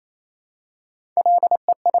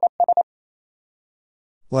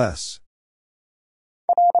Less.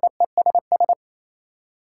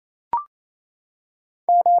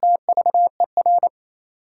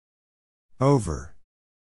 Over.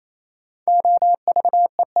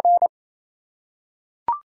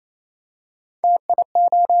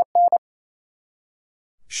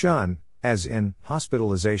 Shun, as in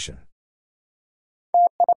hospitalization.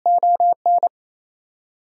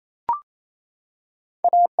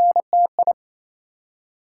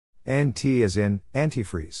 NT as in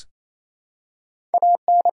antifreeze.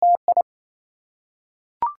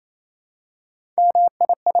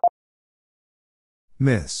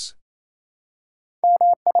 Miss.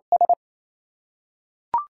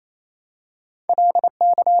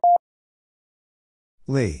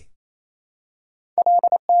 Lee.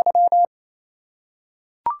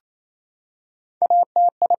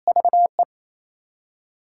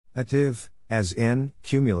 Ative, as in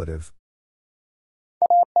cumulative.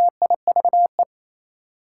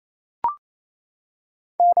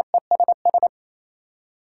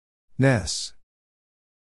 Ness.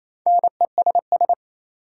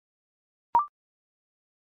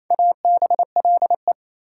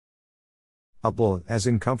 Able, as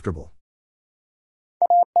in comfortable.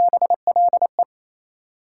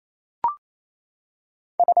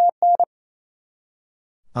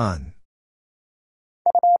 Un.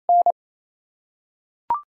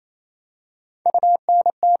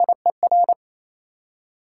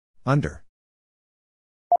 Under.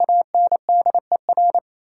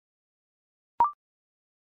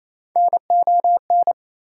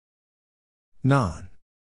 Non.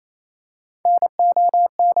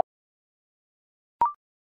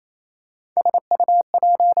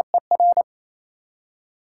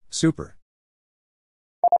 Super.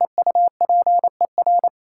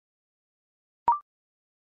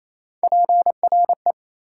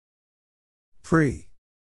 Free.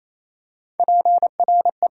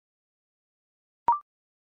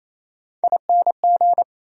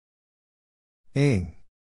 Ing.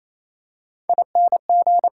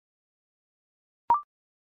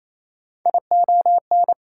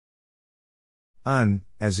 Un,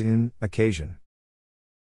 as in occasion.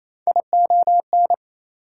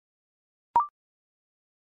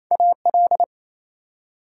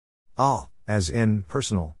 All, as in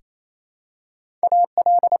personal.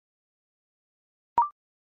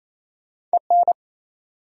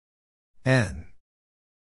 N.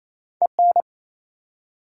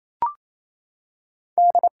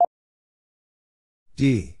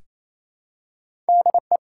 D.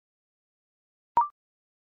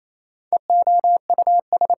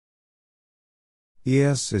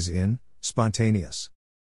 Es is in spontaneous.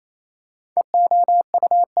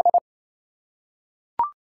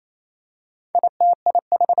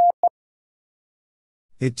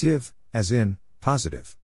 Itive, as in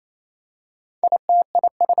positive.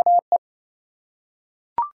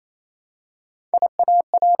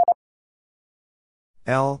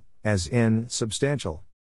 L, as in substantial.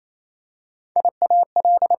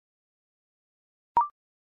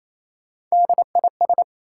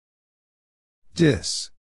 Dis.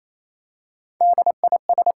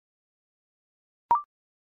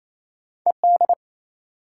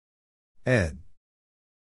 Ed.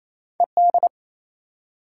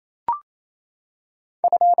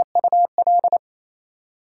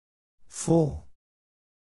 Full.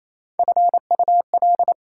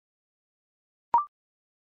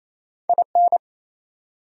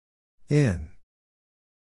 In.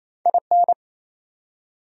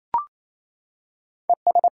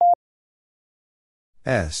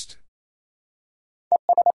 Est.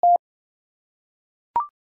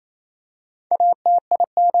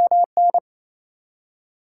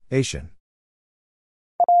 Asian.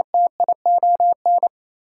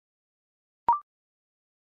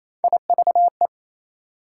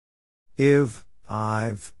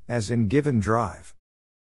 Ive, as in given drive.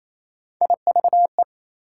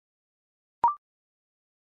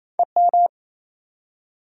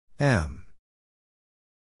 M.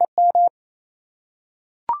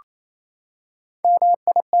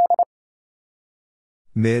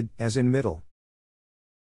 Mid, as in middle.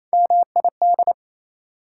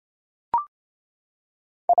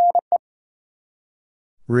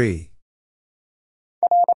 Re.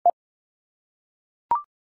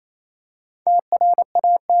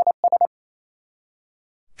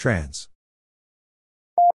 Trans.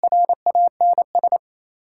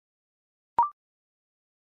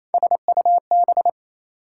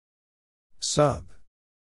 Sub.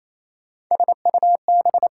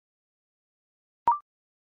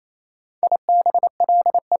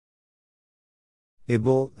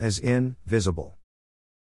 Able, as in visible.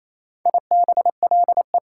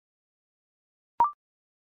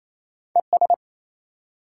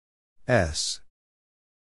 S.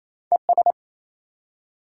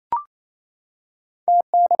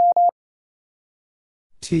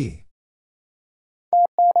 T.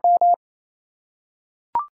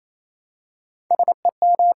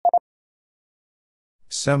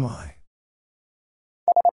 Semi.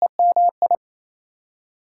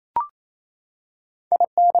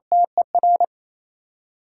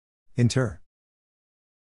 Inter.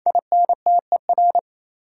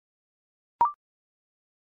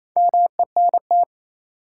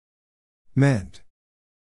 Meant.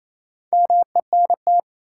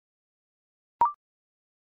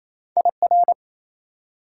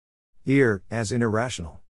 Ear, as in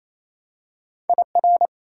irrational.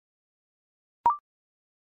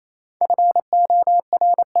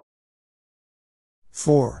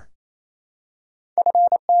 For.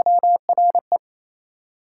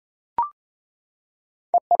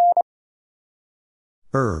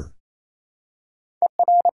 Er.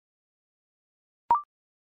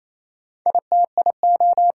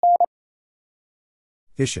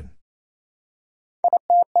 Ischen.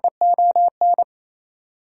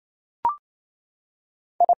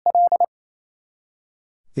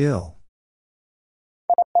 Ill.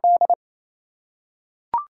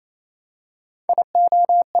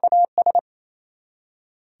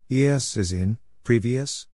 Es is in,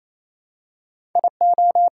 previous.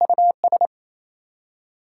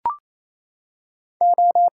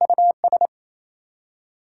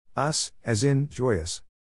 Us, as in, joyous.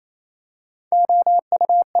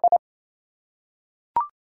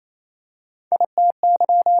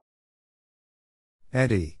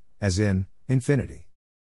 Eddy, as in, infinity.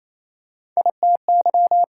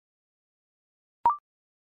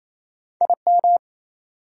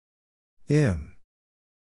 Im.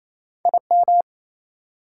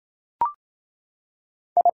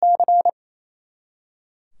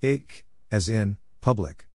 Ik, as in,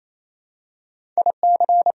 public.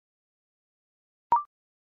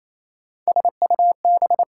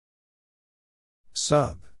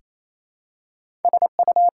 Sub.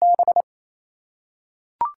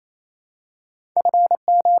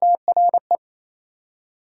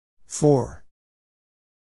 For.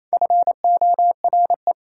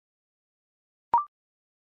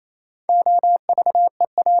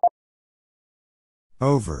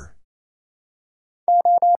 Over.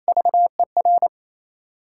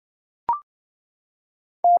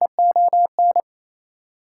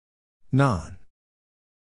 Non.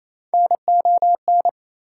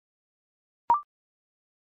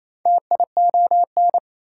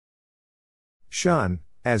 Shun,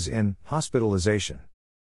 as in, hospitalization.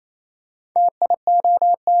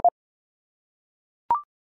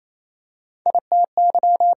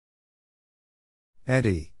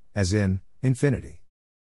 Eddy, as in, infinity.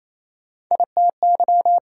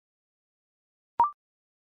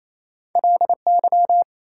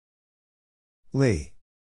 Lee.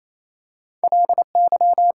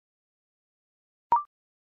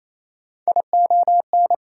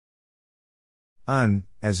 Un,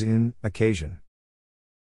 as in, occasion.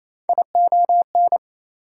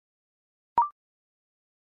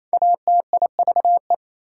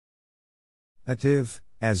 Ative,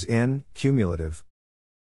 as in, cumulative.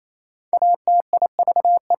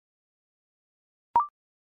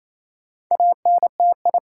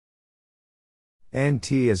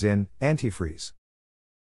 NT as in, antifreeze.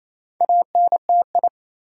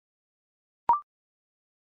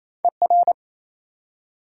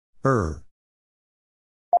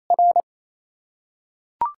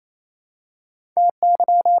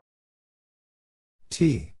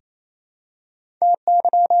 T.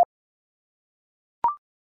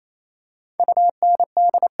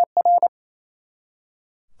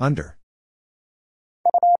 Under.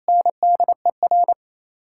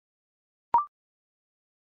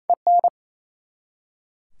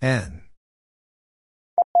 N.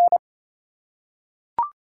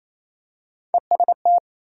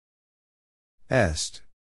 Est.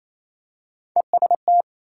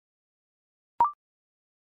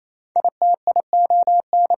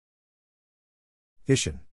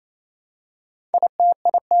 Ischen.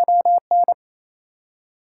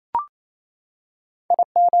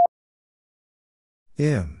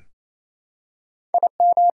 Im.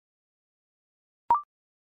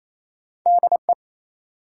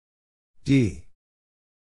 D.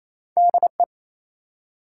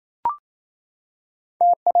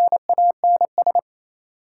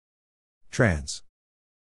 Trans.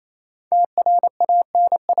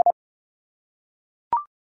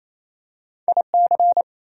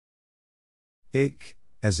 Ik,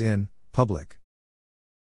 as in, public.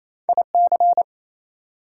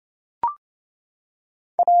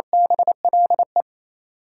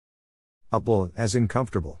 Upple, as in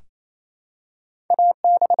comfortable.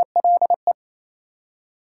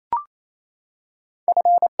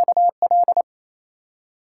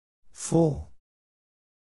 Full.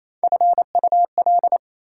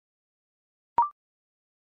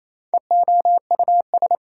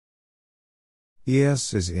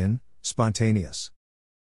 Es, as in, spontaneous.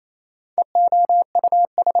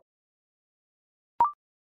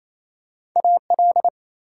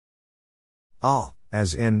 Al,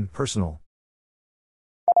 as in, personal.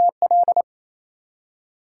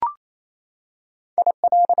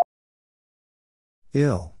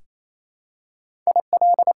 Ill.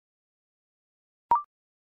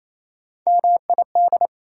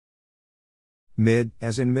 Mid,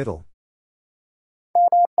 as in middle.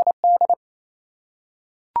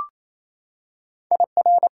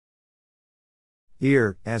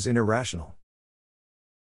 Ear, as in irrational.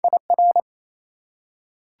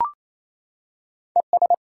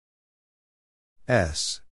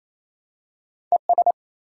 S.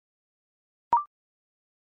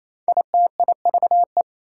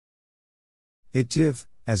 Itiv,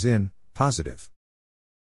 as in, positive.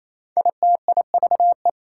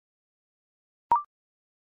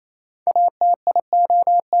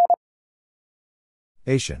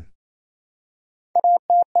 Asian.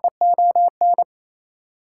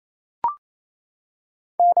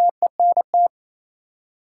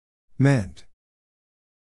 Meant.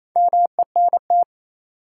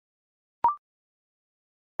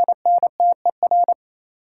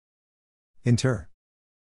 Inter.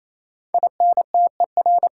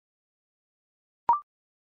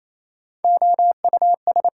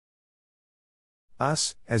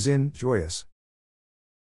 Us, as in, joyous.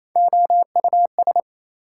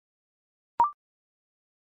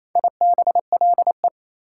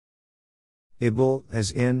 Able,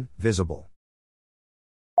 as in, visible.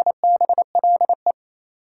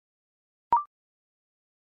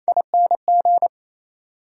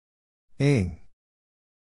 Ing.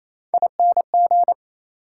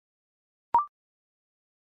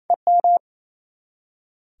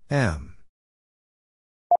 M.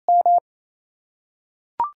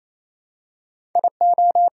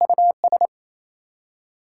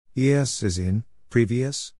 Es, as in,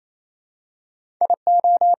 previous.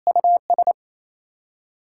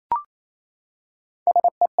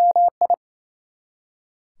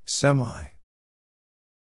 Semi.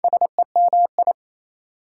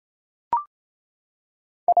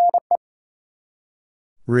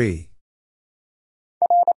 Re.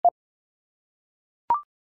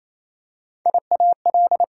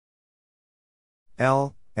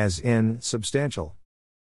 L, as in, substantial.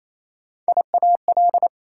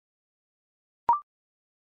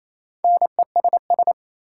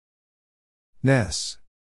 Ness.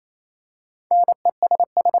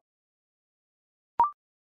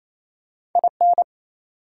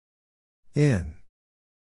 In.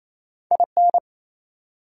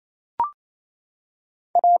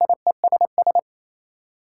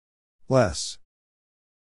 Less.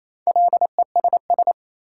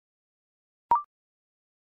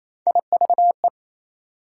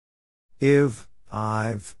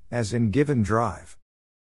 I've, as in given drive.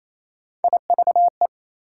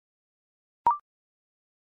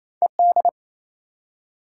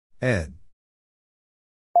 Ed.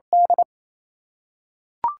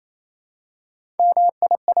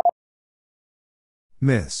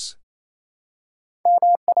 Miss.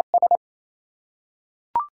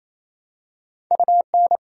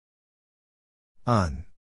 Un.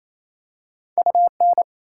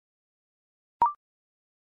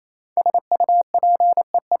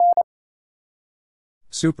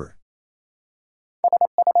 Super.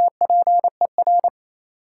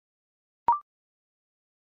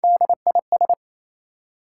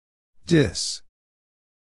 Dis.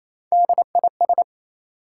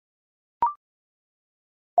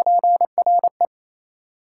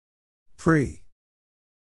 Pre.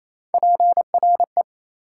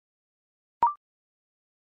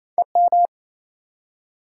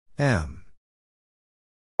 M.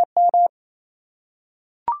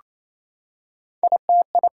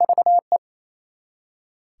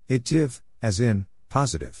 Itiv, as in,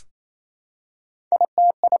 positive.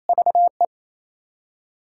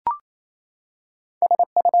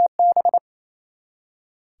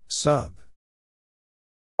 Sub.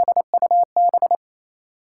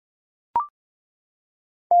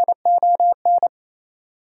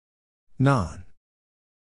 Non.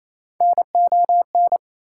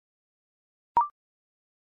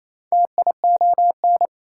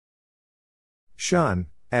 Shun,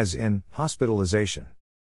 as in, hospitalization.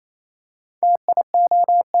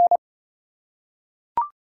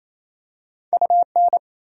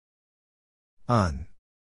 Un.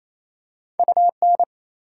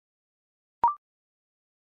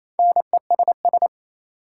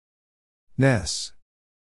 Ness.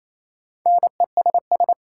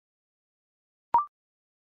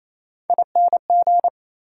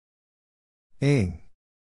 Ing.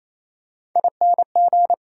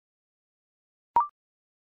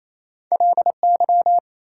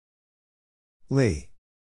 Lee.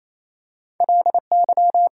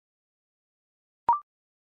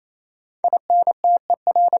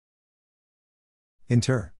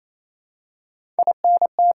 Inter.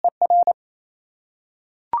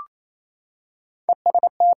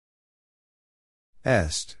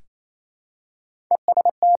 Est.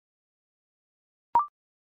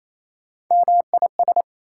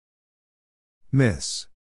 Miss.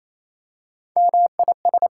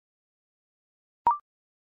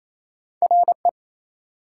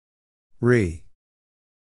 Re.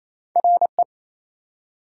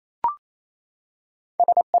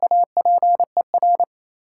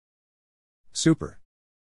 Super.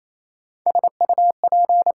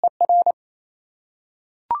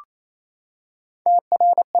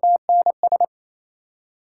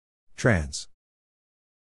 Trans.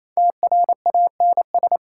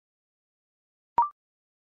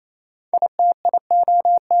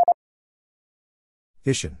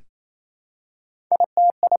 Ischen.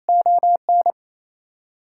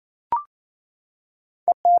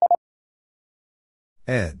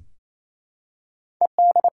 Ed.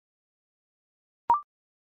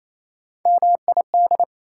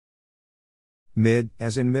 Mid,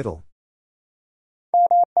 as in middle.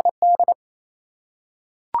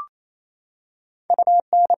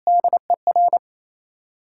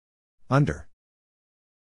 Under.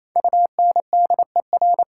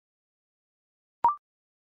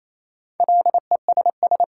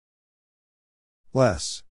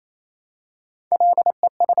 Less.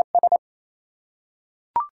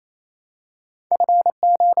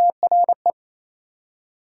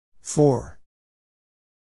 For.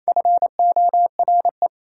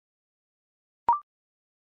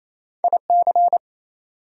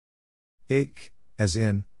 Ik, as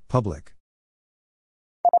in, public.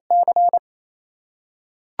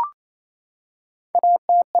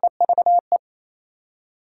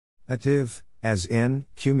 Ative, as in,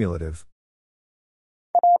 cumulative.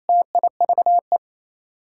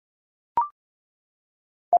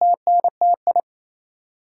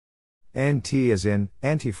 Anti, as in,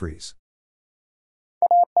 antifreeze.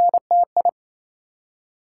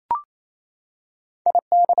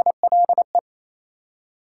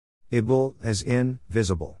 Able, as in,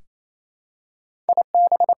 visible.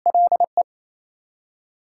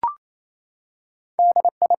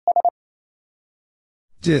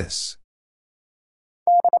 Dis.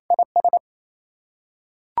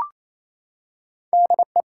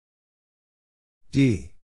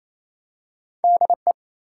 D.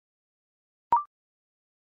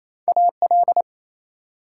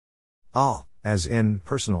 All, as in,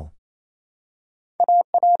 personal.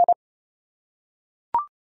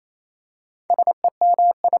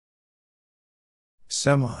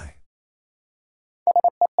 Semi.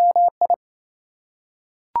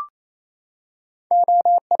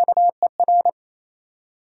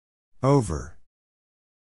 Over.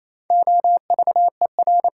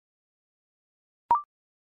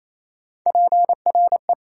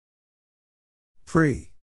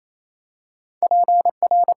 Pre.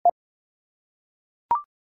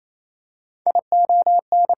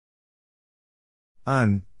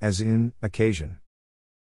 Un, as in, occasion.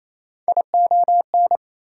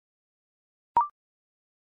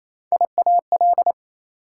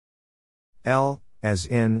 L, as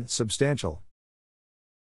in, substantial.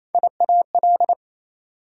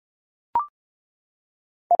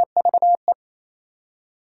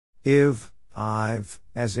 If, I've,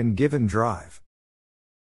 as in given drive.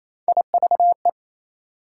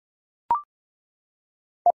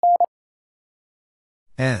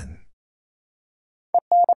 N.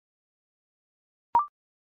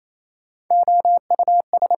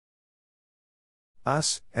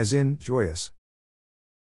 Us, as in, joyous.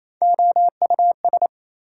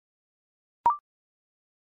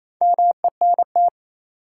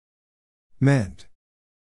 Meant.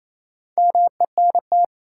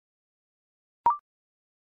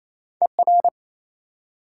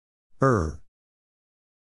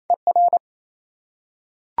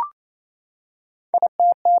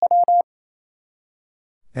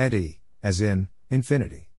 Eddy, as in,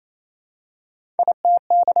 infinity.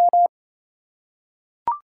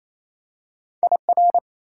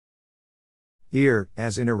 Ear,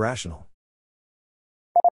 as in irrational.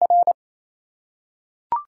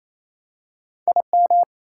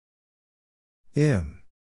 Im.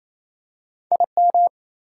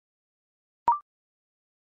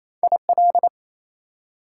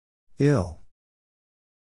 Ill.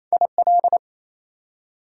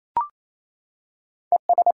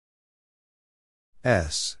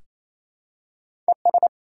 S.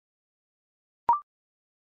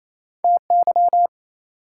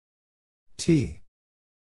 T.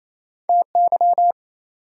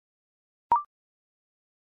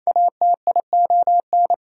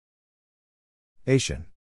 Asian.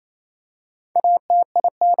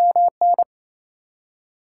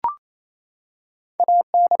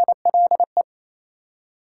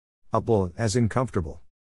 Able, as in comfortable.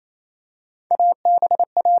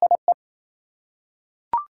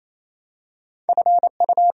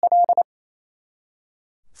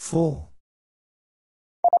 Full.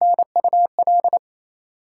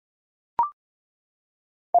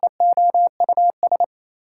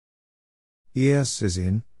 Es is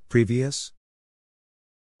in, previous.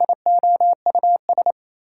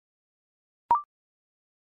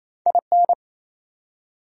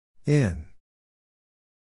 In.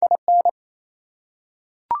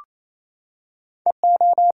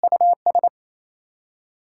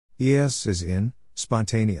 Es is in,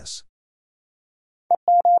 spontaneous.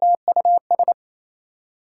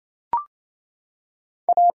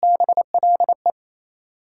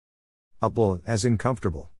 Able, as in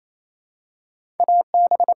comfortable.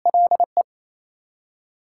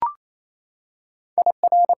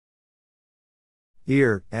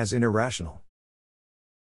 Ear, as in irrational.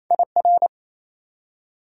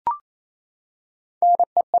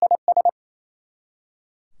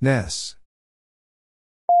 Ness.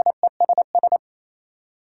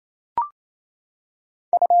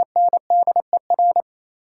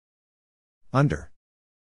 Under.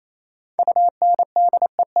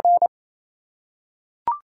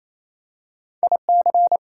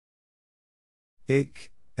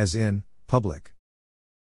 Ik, as in, public.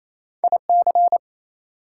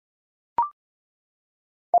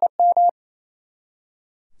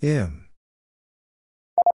 Im.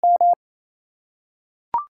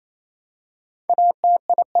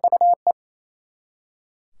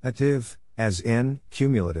 Ative, as in,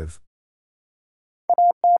 cumulative.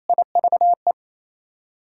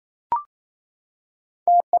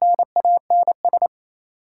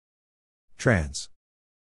 Trans.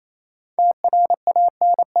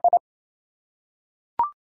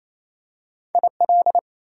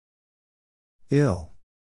 Ill.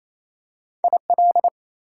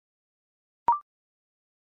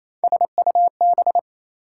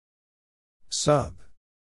 Sub.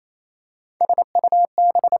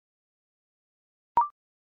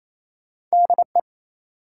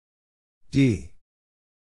 D.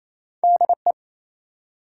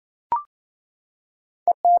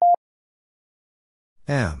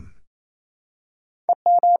 M.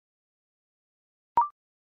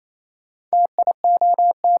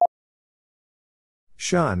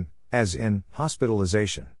 Shun, as in,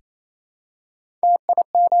 hospitalization.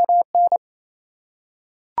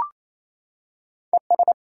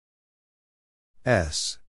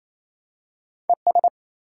 S.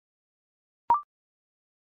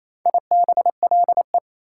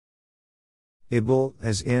 Able,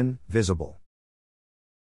 as in, visible.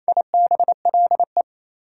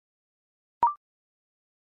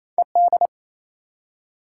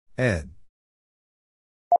 Ed.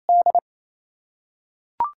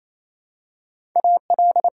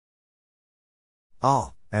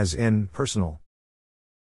 All, as in, personal.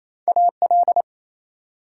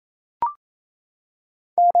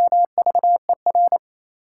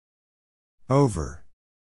 Over.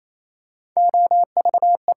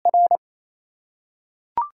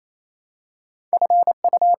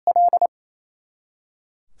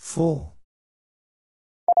 Full.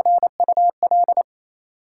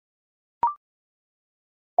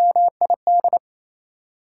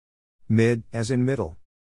 Mid, as in middle.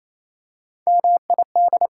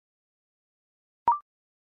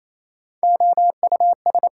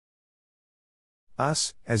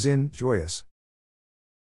 Us, as in, joyous.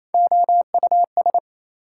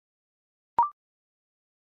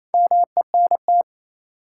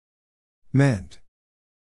 Meant.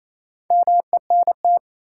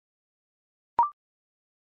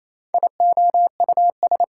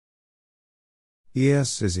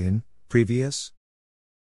 Es is in, previous.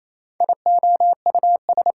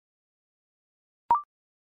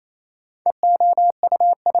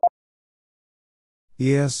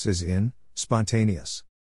 Es is in, spontaneous.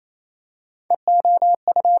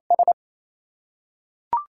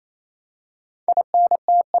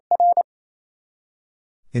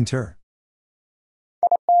 Inter.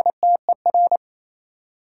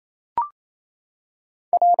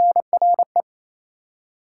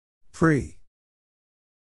 Free.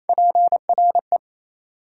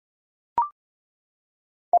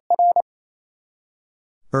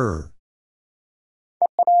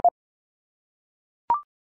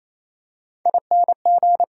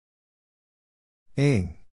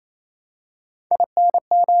 Ing.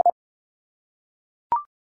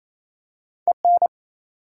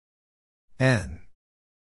 N.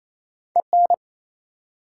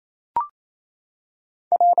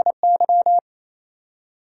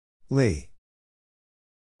 Lee.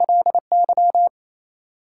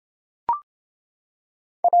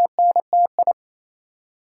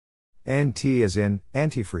 NT as in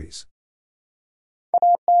antifreeze.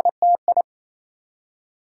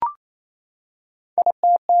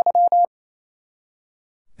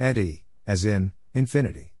 Anti, as in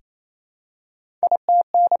infinity.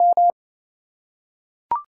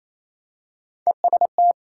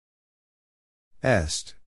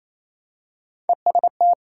 Est.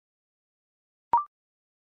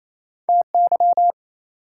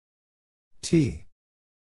 T.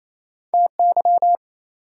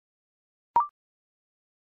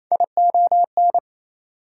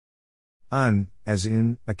 Un, as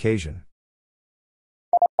in occasion.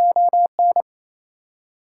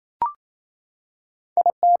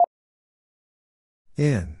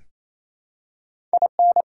 In.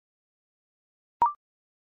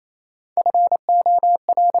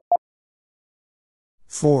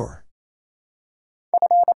 For.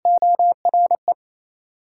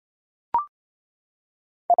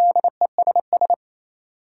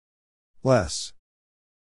 Less.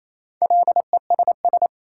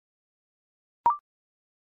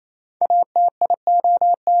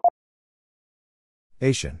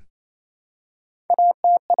 Asian.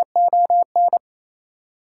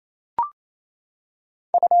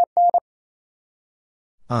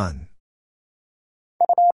 Un.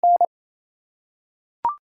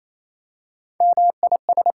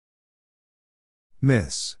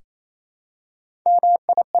 Miss.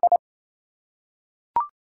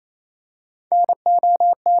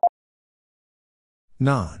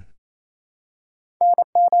 Non.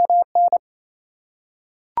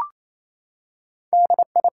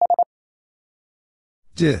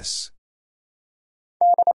 Dis.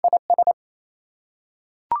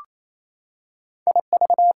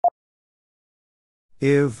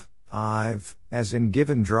 I've, as in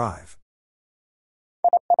given drive.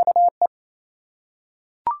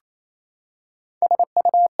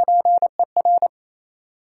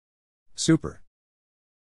 Super.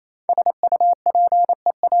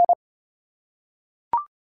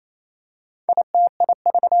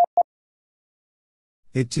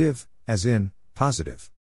 Itiv, as in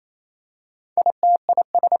positive.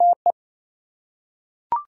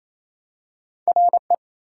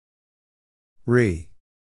 Re.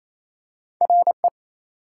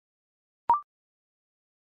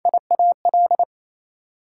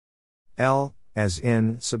 L, as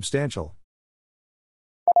in substantial.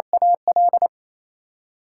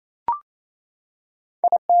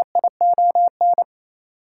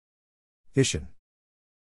 Ishin.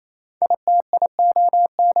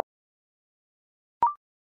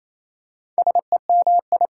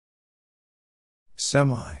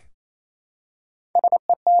 Semi.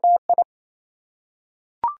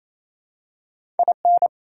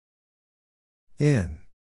 In.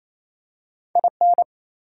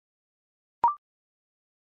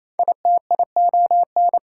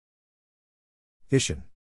 Ishin.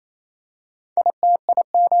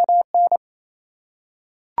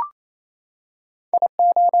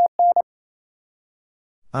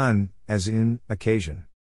 Un, as in occasion.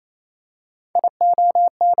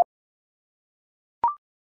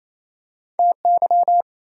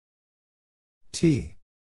 T.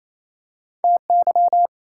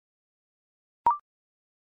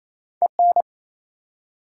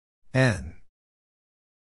 N.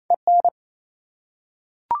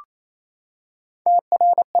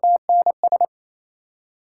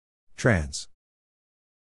 Trans.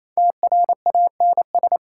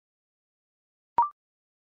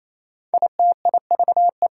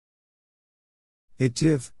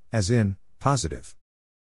 Itiv, as in positive.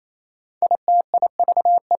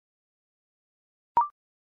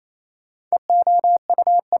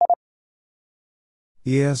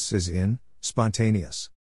 Es is in spontaneous.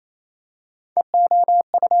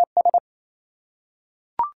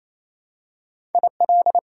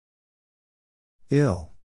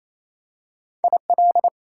 Ill.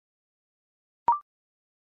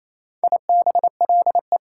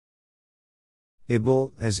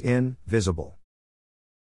 Able, as in visible.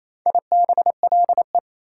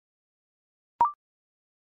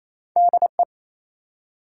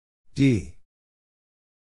 D.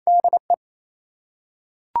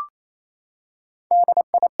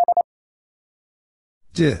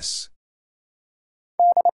 Dis.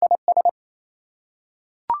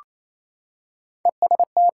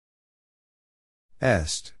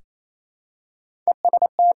 Est.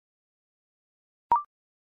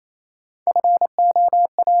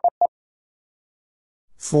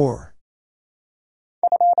 For.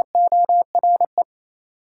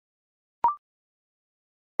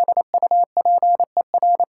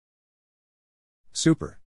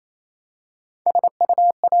 Super.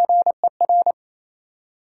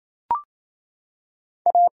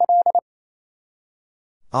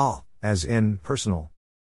 All, as in, personal.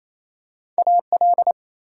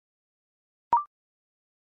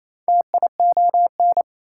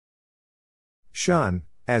 Shun,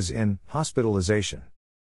 as in, hospitalization.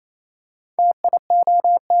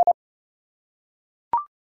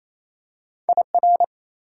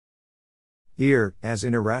 Ear, as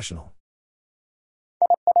in irrational.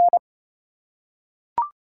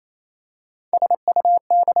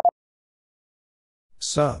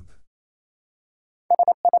 Sub.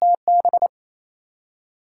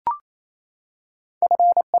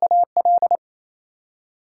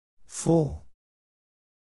 Full.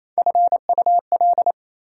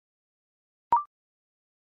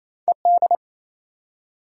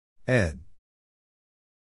 Ed.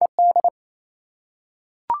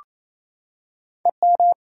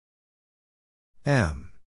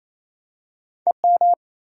 M.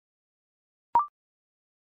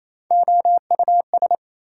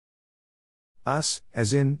 Us,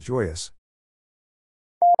 as in, joyous.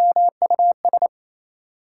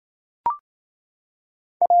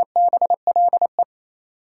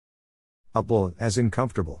 Able, as in,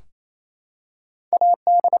 comfortable.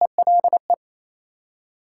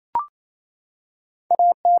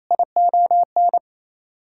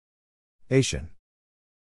 Asian.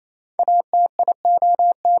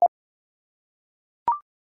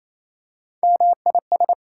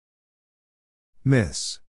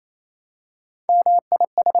 Miss.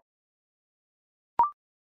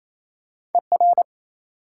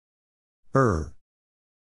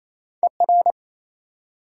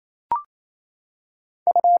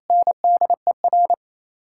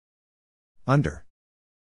 Under.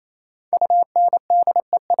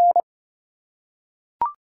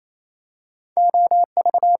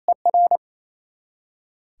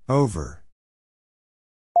 Over.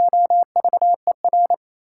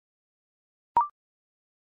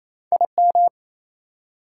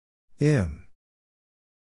 Im.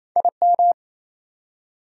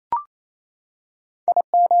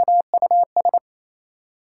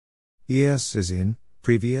 Es is in,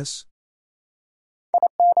 previous.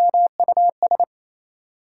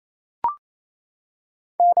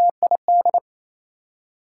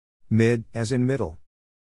 Mid, as in middle.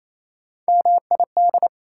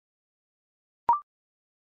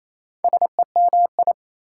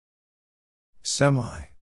 Semi.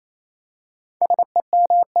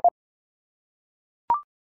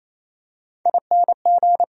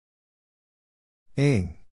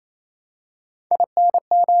 Ing.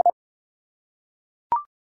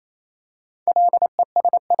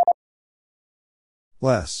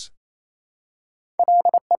 Less.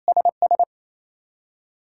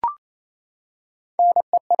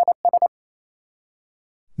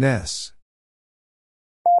 Ness.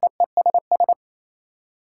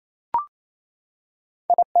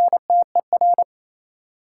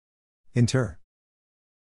 Inter.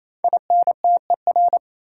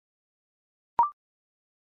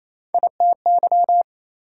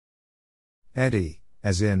 Eddy,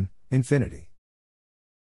 as in, infinity.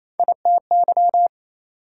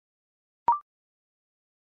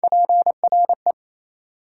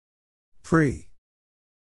 Pre.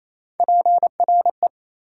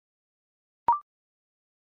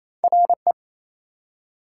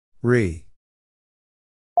 Re.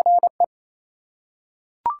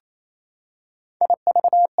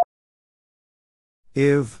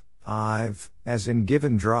 If, I've, as in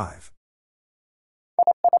given drive.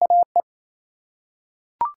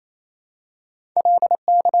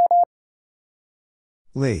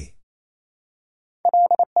 Lee.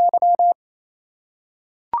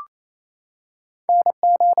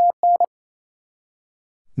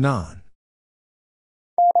 Non.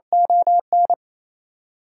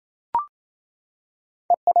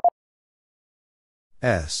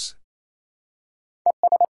 S.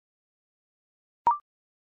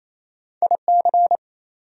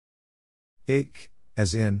 Ik,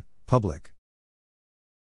 as in, public.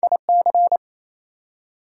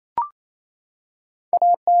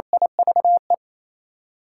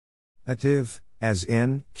 Ative, as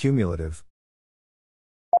in, cumulative.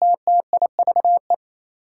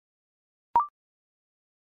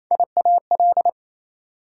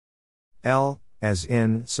 L, as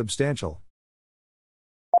in substantial.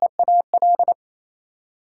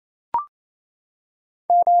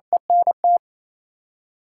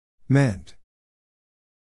 Meant.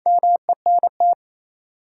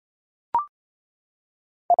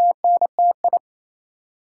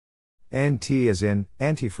 NT as in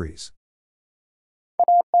antifreeze.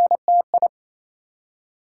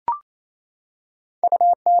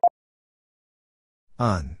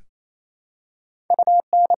 Un.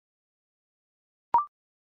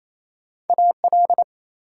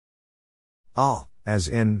 Al, as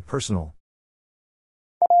in personal.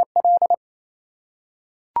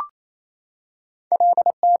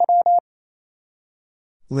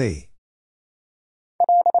 Lee.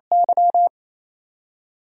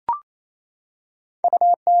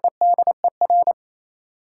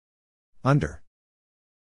 Under.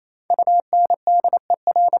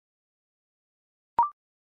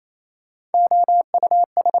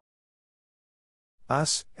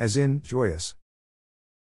 Us, as in joyous.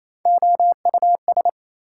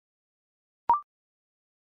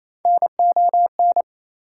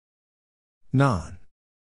 Non.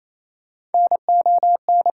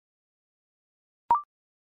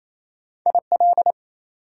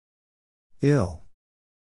 Ill.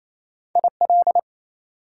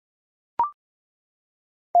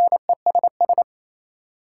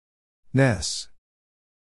 Ness.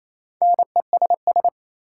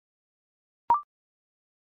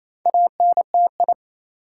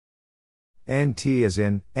 NT as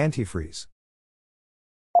in antifreeze.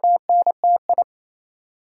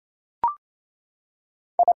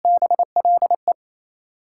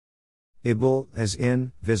 Able, as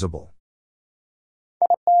in visible.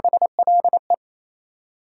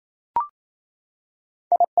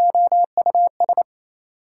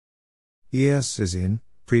 Es as in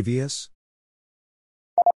previous.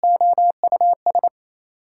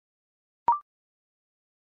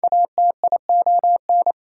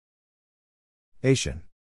 Asian.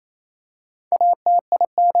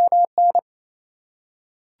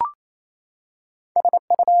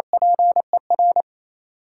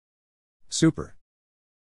 Super.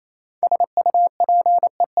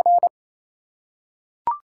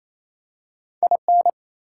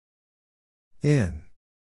 In.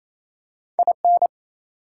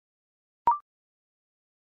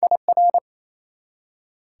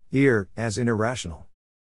 Ear, as in irrational.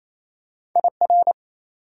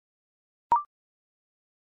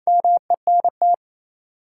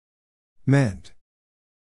 Meant.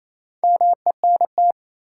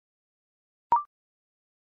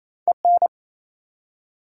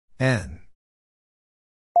 N.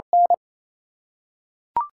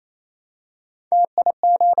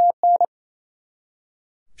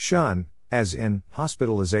 Shun, as in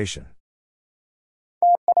hospitalization.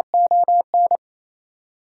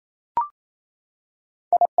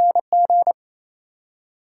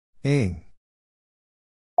 Ing.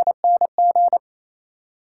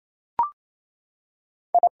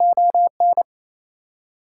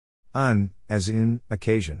 Un, as in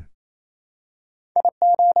occasion.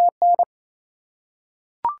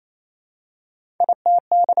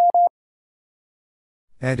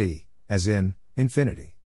 Eddy, as in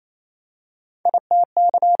infinity.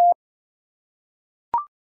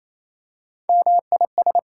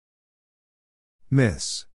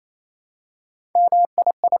 Miss.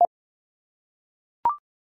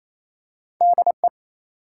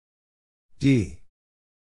 D.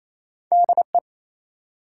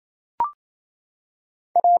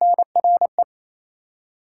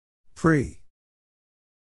 Pre.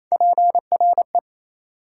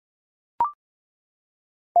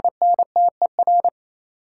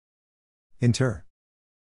 Inter.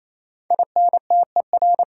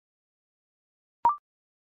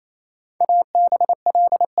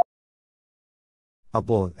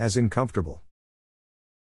 Able, as in comfortable.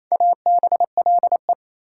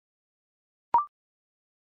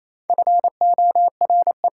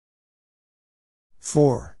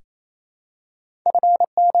 For.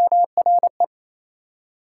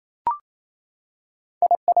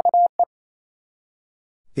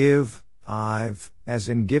 If, I've, as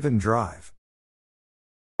in given drive.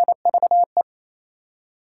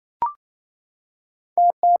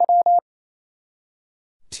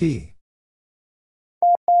 T.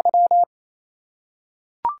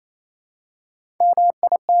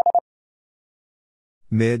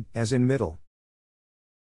 Mid, as in middle.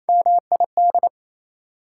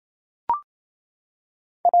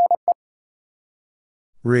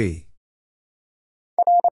 Re.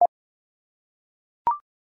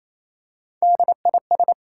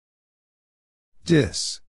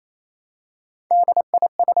 Dis.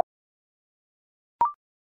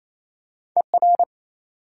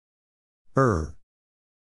 Er.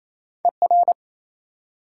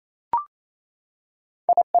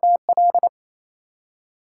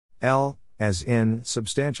 L, as in,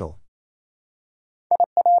 substantial.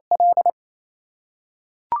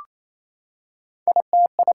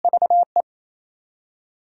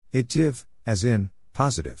 Itiv, as in,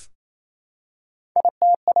 positive.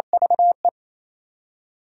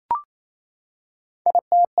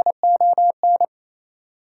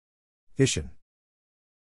 Ishin.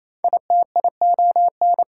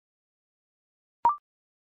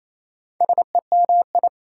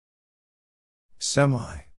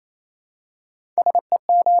 Semi.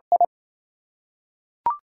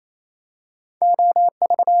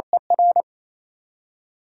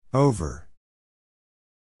 Over.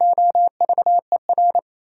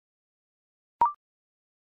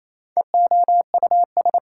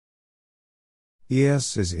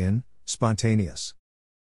 Es is in, spontaneous.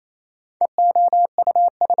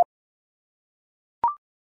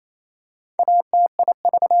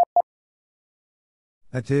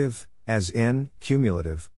 Ative, as in,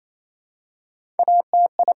 cumulative.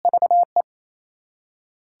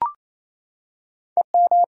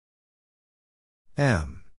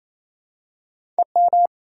 M.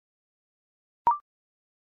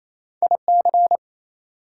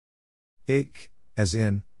 Ik, as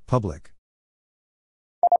in, public.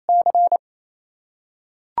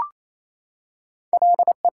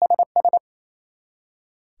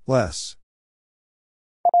 Less.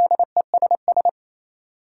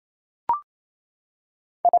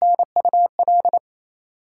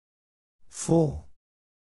 Full.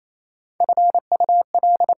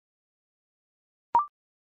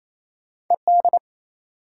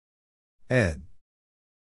 Ed.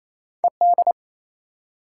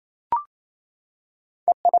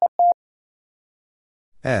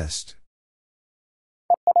 Est.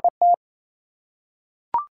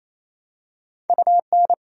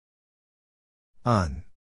 Un.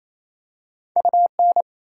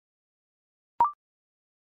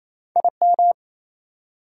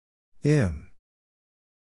 Im.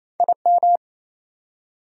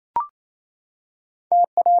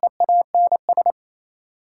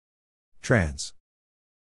 Trans.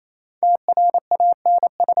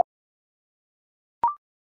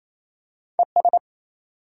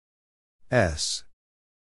 S.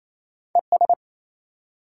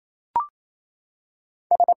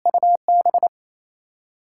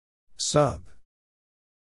 Sub.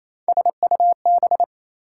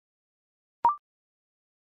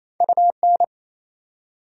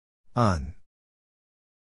 Un.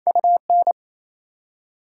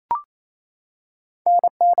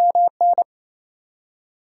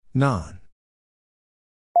 Non.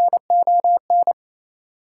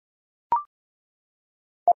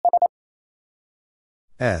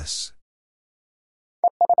 S.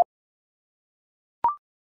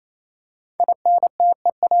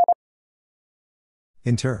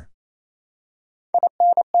 Inter.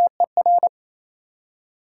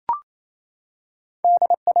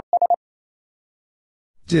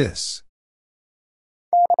 Dis.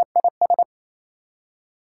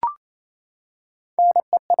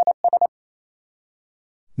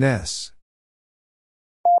 Ness.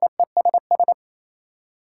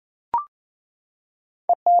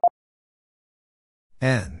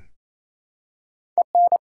 N.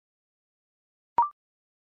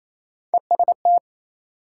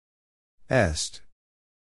 Est.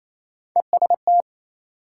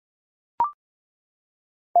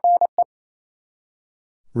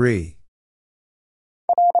 Re.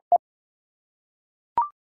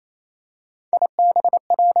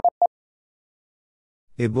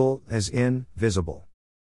 Able, as in, visible.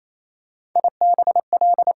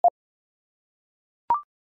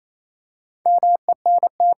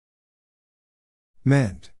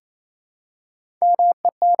 Meant.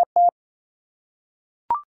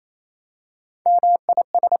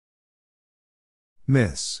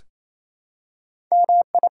 Miss.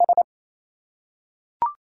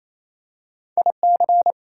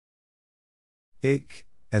 Ik,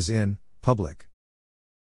 as in, public.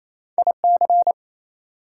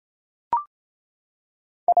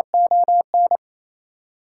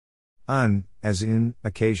 Un, as in,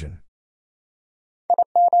 occasion.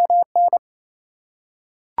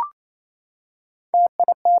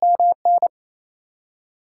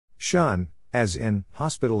 Shun, as in,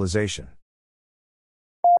 hospitalization.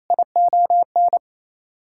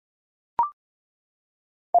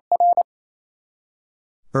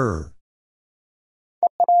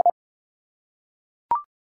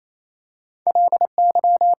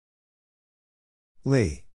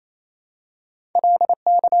 Lee.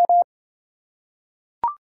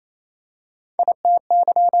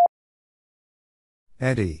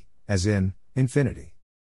 Edi, as in, infinity.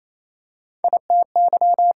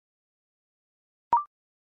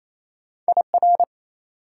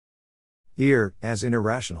 Ir, as in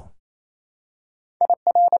irrational.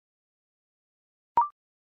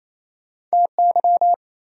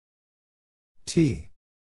 T.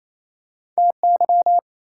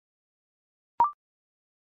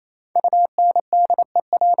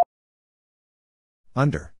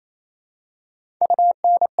 Under.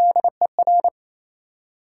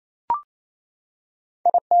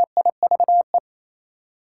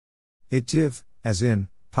 Itiv, as in,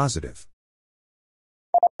 positive.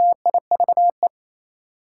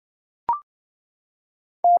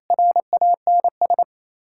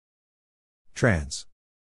 Trans.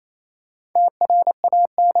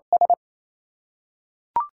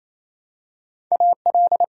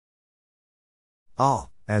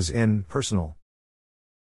 Al, as in, personal.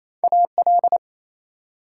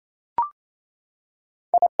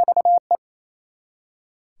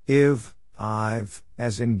 Iv, I've,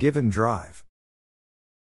 as in given drive.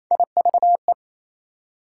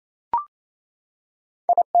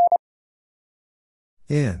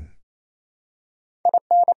 In.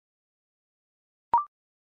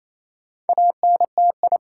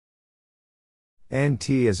 NT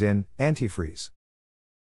as in, antifreeze.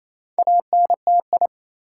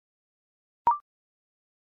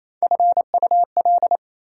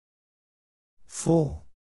 Full.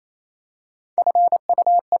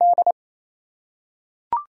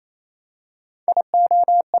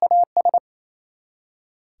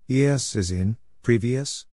 Es as in,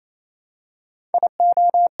 previous.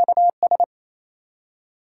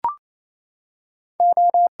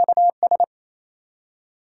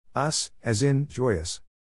 Us, as in, joyous.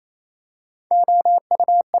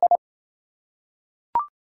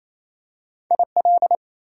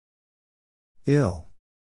 Ill.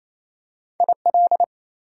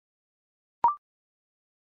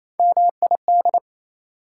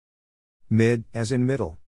 Mid, as in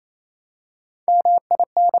middle.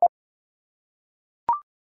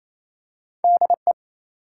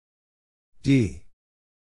 D.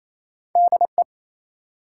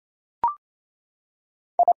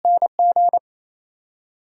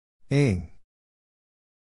 Ing.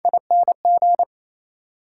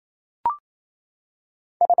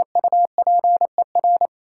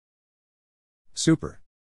 Super.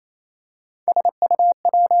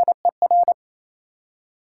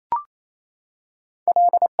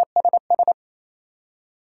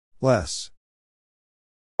 Less.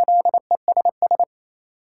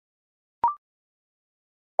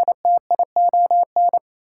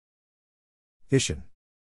 Ischen.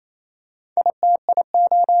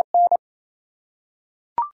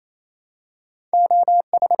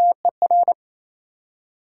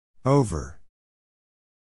 Over.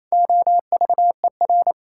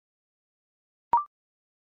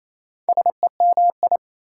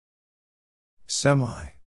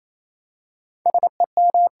 Semi.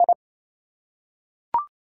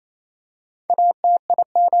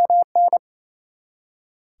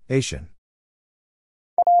 Asian.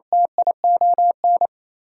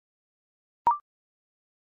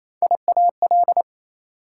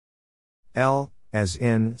 L, as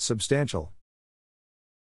in, substantial.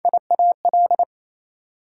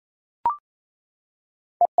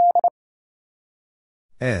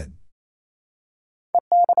 Ed.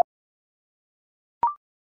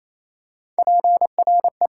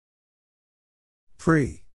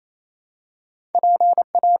 Pre.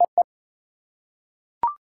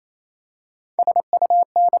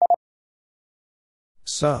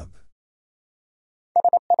 Sub.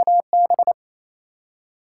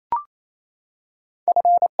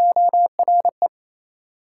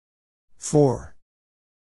 For.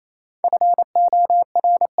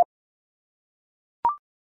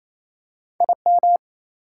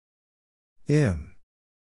 Im.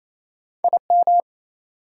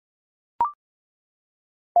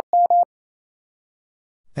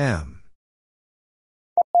 M.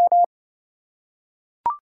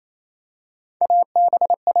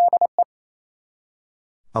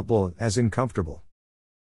 Able, as in comfortable.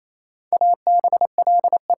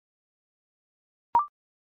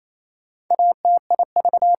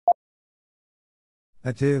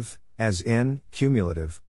 Ative, as in,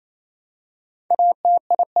 cumulative.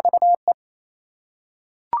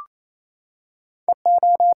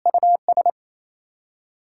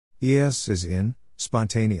 Es as in,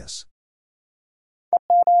 spontaneous.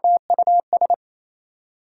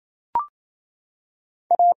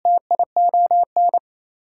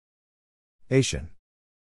 Asian.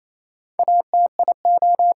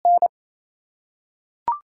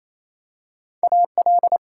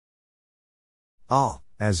 Al,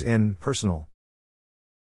 as in personal.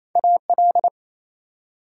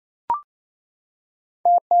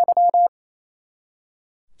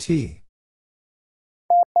 T.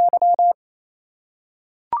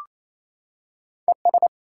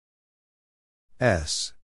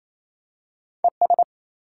 S.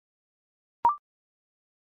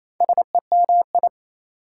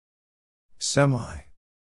 Semi.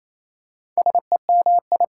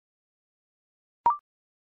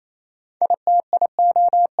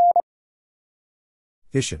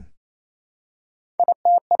 Issue.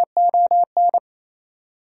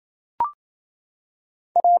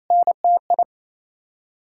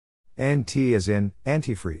 NT as in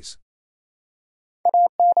antifreeze.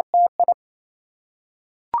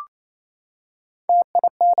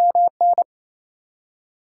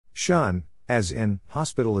 Shun, as in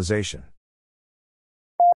hospitalization.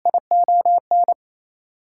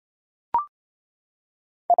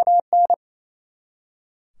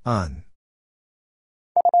 Un.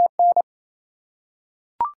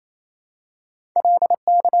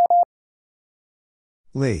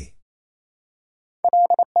 Lee.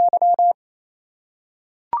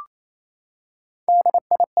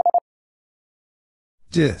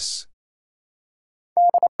 Dis.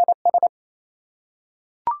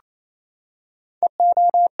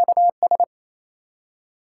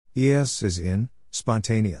 Es is in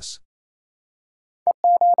spontaneous.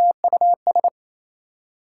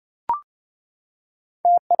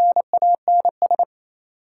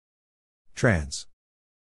 Trans.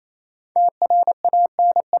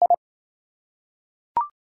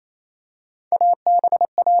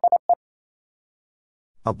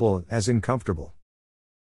 Able, as in comfortable.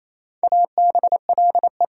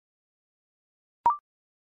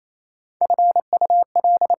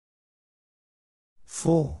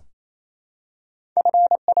 Full.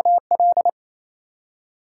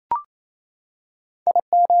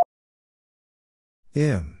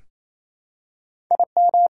 Im.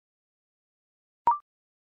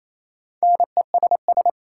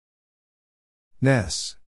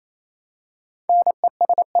 Ness.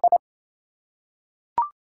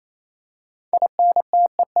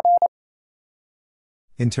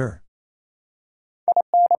 Inter.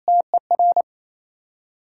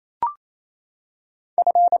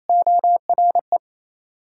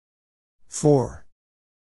 For.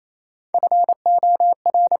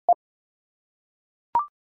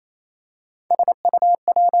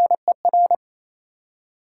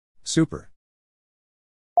 Super.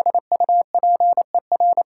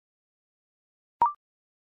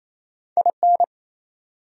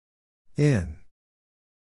 In.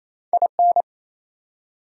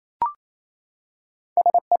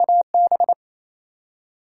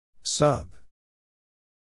 Sub.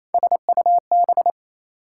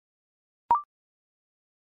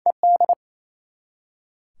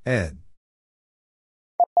 Ed.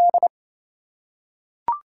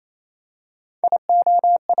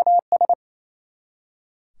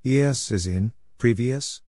 Es is in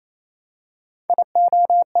previous.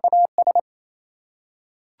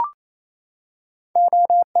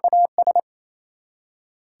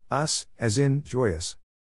 Us, as in joyous.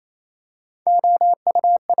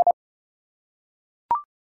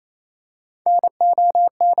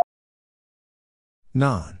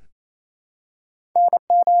 Non.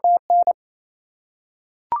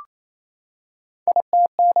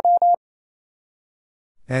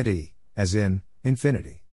 Eddy, as in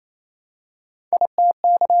infinity.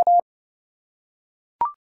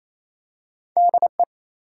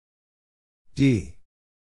 D.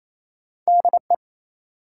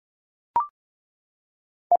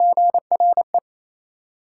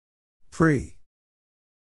 Pre.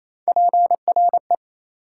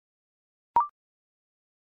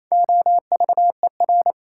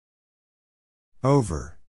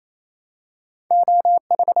 Over.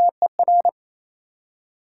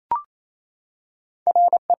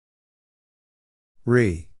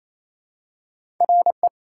 Re.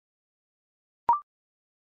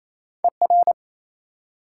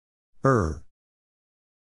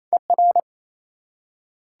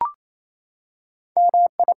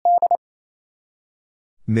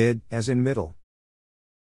 Mid, as in middle.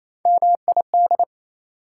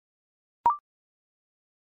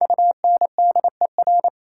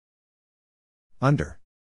 Under.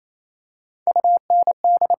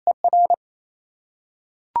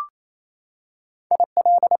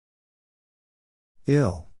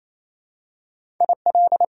 Ill.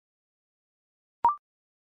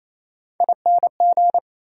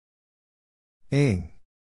 Ing.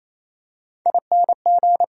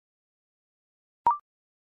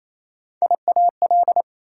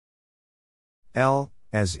 L,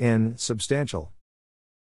 as in substantial.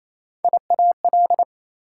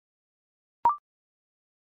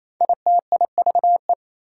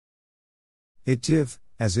 Itiv,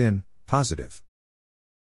 as in, positive.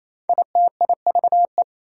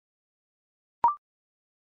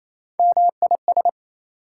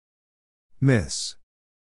 Miss.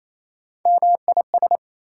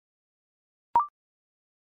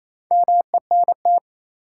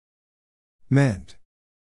 Meant.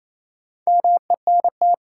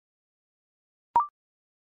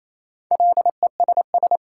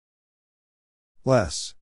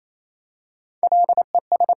 Less.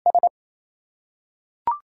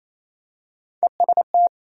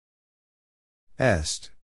 Est.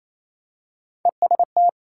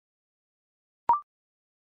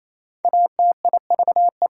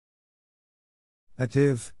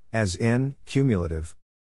 Ative, as in, cumulative.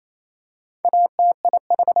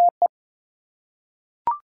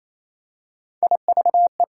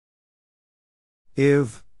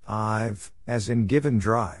 I've, as in given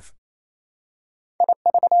drive.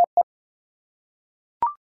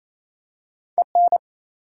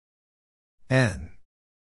 N.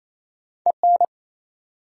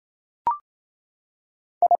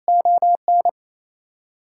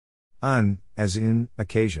 As in,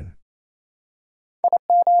 occasion.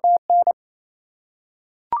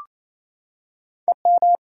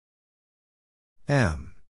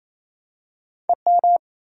 M.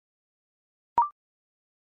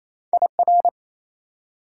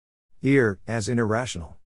 Ear, as in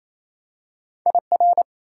irrational.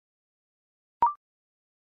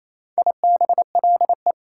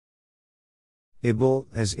 Able,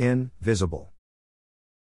 as in, visible.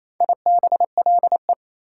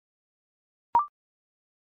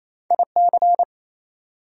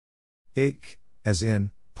 Ik, as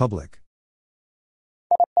in, public.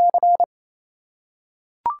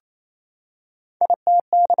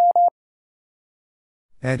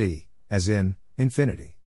 Eddy, as in,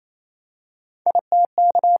 infinity.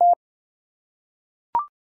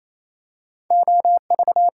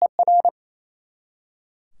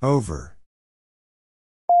 Over.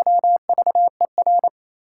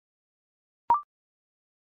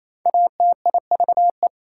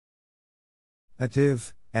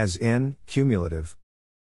 Ative, as in, cumulative.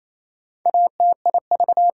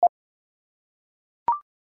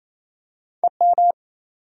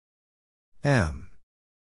 M.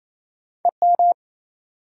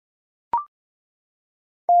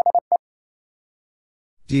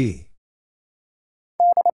 D.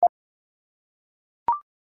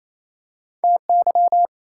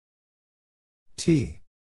 T.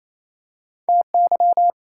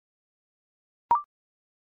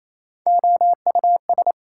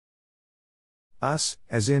 Us,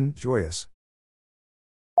 as in, joyous.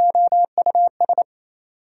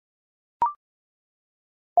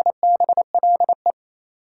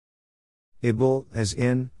 Able, as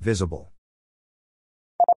in, visible.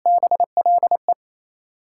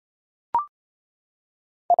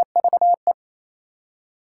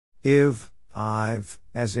 I've,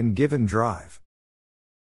 as in given drive.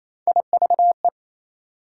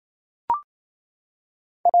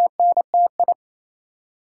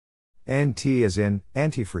 NT, as in,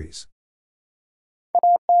 antifreeze.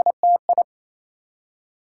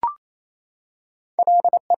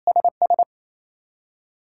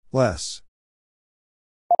 Less.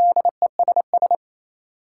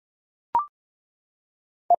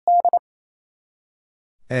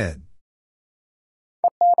 Ed.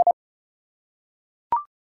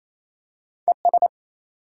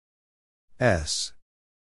 S.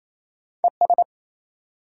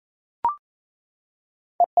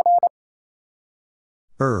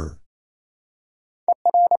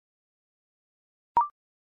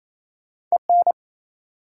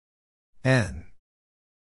 N.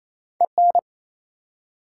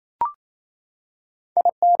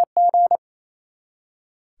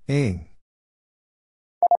 Ing.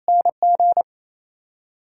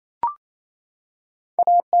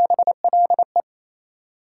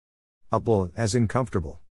 Upble, as in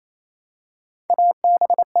comfortable.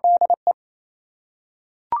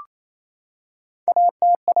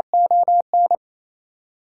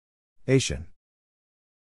 Asian.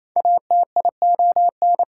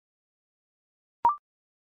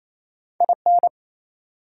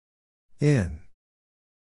 In.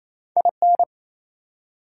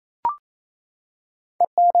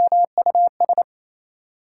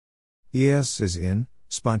 Es, is in,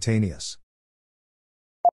 spontaneous.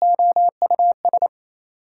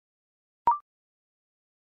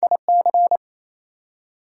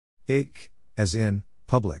 Ik, as in,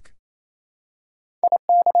 public.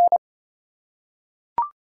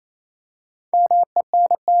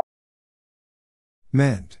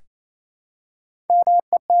 Meant.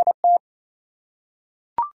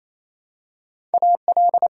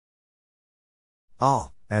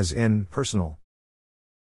 Al, as in personal.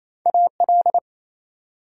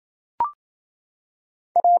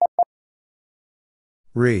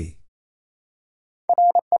 Re.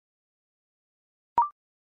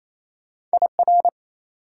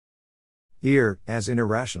 Ear, as in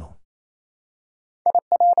irrational.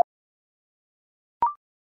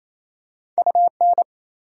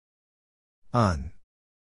 Un.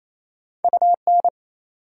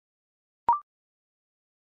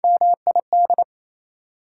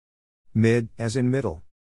 Mid, as in middle.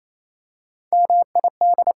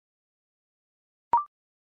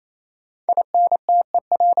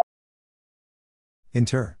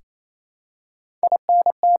 Inter.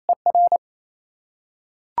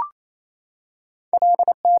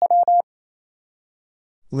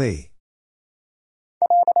 Lee.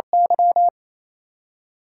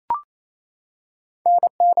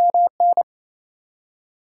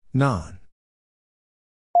 Non.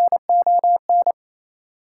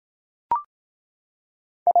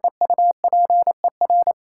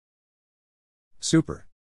 Super.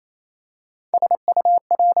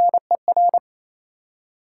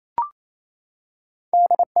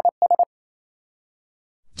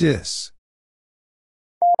 Dis.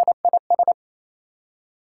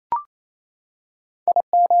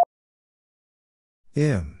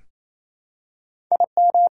 Im.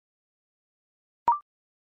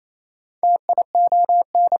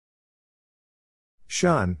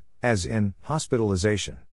 Shun, as in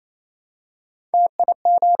hospitalization.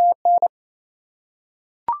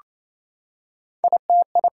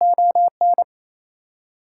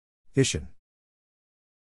 Ishin.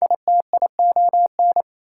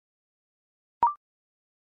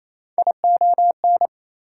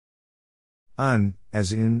 Un,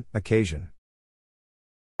 as in occasion.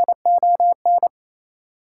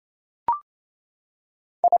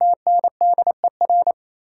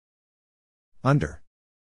 Under.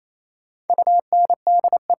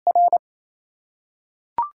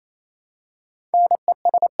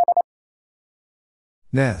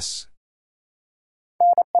 Ness.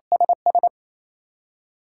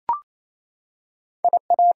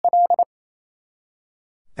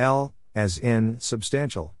 L, as in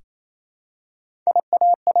substantial.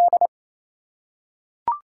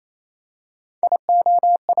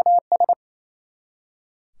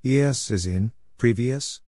 Es, as in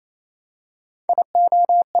previous.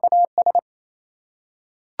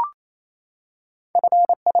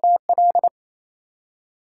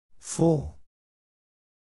 Full.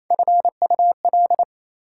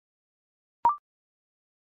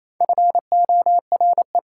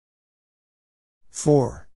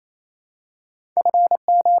 For.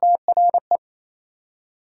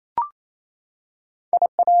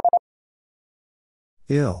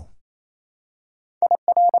 Ill.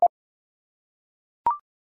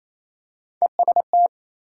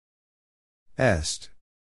 Est.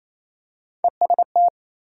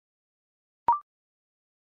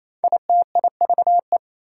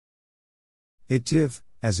 Itiv,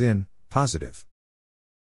 as in positive.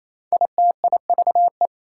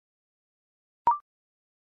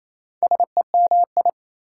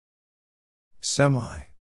 Semi.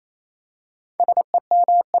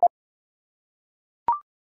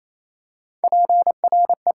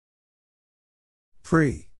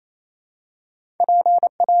 Pre.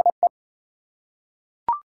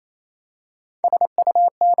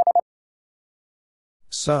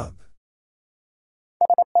 Sub.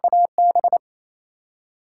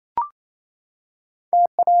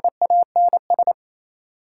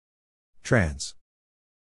 Trans.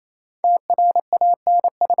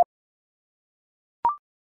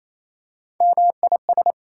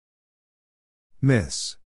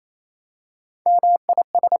 Miss.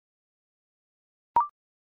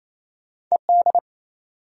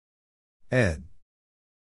 Ed.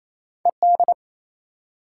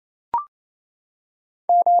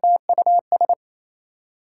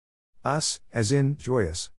 Us, as in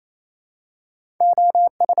joyous.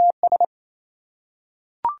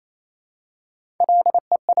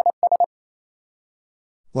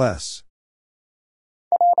 Less.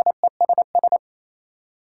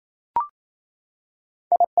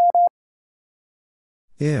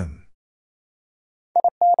 Im.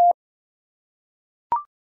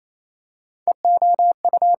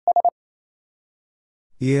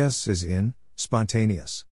 Es, as in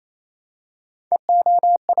spontaneous.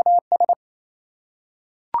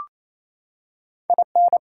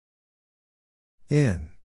 In.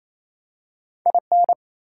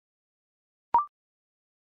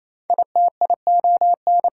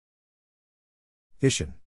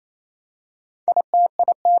 Ishin.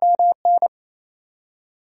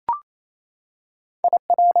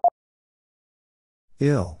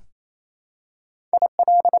 Ill.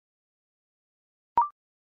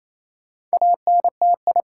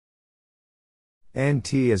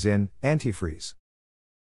 Anti as in antifreeze.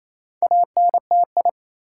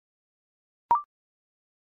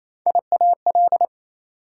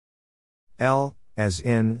 L as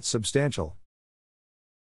in substantial.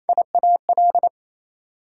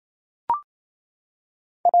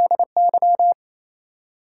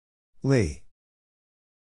 Lee.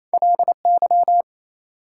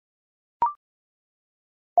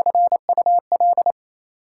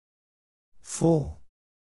 Full.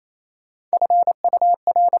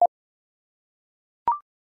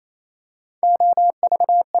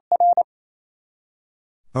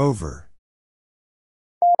 Over.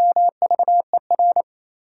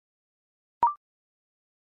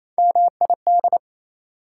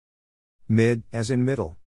 Mid as in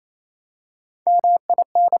middle.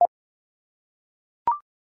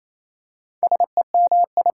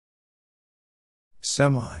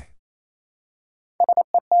 Semi.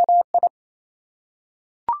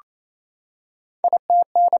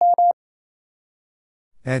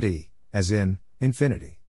 Eddy, as in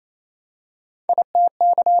infinity.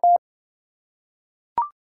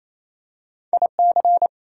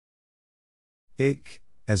 Ik,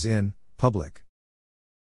 as in public.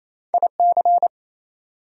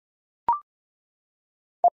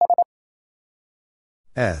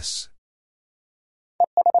 S.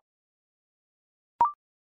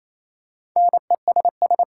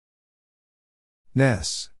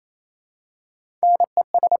 Ness.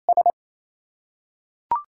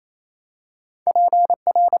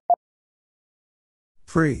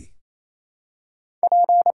 Pre.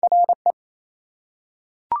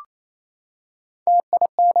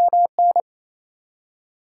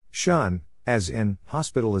 Shun, as in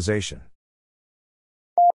hospitalization.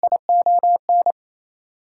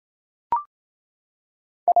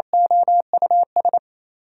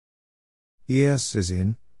 Es as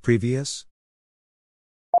in previous.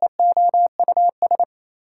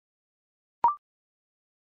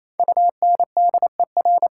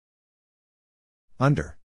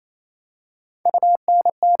 Under.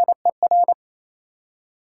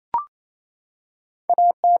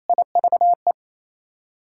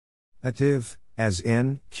 Ative, as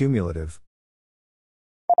in cumulative.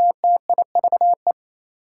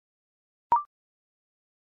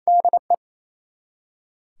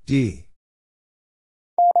 D.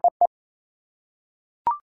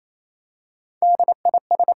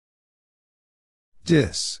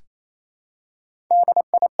 Dis.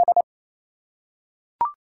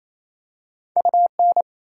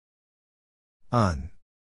 Un.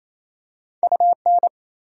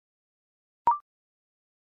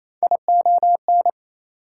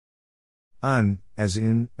 Un, as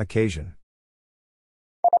in occasion.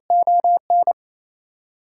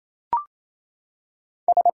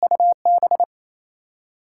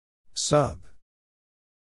 Sub.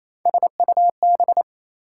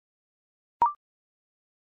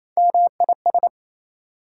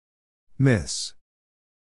 Miss.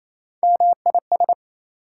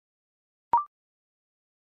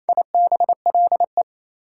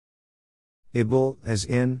 Able, as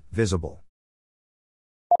in visible.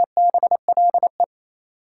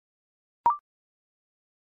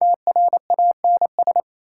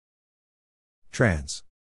 Trans.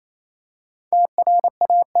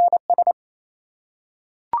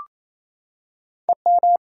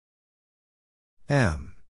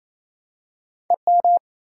 M.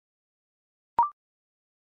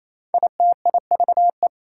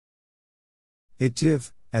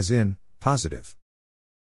 Itive, as in positive.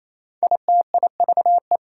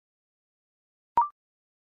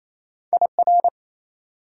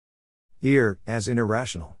 Ear, as in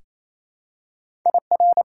irrational.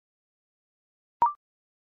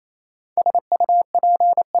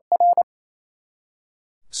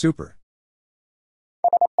 Super.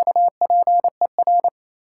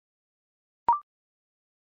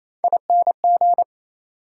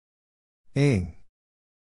 Ing.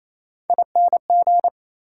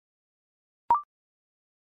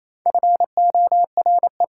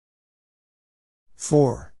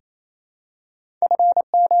 For.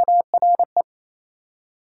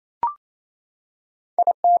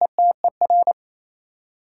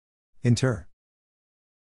 Inter.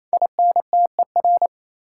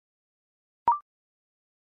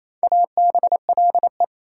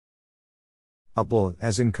 Able,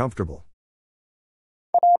 as in comfortable.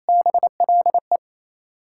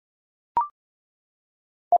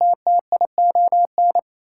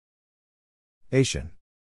 Asian.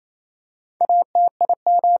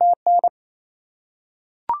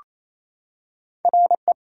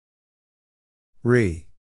 Re.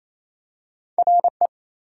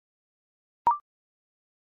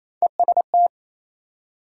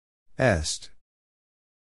 Est.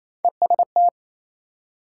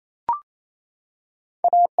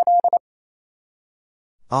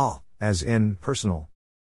 Al, as in, personal.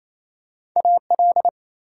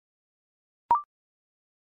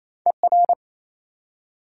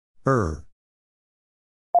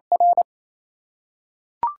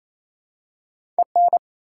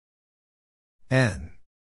 N.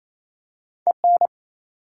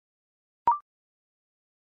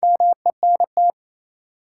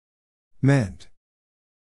 Meant.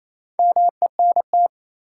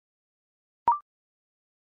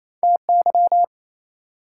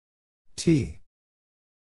 T.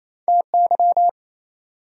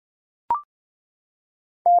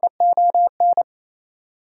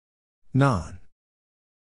 Non.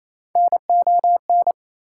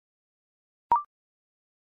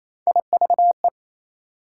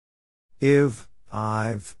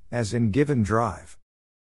 I've, as in given drive.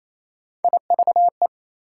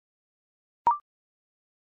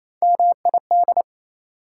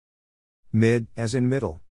 Mid, as in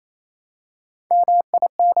middle.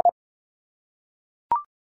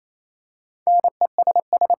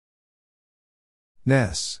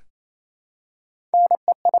 Ness.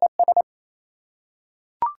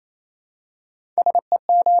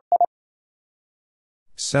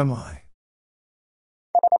 Semi.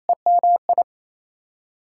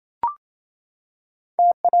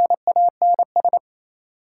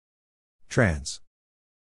 Trans.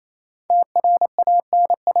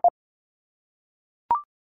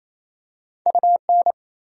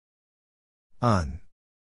 Un.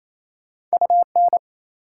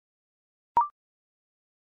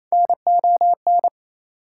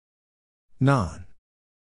 Non.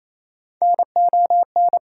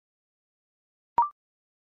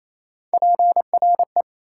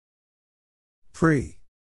 Pre.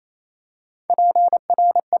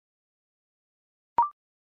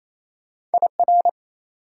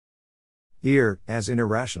 Ear, as in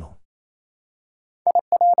irrational.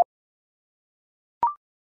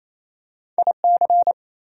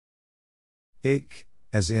 Ik,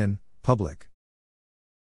 as in, public.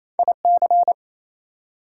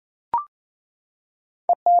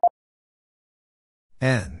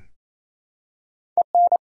 N.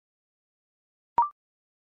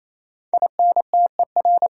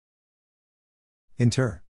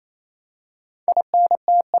 Inter.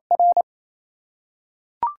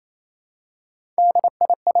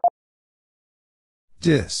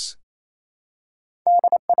 Dis.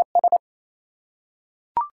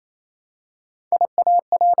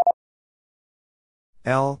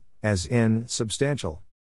 L, as in, substantial.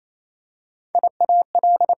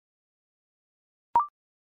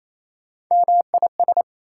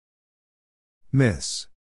 Miss.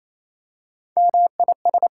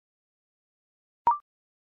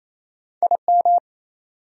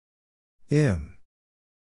 Im.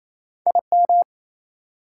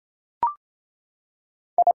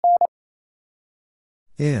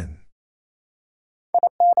 In.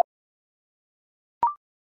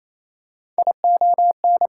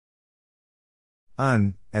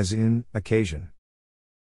 Un, as in, occasion.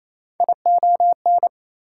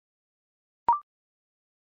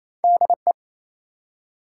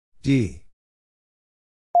 D.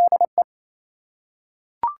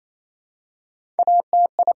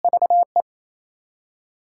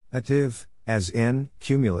 Ative, as in,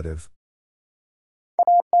 cumulative.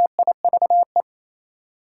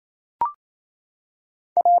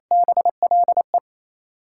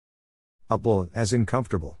 Able, as in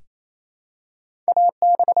comfortable.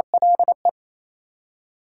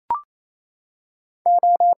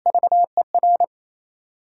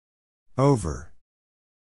 Over.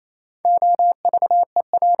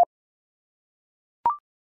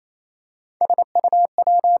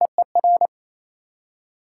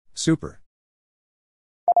 Super.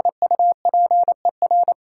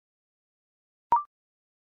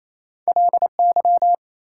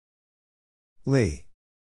 Lee.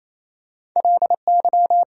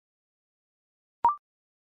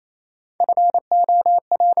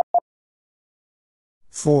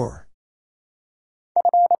 For.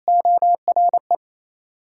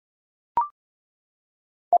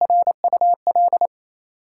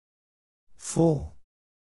 Full.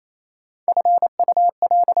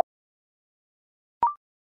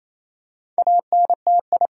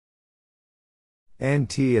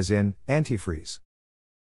 NT as in, antifreeze.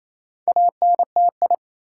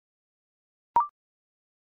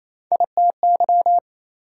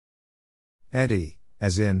 Anti,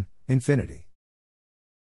 as in, infinity.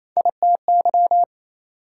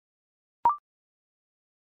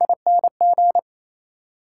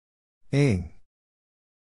 Ing.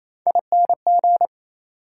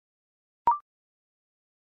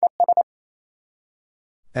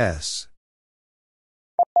 S.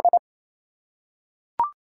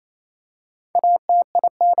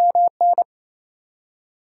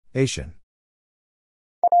 Asian.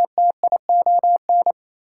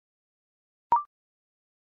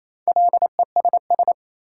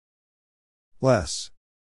 Less.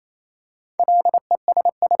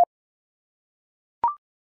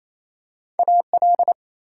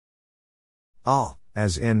 All,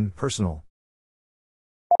 as in, personal.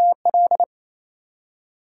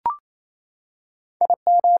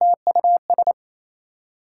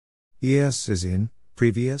 Es is in,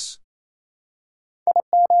 previous.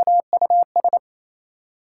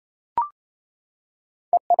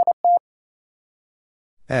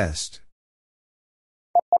 Est.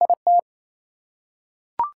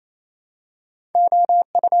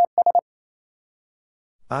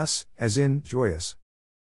 Us, as in, joyous.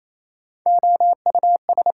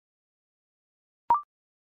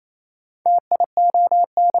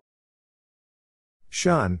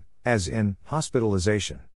 Shun, as in,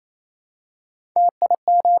 hospitalization.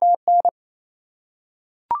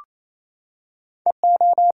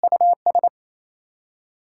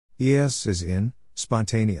 Es is in,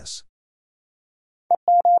 spontaneous.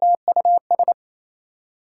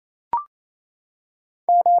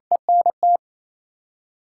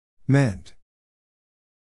 Meant.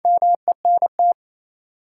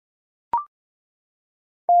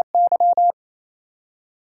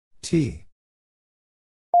 T.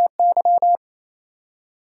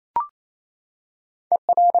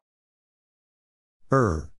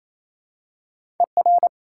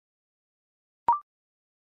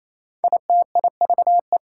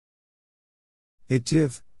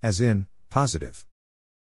 Itive, as in, positive.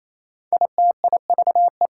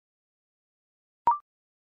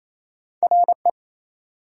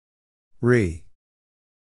 Re.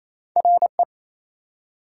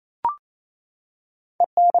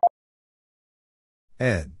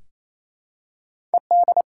 Ed.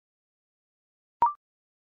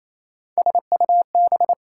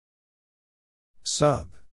 Sub.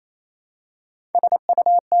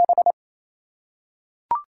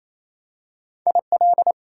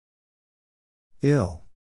 Ill.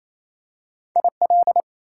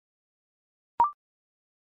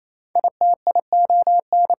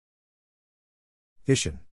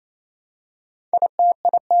 Ishin.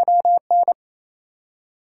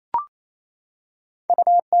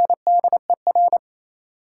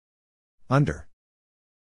 Under.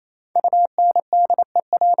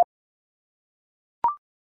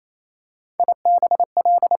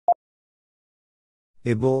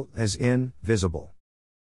 Able, as in, visible.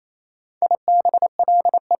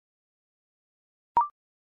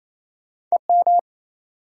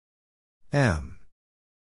 M.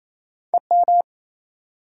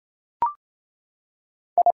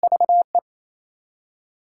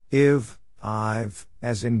 If, I've,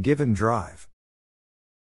 as in given drive.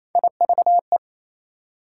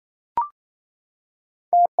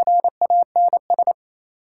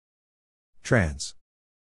 Trans.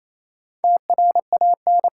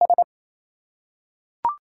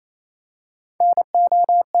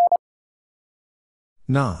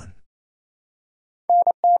 Non.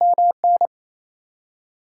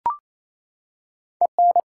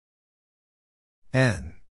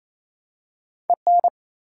 N.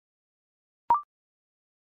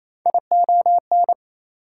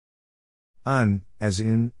 Un, as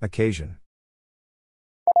in, occasion.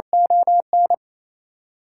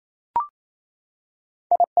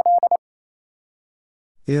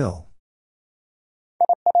 Ill.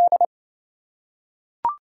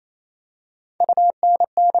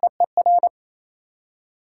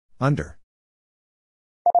 Under.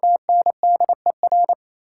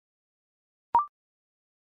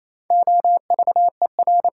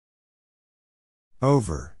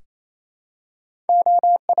 Over.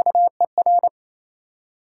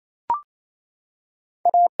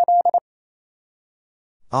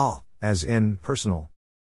 All, as in, personal.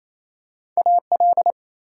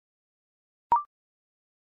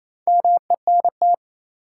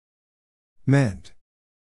 Meant.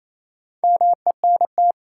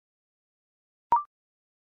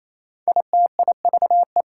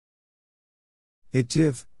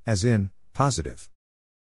 Itive, as in, positive.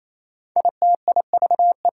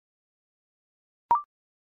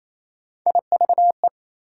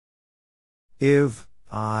 If,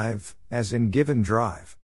 I've, as in given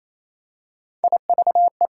drive.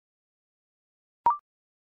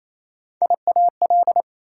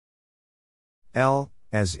 L,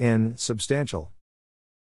 as in, substantial.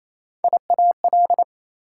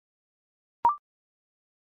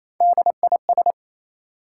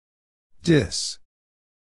 Dis.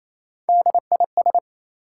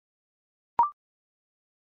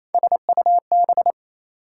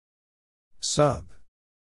 Sub.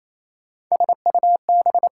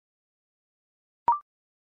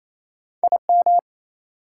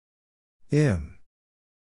 Im.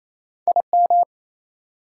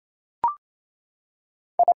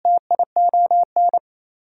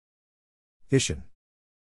 Ischen.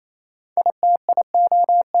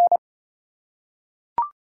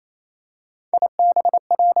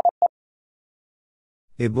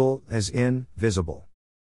 Able, as in, visible.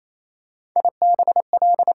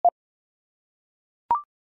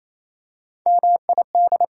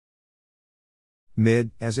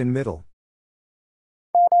 Mid, as in middle.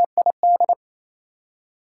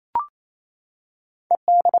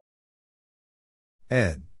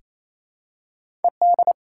 Ed.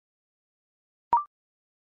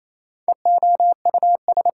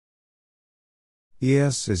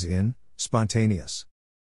 Es, as in, spontaneous.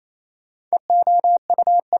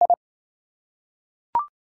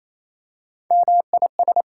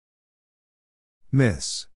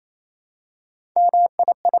 Miss.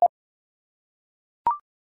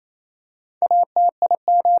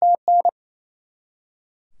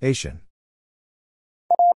 Asian.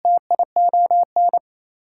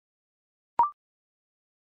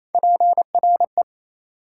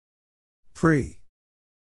 Pre.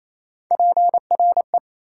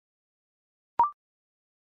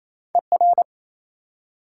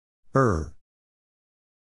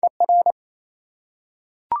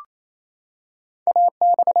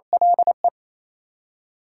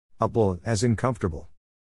 Upple, as in comfortable.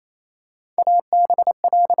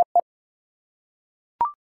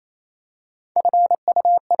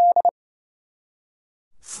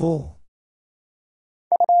 Full.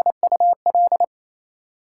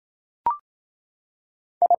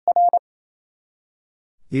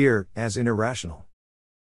 Ear, as in irrational.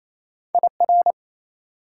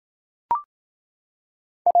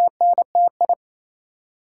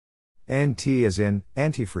 NT, as in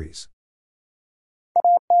antifreeze.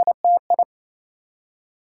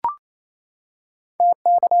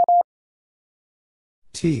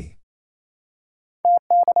 T.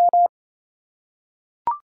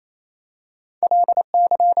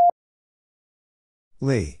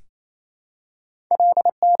 Lee.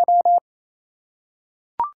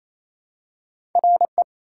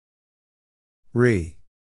 Re.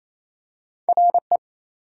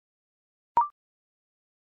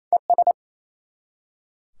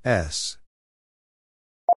 S.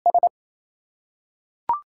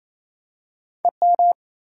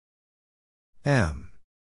 M.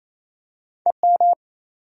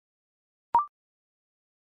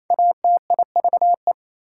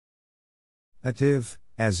 Ative,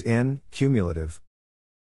 as in, cumulative.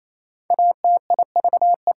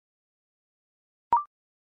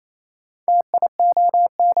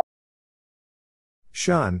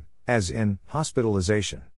 Shun, as in,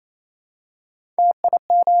 hospitalization.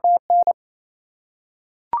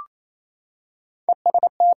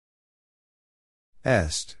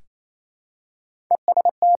 Est.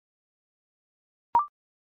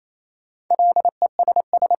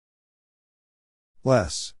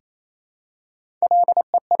 Less.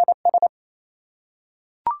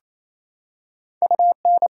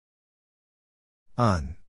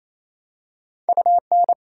 Un.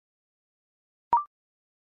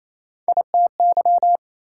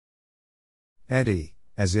 Eddy,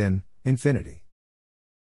 as in, infinity.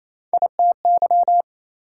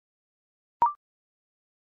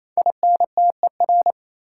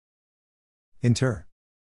 Inter.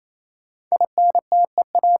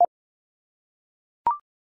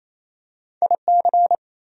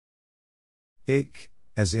 Ik,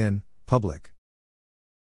 as in, public.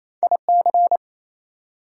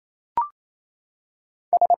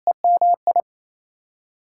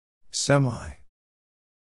 Semi.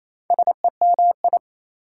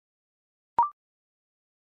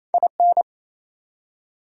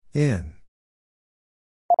 In.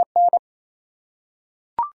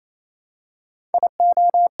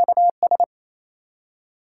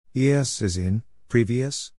 Es, as in,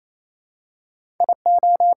 previous.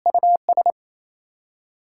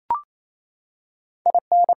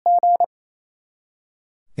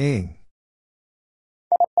 Ing.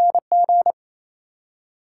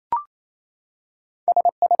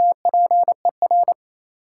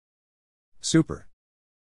 Super.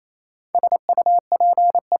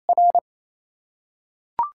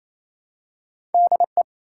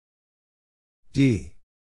 D.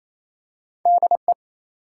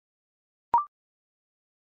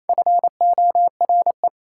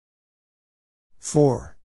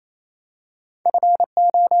 For.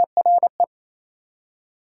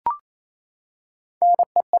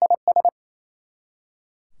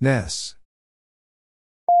 Ness.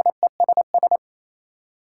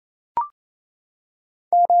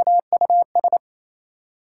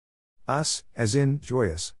 Us, as in,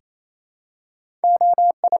 joyous.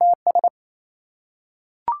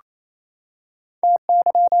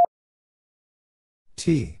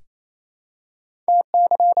 T.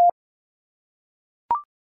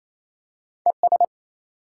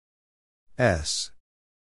 S.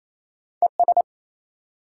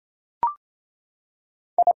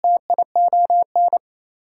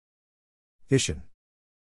 Ishin.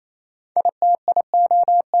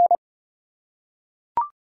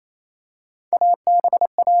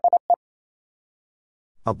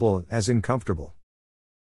 Able, as in comfortable.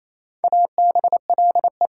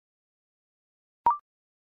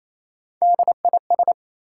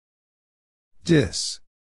 Dis.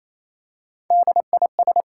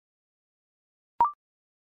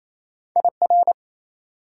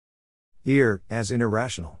 Ear, as in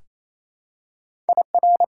irrational.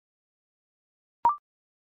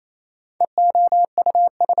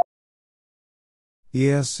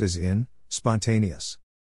 Es, as in, spontaneous.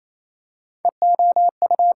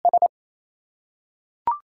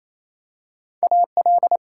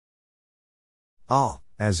 Al,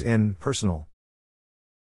 as in, personal.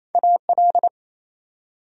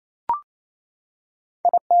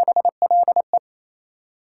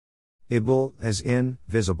 Able, as in,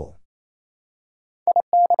 visible.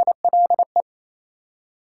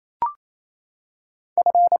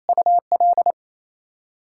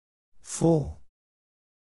 Full.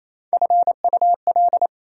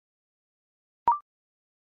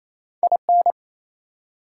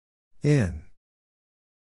 In.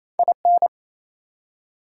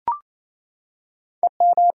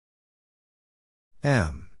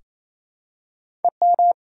 M.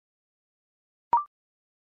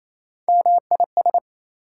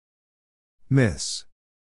 Miss.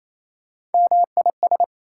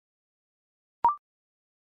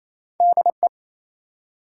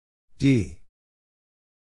 D.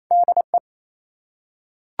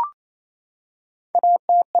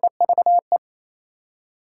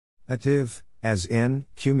 Ative, as in,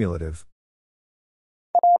 cumulative.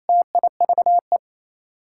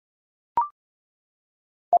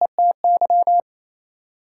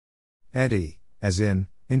 Eddy, as in,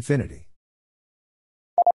 infinity.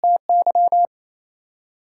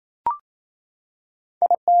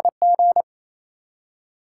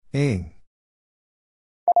 Ing.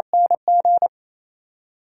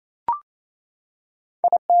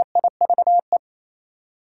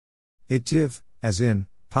 Itive, as in,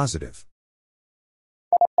 positive.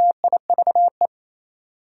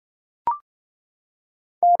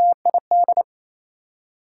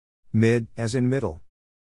 Mid, as in middle.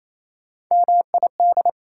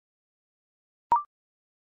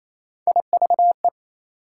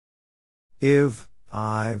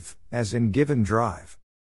 Ive, as in given drive.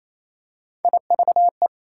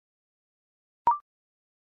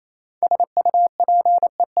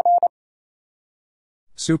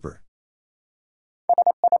 Super.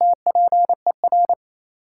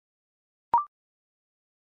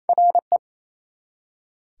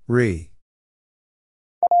 Re.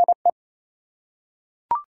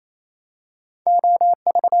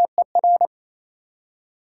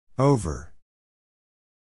 Over.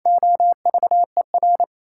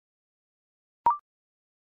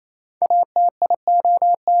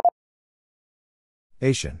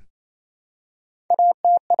 Asian.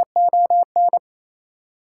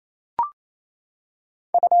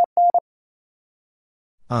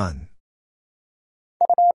 Un.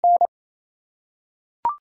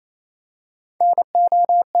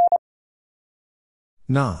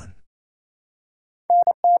 Non.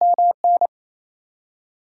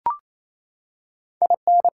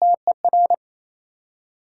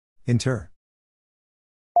 Inter.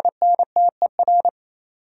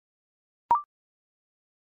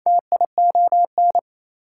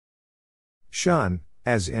 Shun,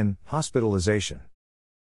 as in, hospitalization.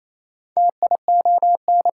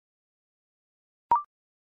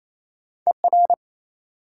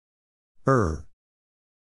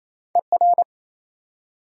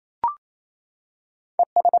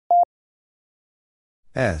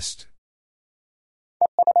 Est.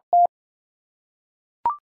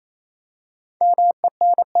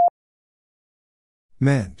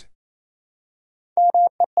 Meant.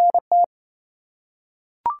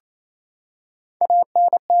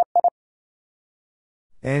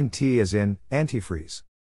 NT, as in, antifreeze.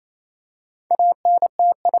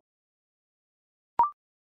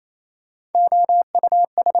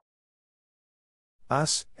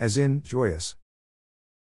 Us, as in, joyous.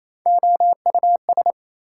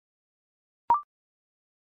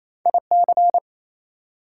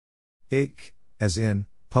 Ik, as in,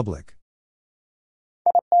 public.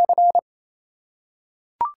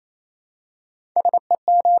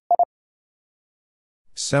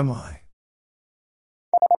 Semi.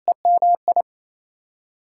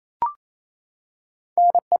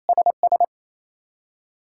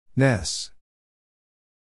 Ness.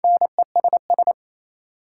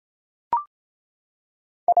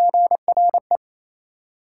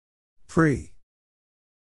 Pre.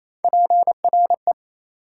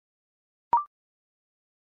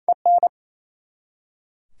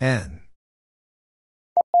 N.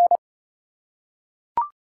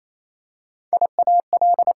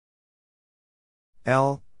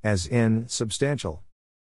 L, as in, substantial.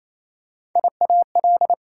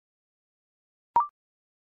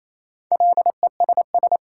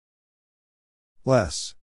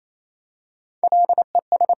 Less.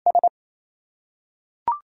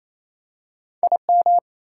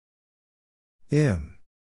 Im.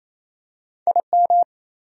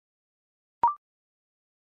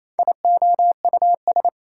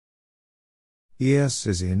 Es,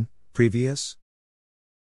 as in, previous.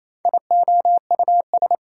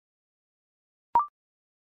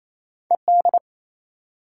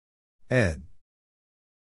 Ed.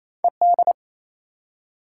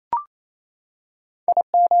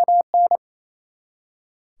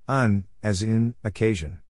 Un, as in,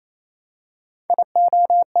 occasion.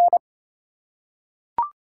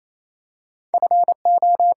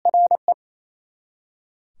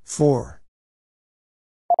 For.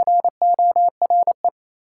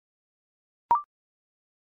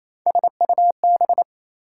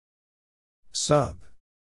 Sub.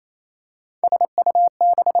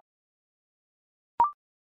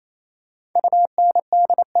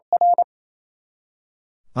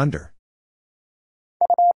 Under.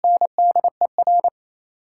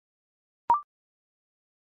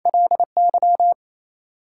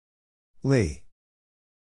 Lee.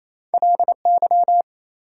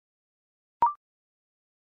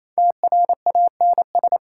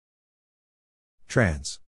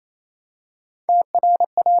 Trans.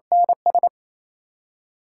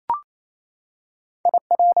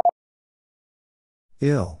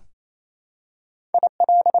 Ill.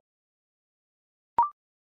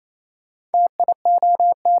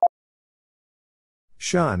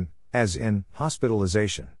 Shun, as in,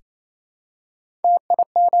 hospitalization.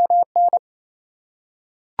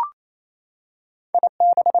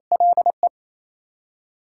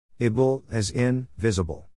 Able, as in,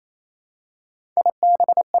 visible.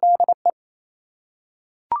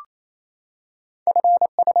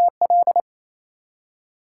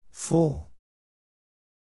 Full.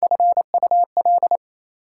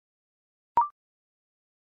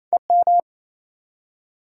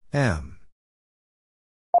 M.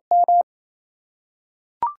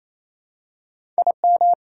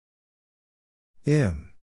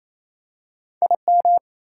 Im.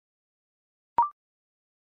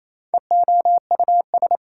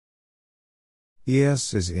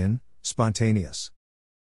 Es, as in, spontaneous.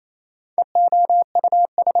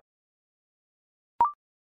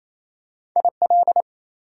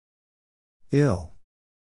 Ill.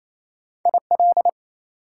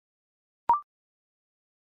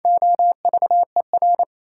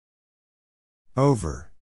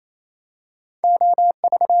 Over.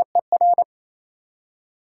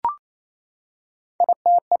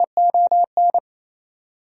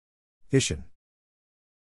 Issue.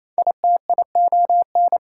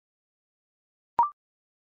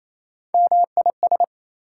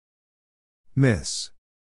 Miss.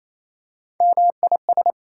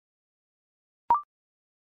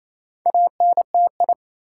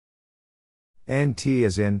 NT,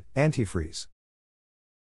 as in, antifreeze.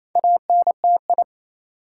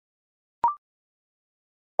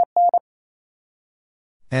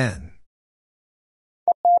 N.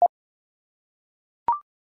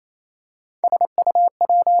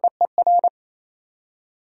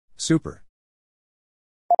 Super.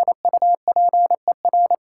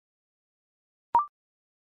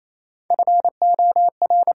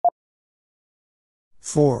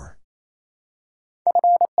 For.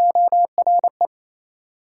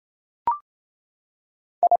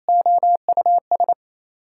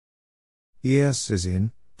 Es, as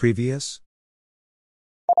in, previous.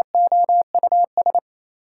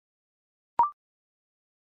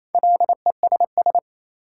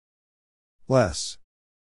 Less.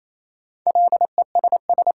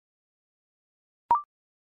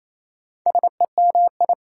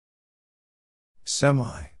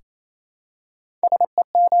 Semi.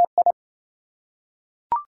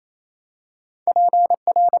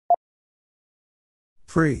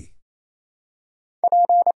 Pre.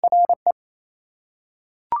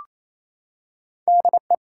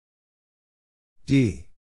 D.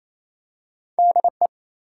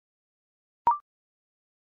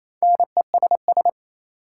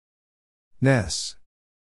 Ness.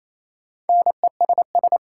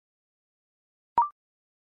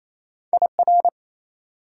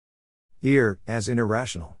 Ear, as in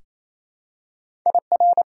irrational.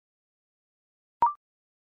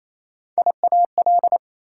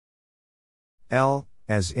 L,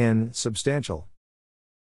 as in substantial.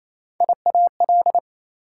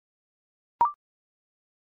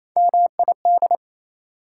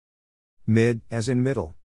 Mid, as in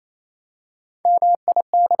middle.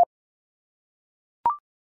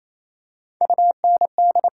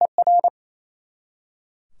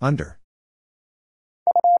 Under.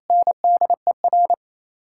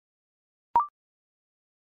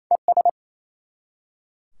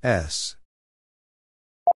 S.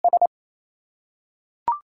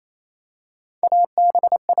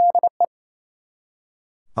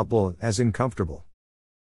 Able, as in comfortable.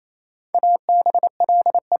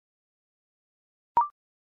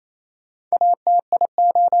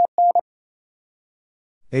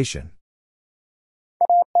 Asian.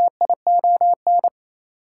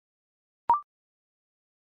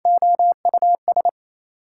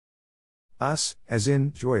 Us, as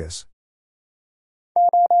in joyous.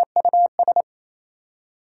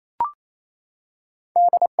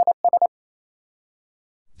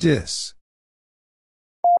 Dis.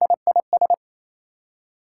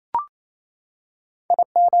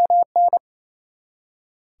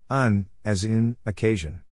 Un, as in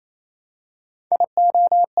occasion.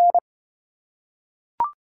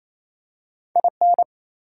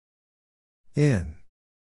 In.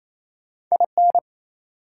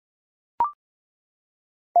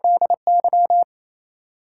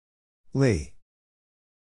 Lee.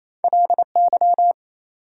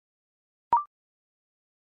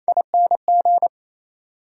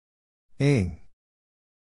 Ing.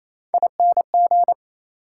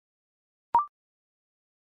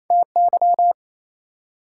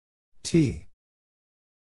 T.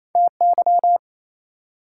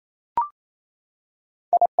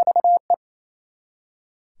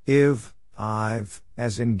 If, I've,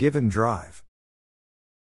 as in given drive.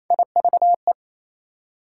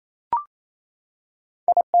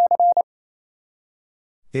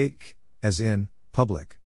 Ik, as in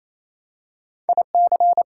public.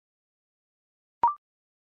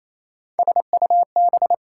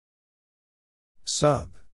 Sub.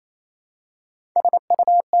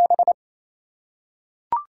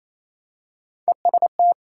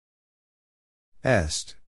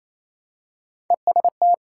 Est.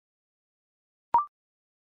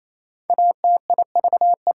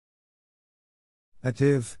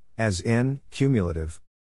 Ative, as in cumulative.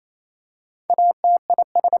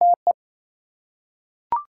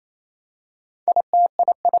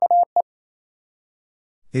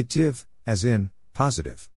 Itive, as in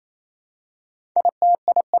positive.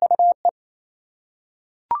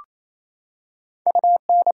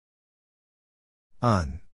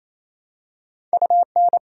 Un.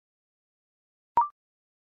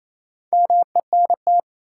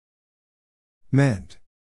 Meant.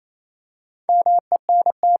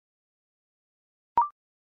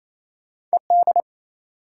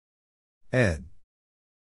 Ed.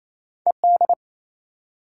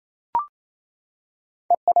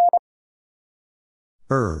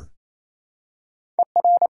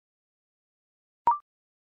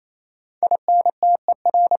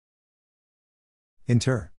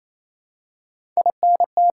 Inter.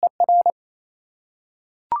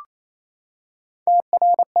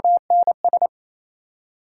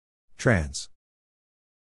 Trans.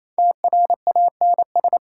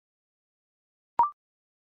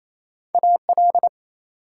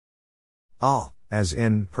 All, as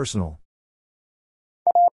in personal.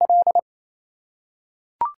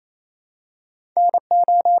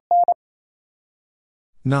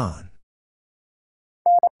 Non.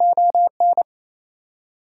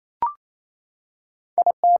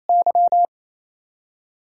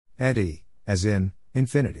 Eddy, as in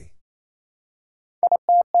infinity.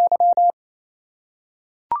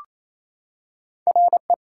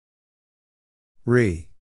 Re.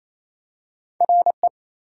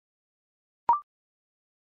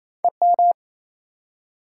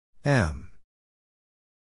 M.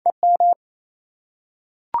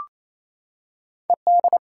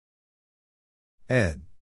 Ed.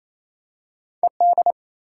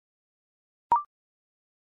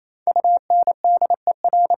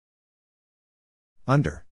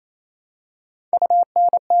 Under.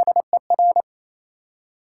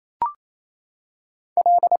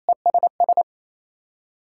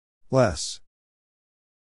 Less.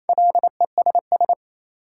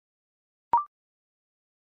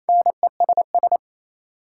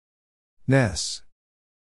 Ness.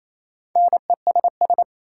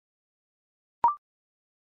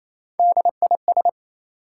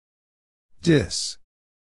 Dis.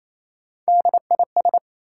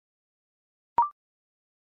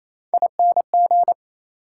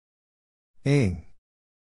 Ing.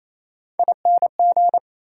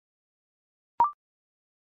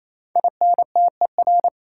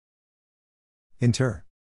 Inter.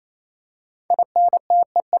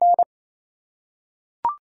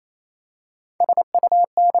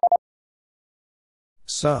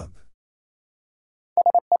 Sub.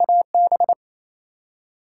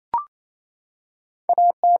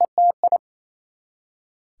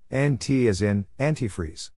 NT as in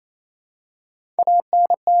antifreeze.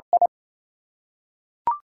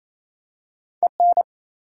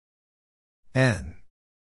 N.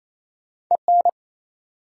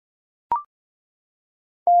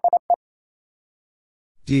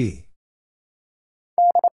 D.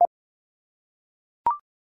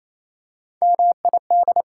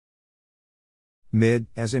 Mid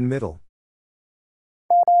as in middle.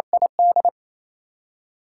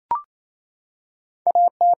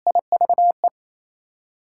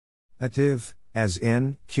 Ative as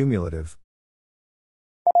in cumulative.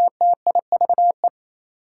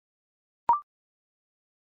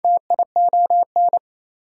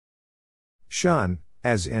 Shun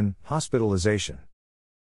as in hospitalization.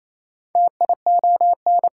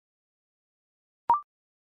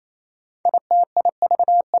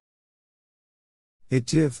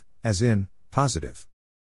 Itive as in positive.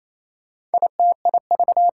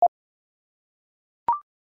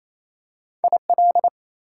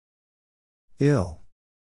 Ill.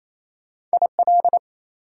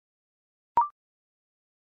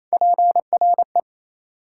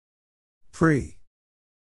 Pre.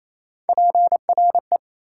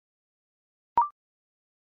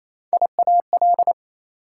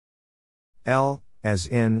 L as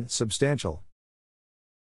in substantial.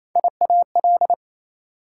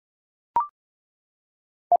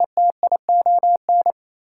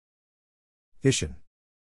 Issue.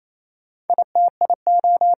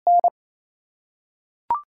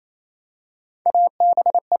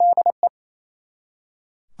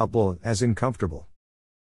 Able as in comfortable.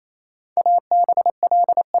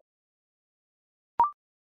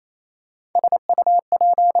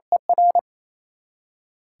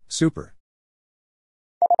 Super.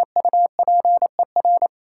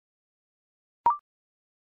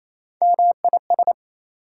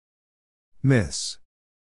 Miss.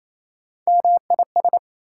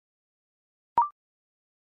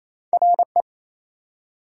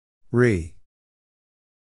 Re.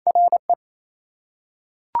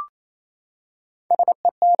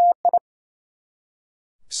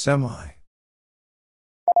 Semi.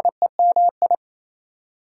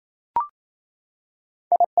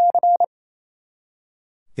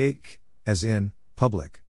 Ik, as in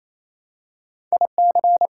public.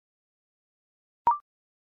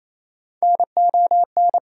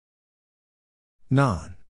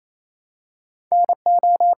 Non.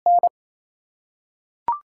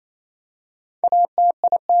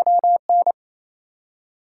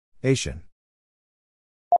 Asian.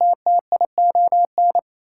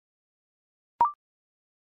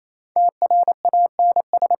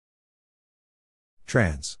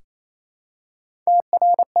 Trans.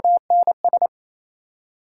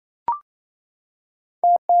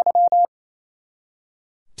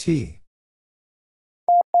 T.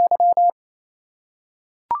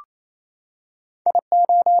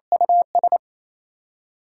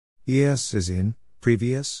 Es is in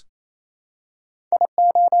previous.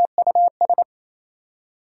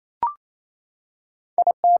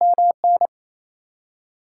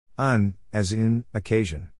 Un, as in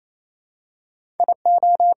occasion.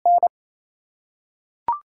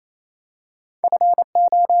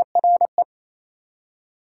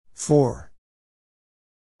 For.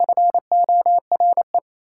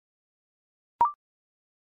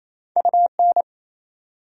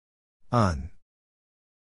 Un.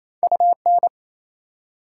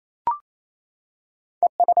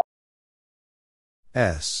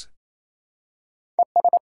 S.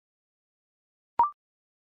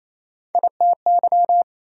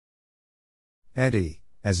 Eddy,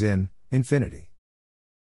 as in infinity.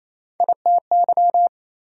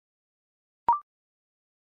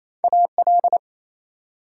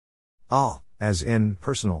 All, as in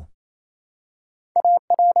personal.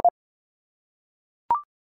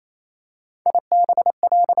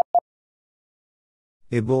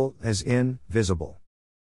 Able, as in visible.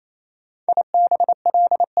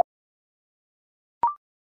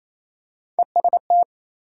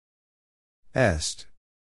 Est.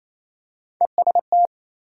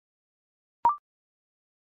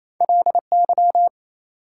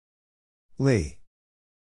 Lee.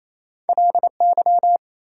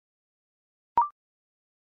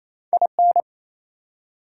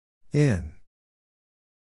 In.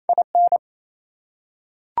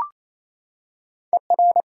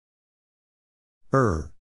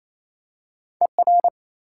 Er.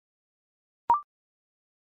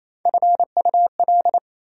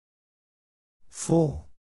 Full.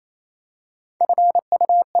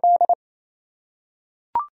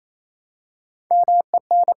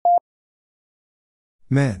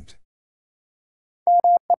 Meant.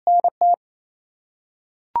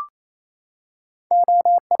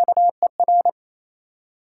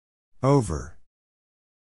 Over.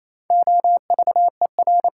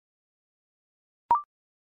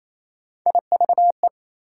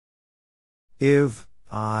 If,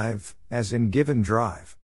 I've, as in given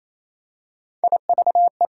drive.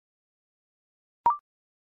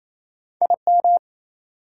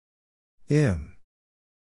 Im.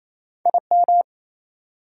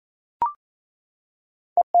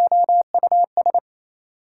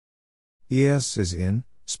 Yes is in,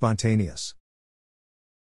 spontaneous.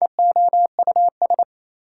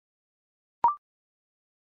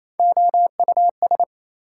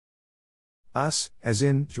 Us, as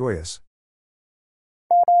in, joyous.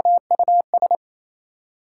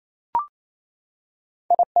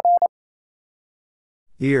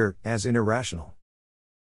 Ear, as in irrational.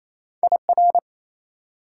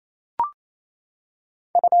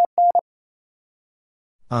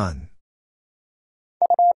 Un.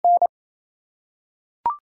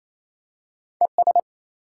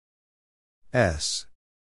 S.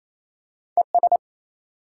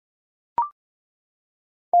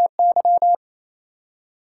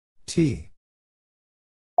 T.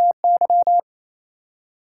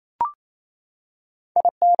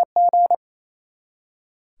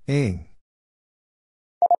 Ing.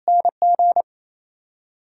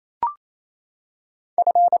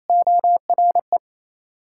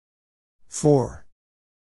 For.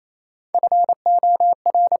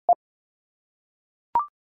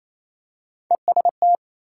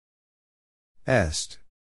 Est.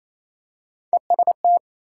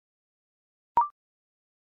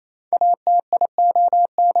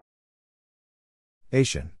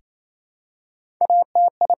 Asian.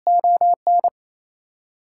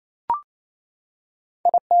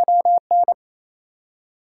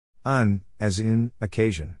 Un, as in,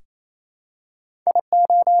 occasion.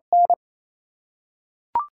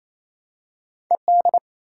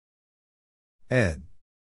 Ed.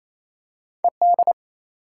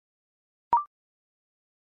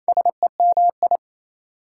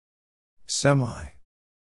 Semi.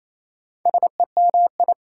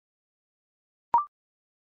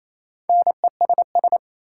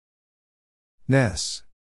 Ness.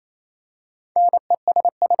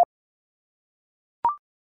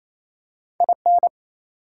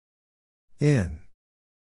 In.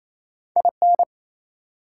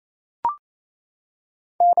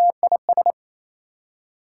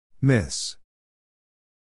 Miss.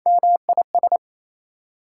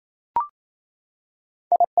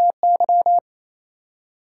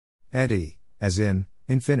 Eddie, as in,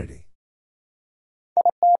 infinity.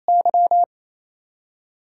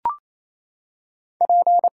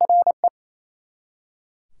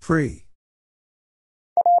 Pre.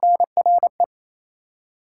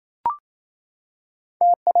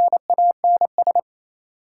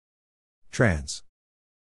 Trans.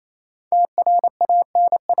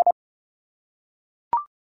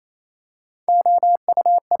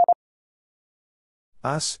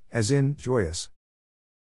 Us, as in, joyous.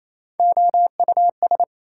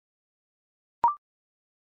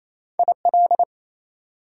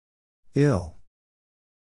 Ill.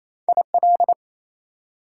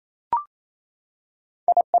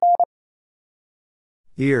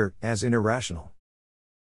 Ear, as in irrational.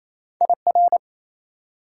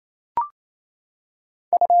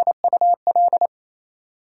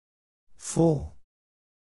 Full.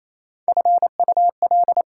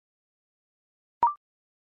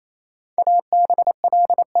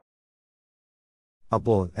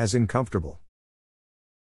 Upward, as in comfortable.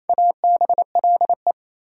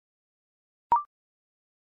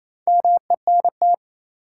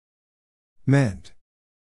 Meant.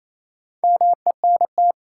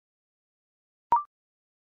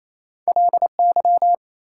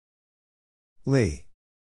 Lee.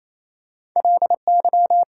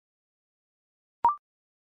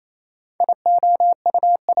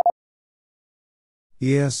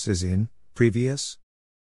 Es is in, previous.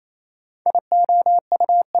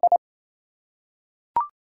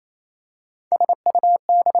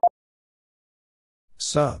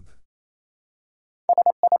 Sub.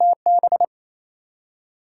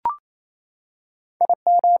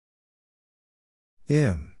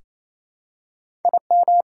 Im.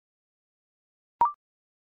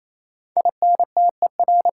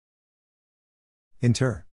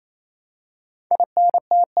 Inter.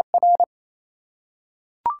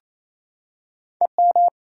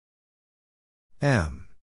 M.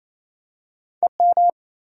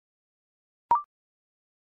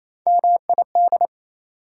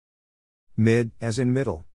 Mid, as in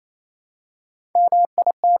middle.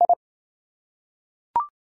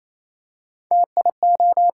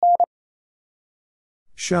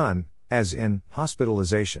 Shun, as in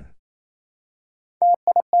hospitalization.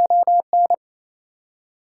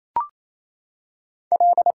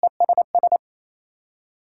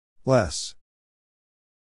 Less.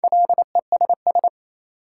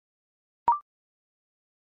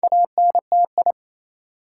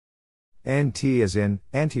 NT as in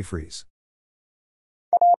antifreeze.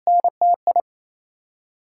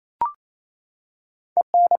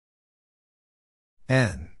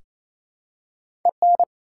 N.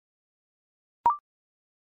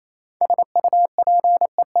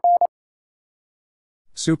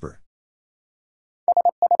 Super.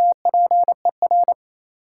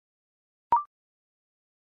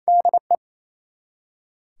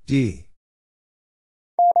 D.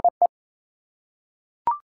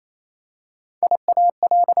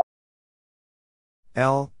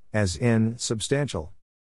 L, as in substantial.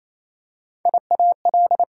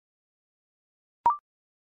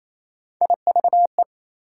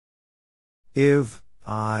 If,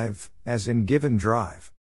 I've, as in given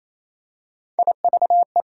drive.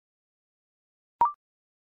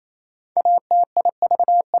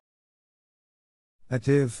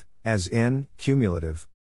 Ative, as in cumulative.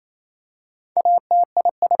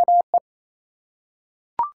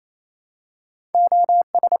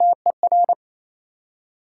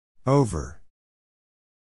 Over.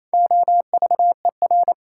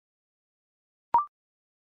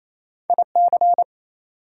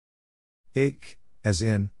 Ik, as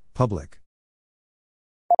in public.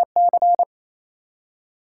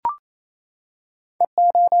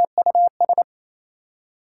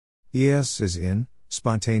 Es as in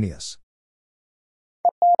spontaneous.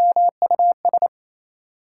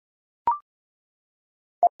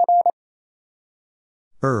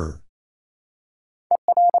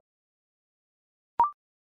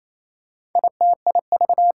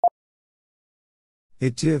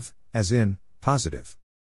 Itive, as in positive.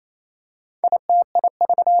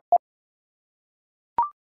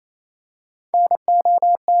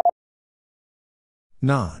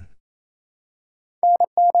 Non.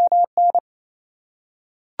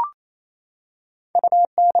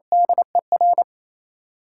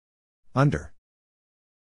 Under.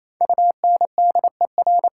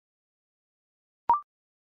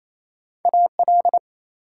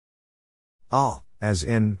 All, as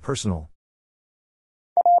in personal.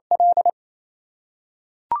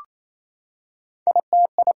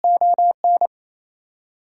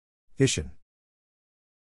 Ischen.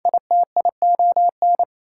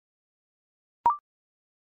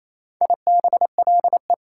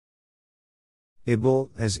 Able,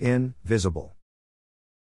 as in visible.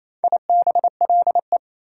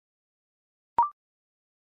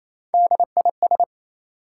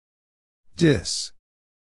 Dis.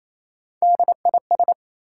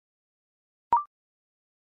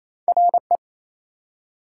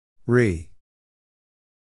 Re.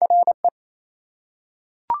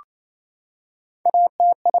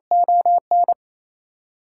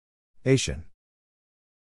 Asian.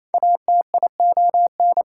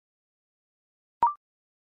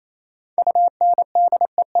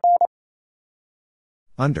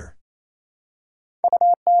 Under.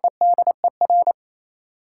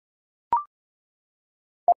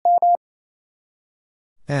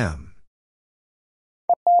 M.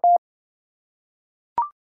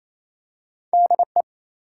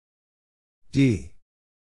 D.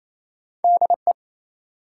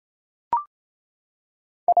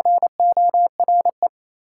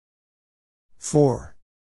 For.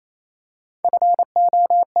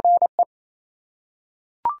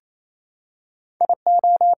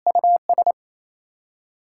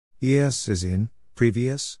 Es is in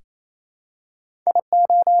previous.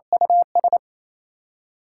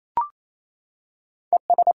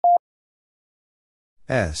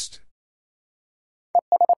 Est.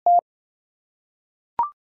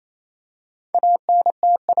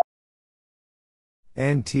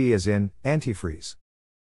 NT as in antifreeze.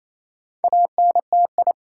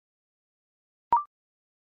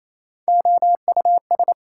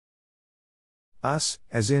 Us,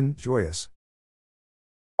 as in joyous.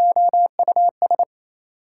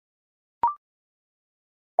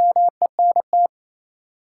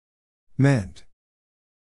 Meant.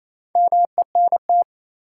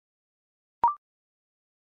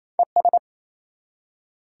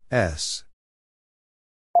 S.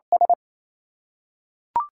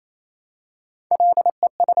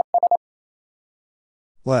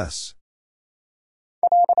 Less.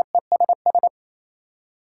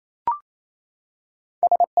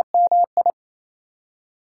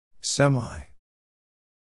 Semi.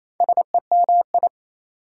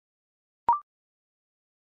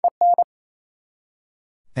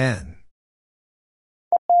 N.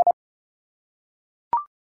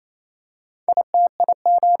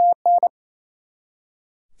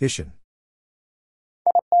 Ischen.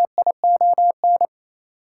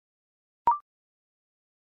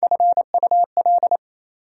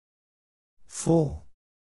 Full.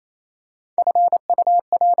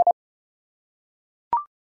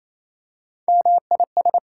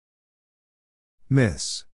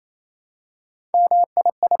 Miss.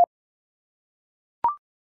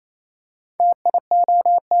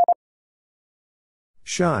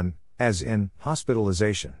 Shun, as in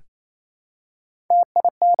hospitalization.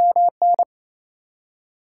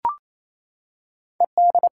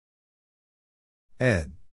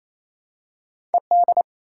 Ed.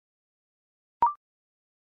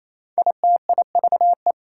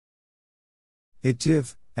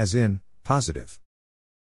 Itiv, as in positive.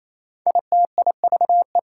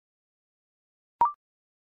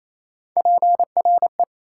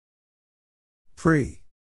 Pre.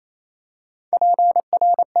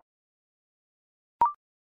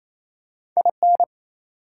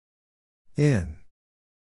 In.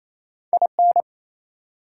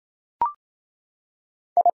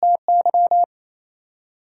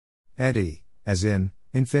 Eddy, as in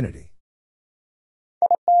infinity.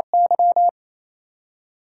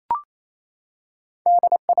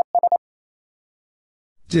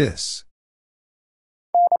 Dis.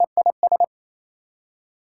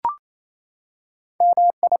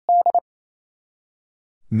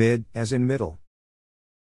 Mid, as in middle.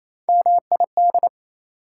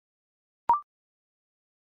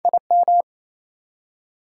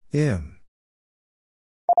 Im.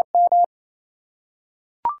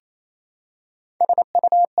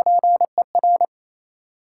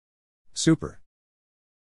 Super.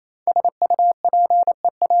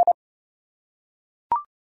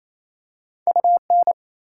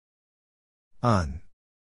 Un.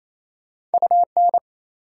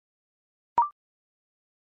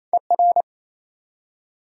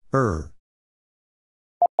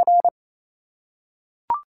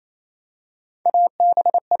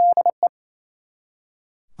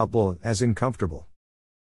 Able, as in comfortable.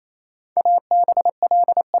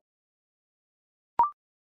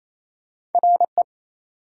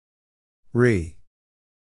 Re.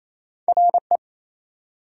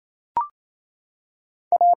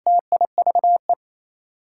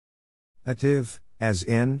 Ative, as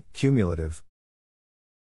in cumulative.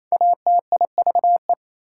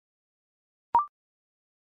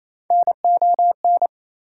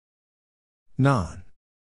 Non.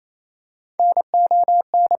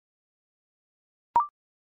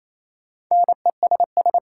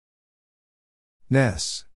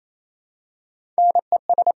 Ness.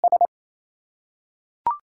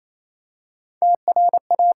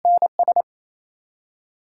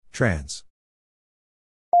 Trans.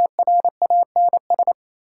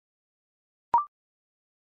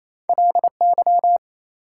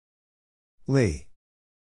 Lee.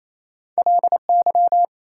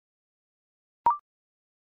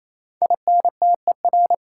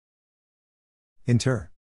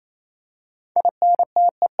 Inter.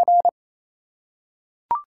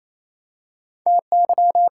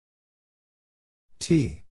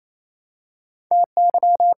 T.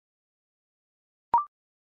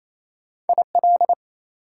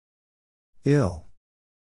 Ill.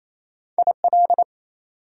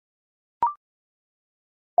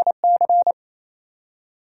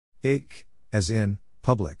 Ik, as in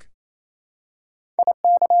public.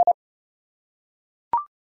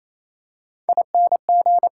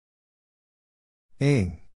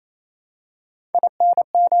 Ing.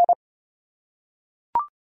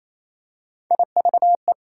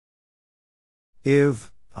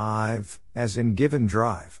 If, I've, as in given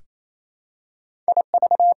drive.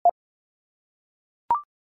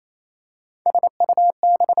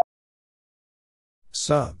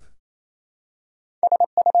 Sub.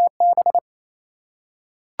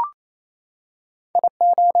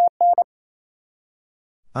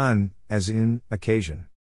 Un, as in occasion.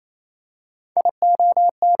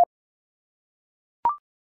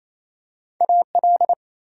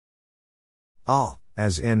 Al,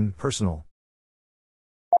 as in personal.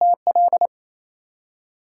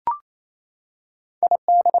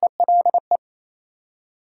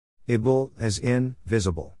 Able, as in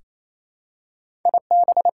visible.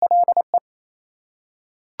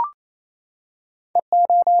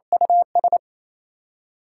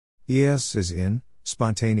 Es is in,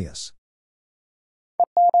 spontaneous.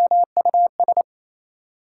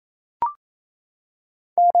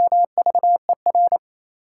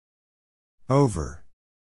 Over.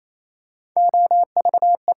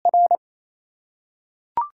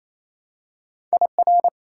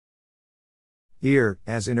 Ear,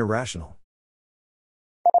 as in irrational.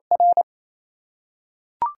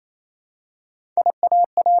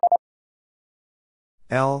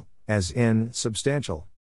 L, as in substantial.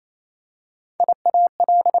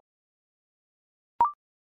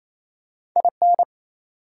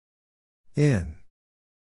 In.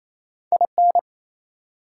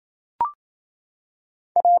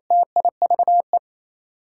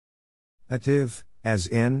 Ative, as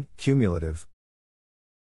in cumulative.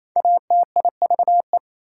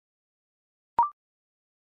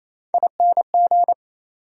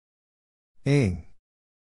 Ing.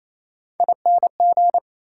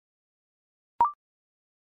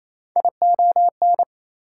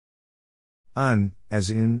 Un, as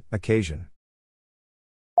in occasion.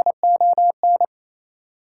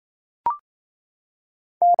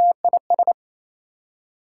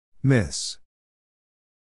 Miss.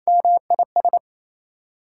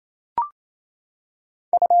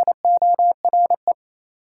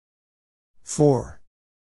 For.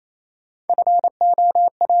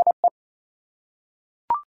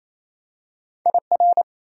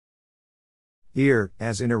 Ear,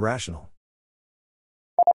 as in irrational.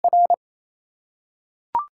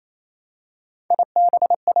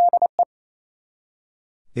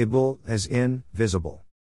 Able, as in visible.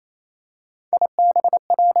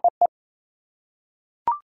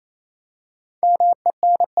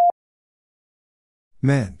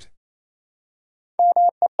 Meant.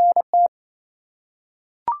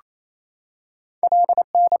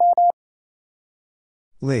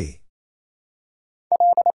 Lee.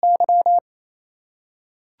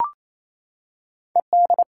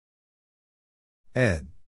 Ed.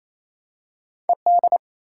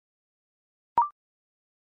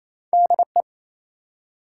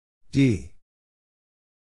 D.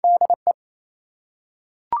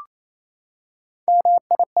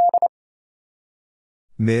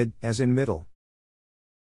 Mid, as in middle.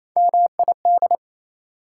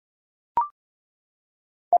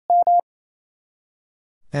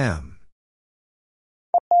 M.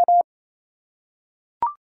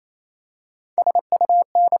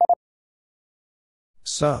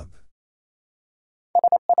 Sub.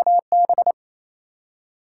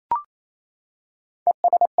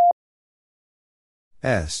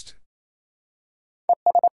 Est.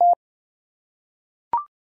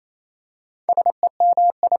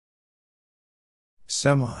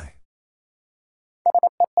 Semi.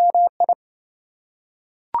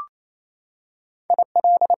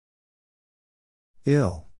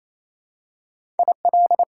 Ill.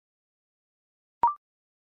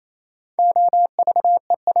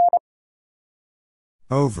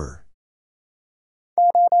 Over.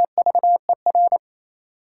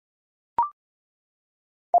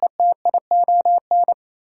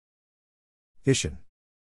 Issue.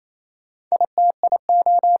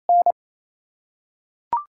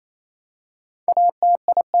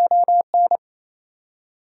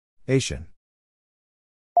 Asian.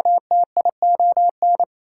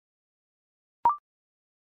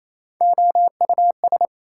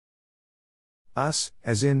 Us,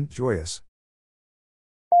 as in joyous.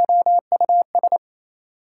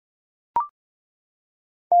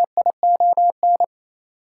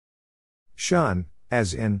 Shun,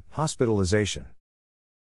 as in hospitalization.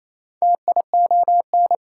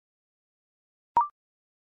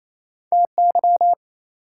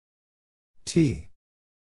 T.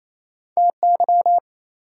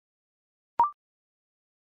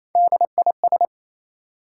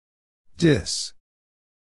 Dis.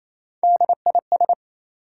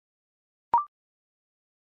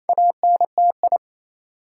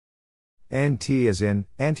 NT, as in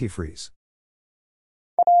antifreeze.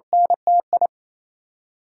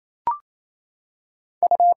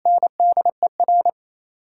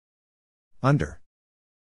 Under.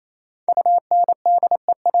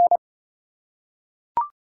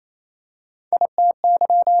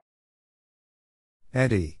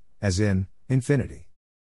 Eddy, as in infinity.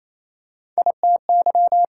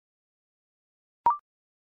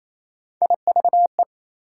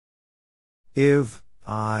 If,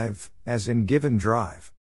 I've, as in given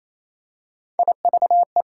drive.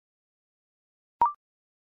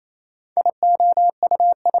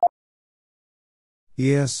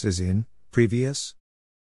 Es, as in previous.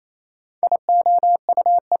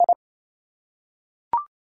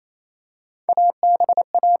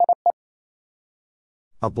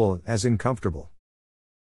 Able, as in comfortable.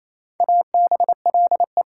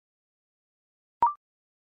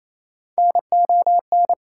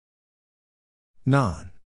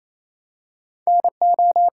 Non.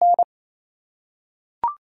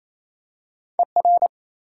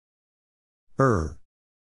 Er.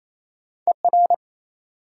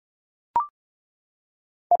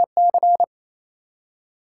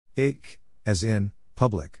 Ik, as in,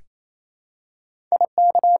 public.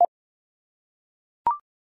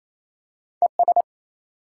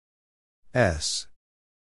 S.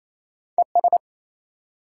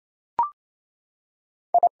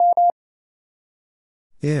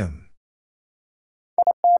 Im.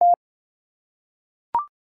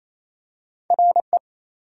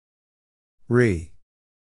 Re.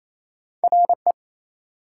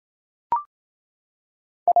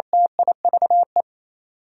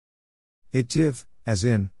 Itiv, as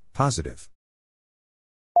in, positive.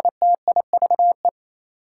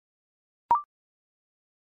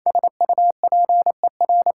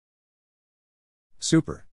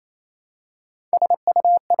 Super.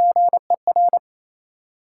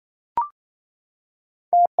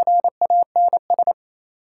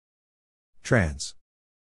 Trans.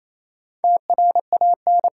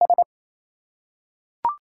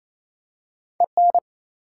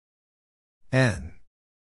 N.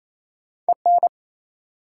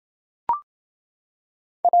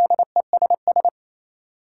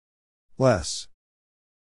 Less.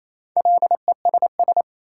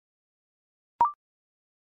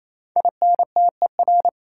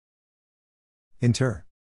 Inter.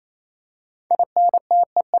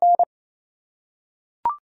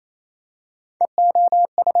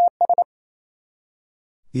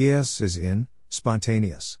 Es is in,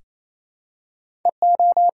 spontaneous.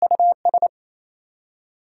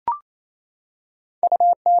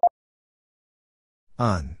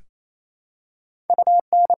 Un.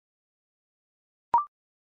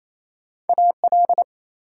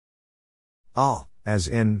 Al, as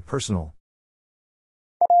in, personal.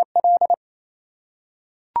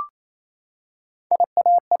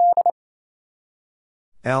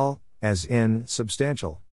 L, as in,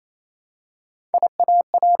 substantial.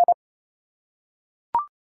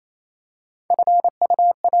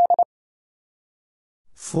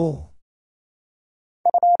 Full.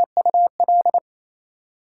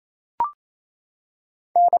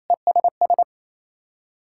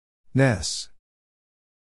 Ness.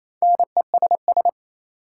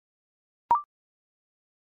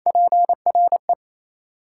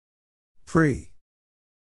 Pre.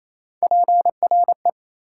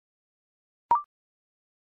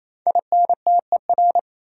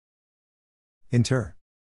 Inter.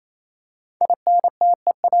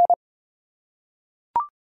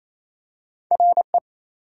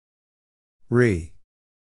 Re.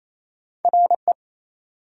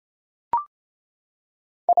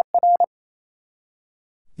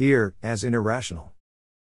 Ear, as in irrational.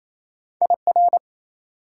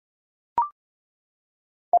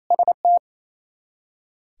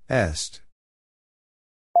 Est.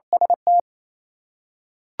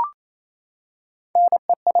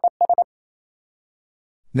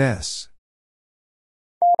 Ness.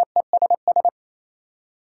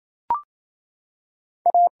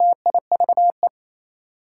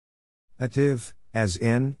 Attive, as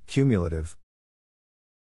in, cumulative.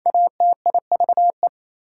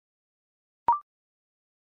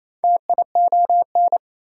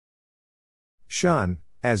 Shun,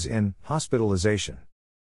 as in, hospitalization.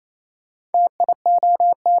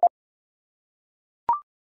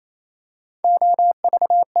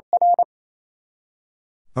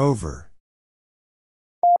 Over.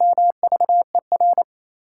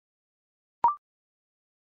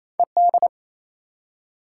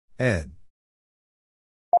 Ed.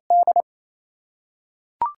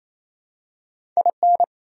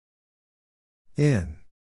 In.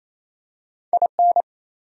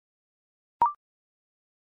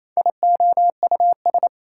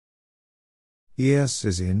 Es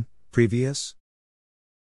is in, previous.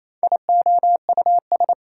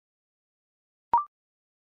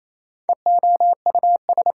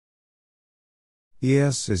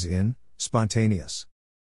 Es is in, spontaneous.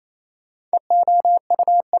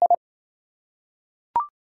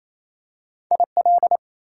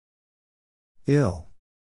 Ill.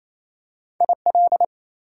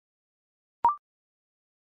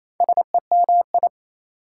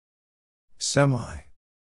 Semi.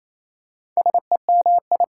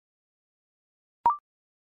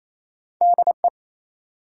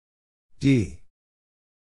 D.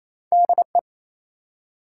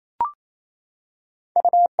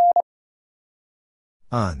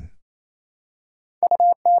 Un.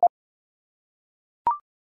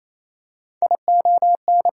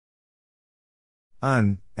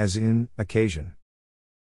 Un, as in, occasion.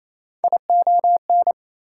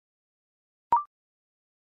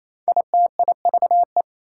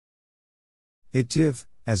 Itive,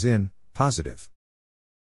 as in, positive.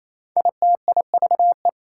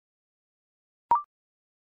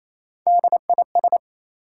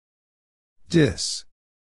 Dis.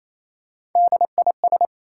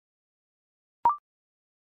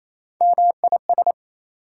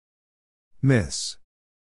 Miss.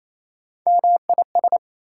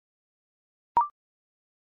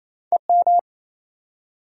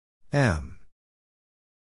 M.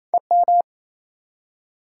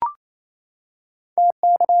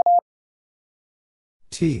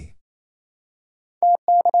 T.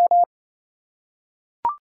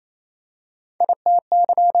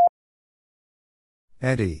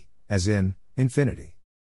 Eddy, as in, infinity.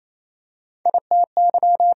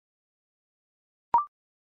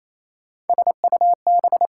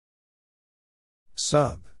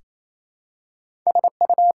 Sub.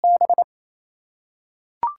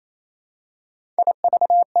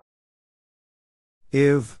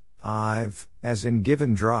 If, I've, as in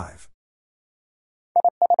given drive.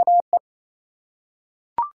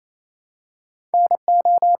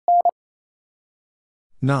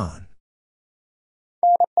 Non.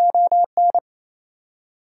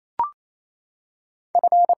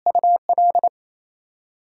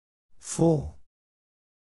 Full.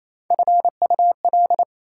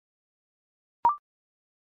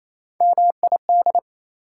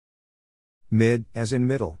 Mid, as in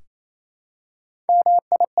middle.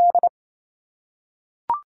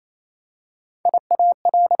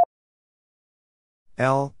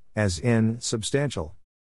 L, as in substantial.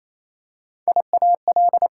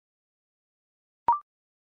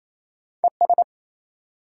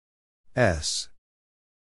 S.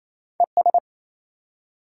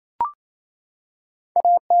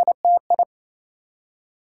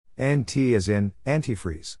 NT, as in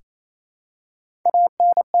antifreeze.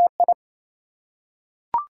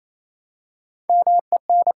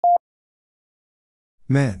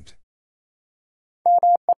 Meant.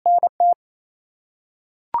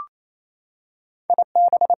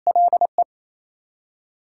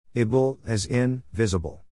 Able, as in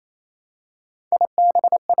visible.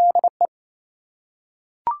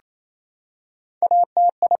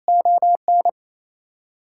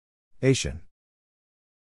 Asian.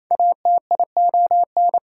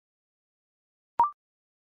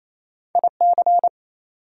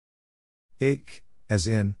 Ik, as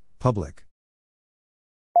in public.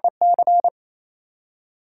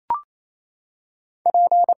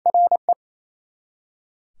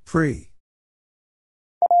 Pre.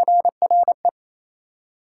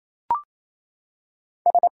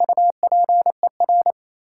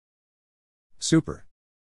 Super.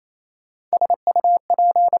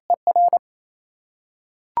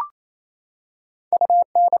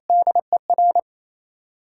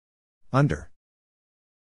 Under.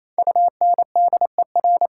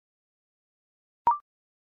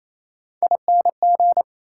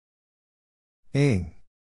 Ing.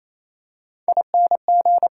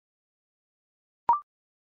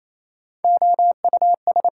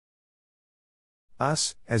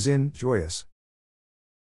 Us, as in joyous.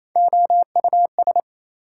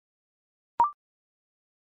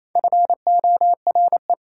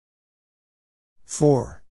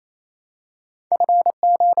 For.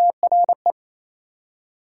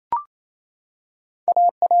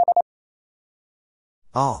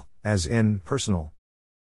 All, as in personal.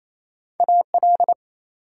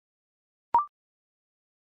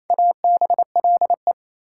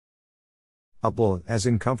 Upple, as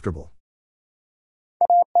in comfortable.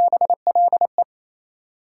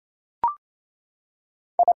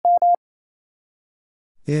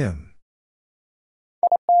 Im.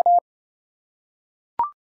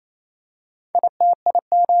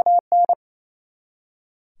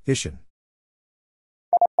 Ishin.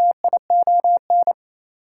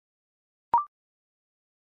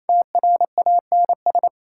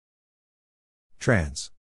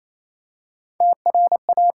 Trans.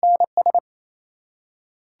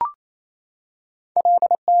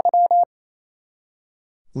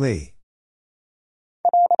 Lee.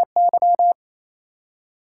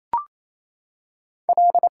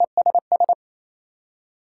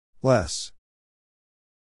 Less.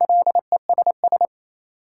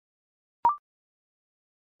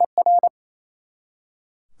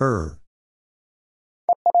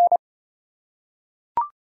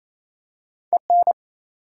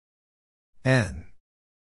 N.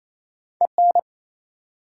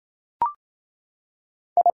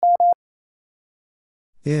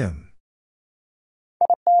 Im.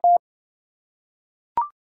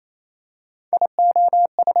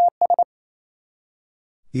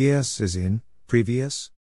 Es, is in previous.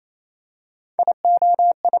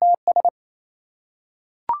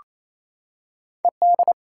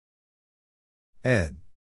 Ed.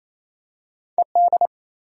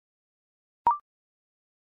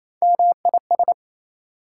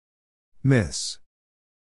 Miss.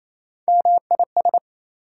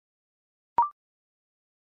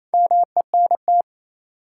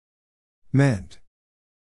 Meant.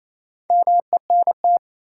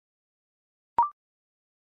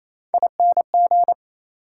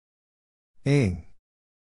 Ing.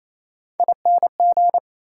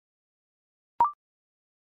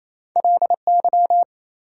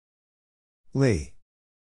 Lee.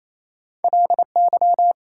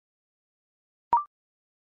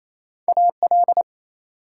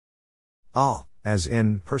 All, as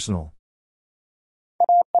in personal.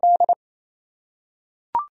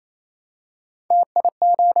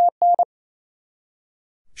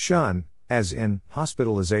 Shun, as in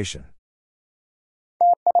hospitalization.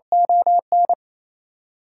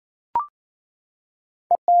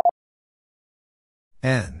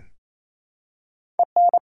 N.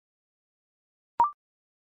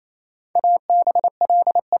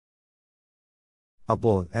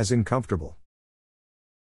 Able, as in comfortable.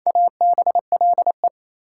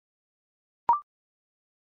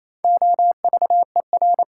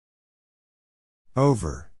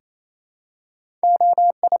 Over.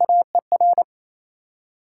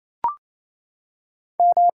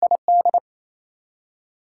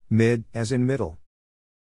 Mid, as in middle.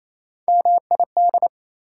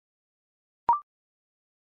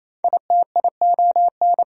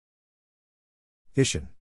 Ishin.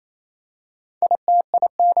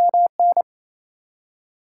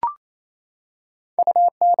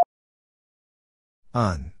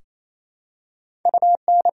 Un.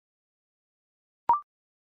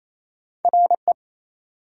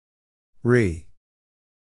 Re.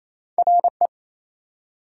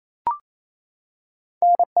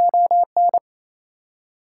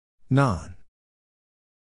 Non.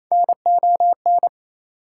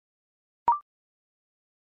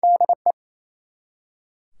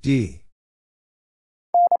 D.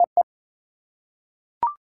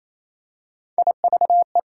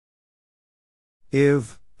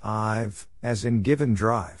 If, I've, as in given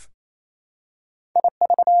drive.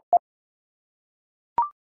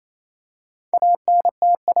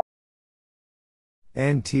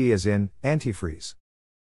 NT as in antifreeze.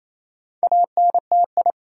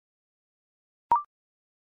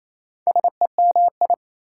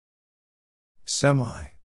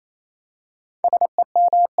 Semi.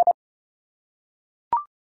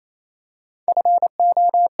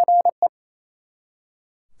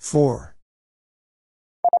 For.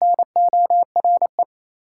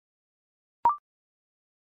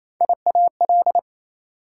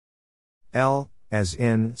 L, as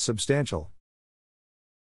in substantial.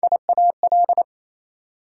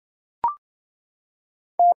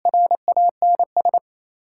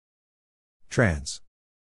 Trans.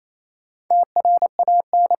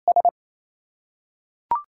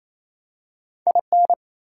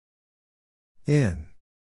 In.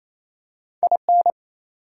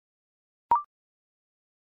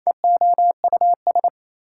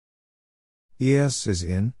 Es is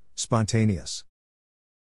in, spontaneous.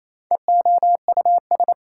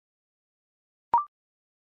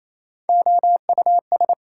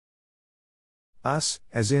 Us,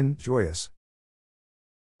 as in joyous.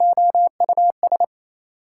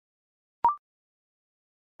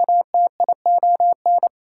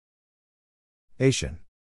 Asian.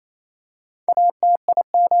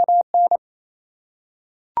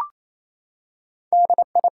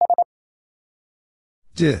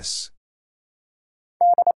 Dis.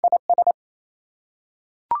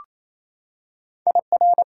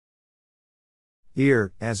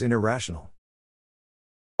 Ear, as in irrational.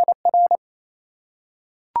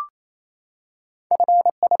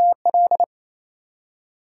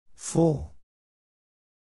 Full.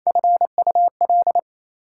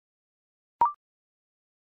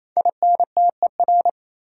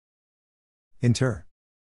 Inter.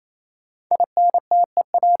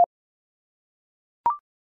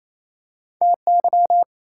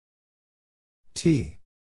 T.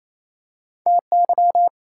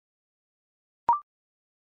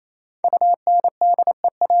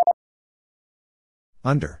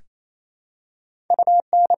 Under.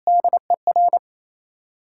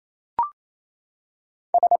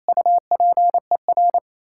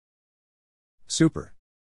 Super.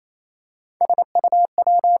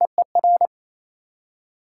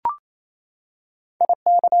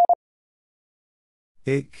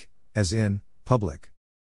 Ik, as in, public.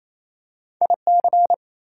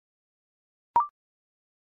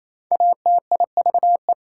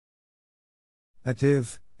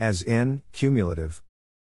 Ative, as in, cumulative.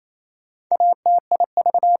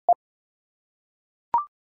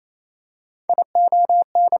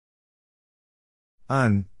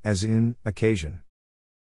 As in, occasion.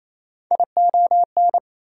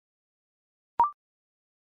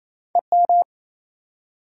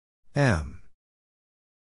 M.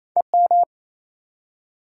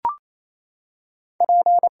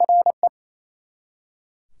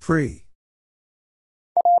 Pre.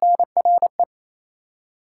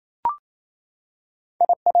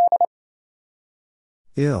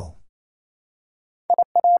 Ill.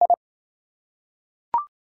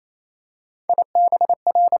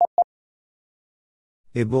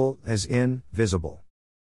 Able, as in, visible.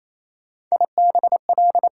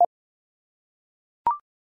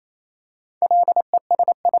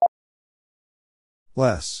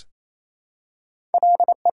 Less.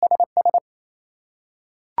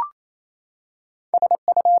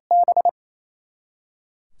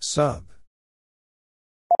 Sub.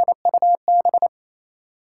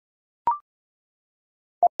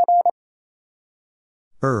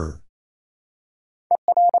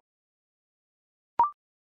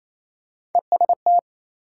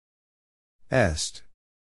 Est.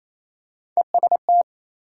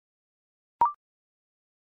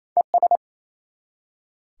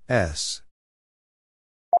 S.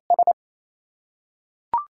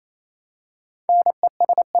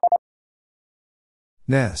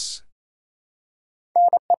 Ness.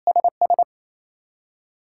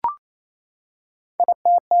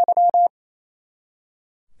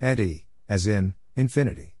 Eddy, as in,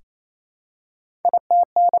 infinity.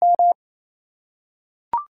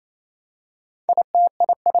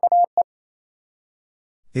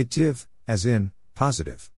 Itiv, as in,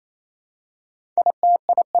 positive.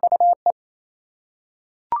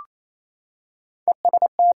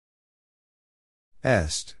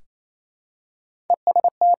 Est.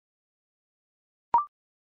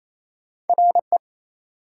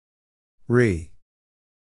 Re.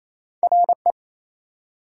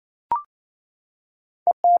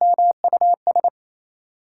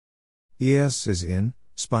 Es, as in,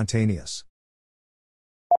 spontaneous.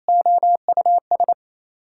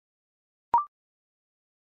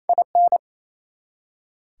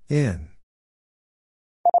 In.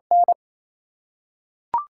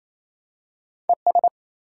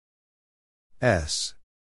 S.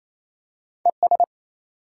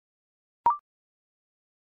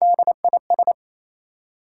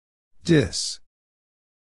 Dis.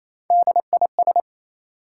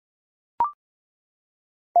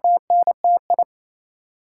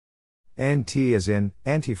 NT, as in,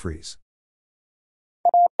 antifreeze.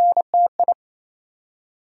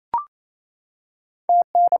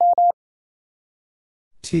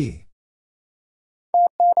 T.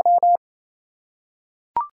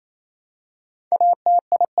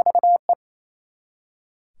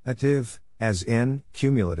 Ative, as in,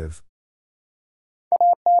 cumulative.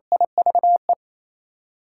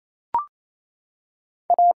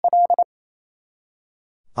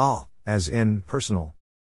 Al, as in, personal.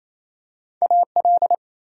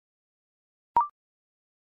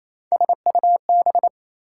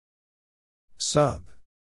 Sub.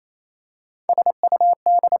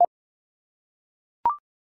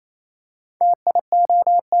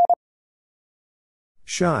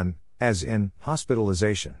 Shun, as in,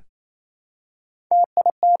 hospitalization.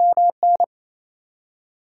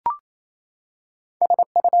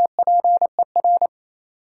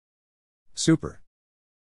 Super.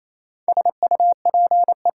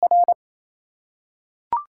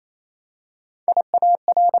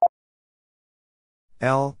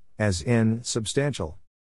 L, as in, substantial.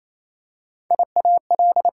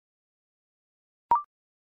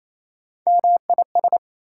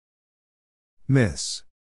 Miss.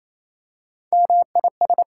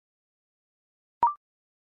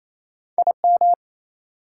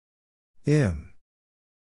 Im.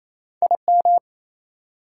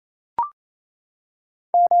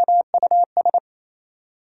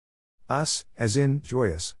 Us, as in,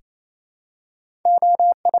 joyous.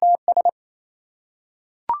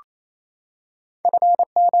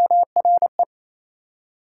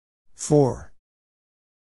 For.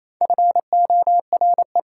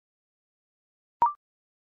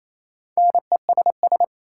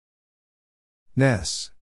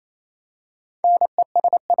 Ness.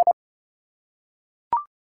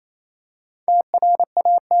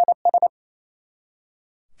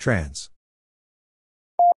 Trans.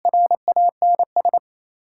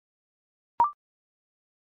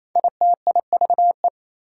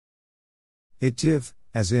 Itiv,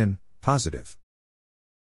 as in, positive.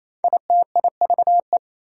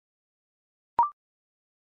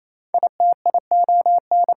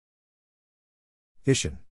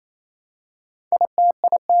 Ishin.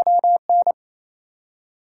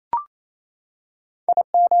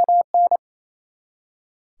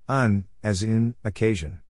 As in,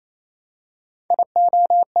 occasion.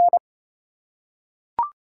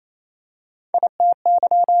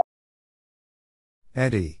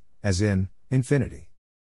 Eddy, as in, infinity.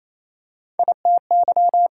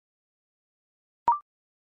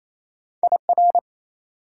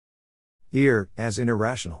 Ear, as in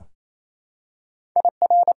irrational.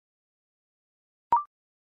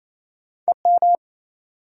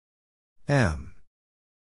 M.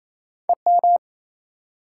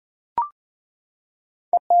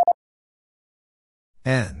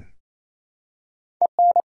 N.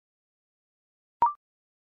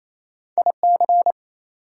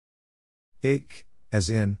 Ik, as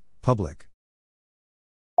in, public.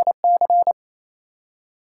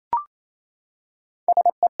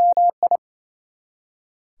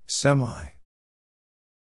 Semi.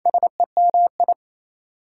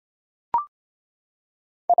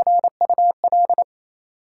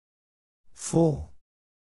 Full.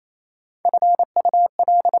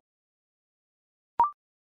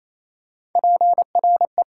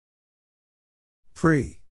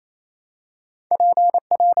 Pre.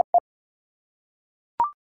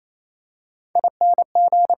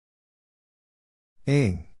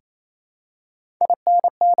 Ing.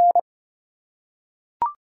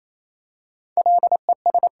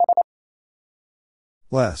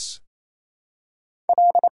 Less.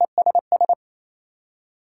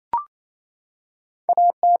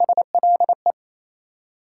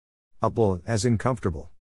 Upwell, as in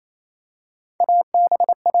comfortable.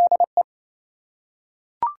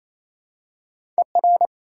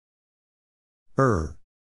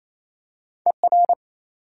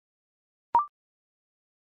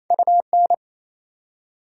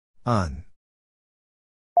 Un.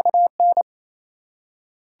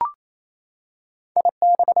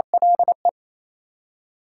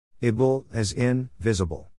 Able, as in,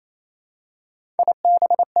 visible.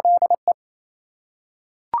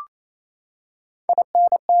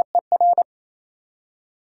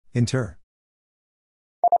 Inter.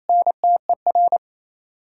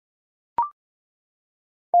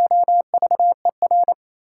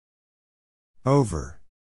 Over.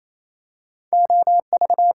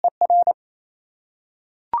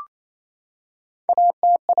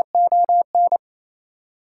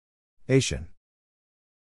 Asian.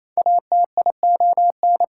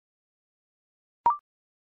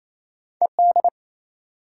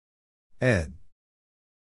 Ed.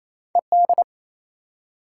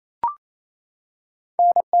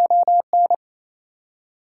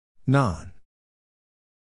 Non.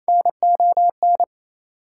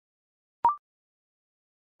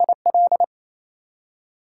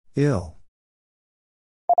 Ill.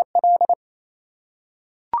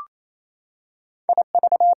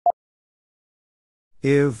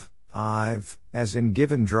 I've, as in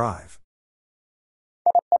given drive.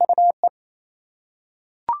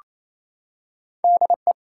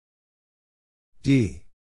 D.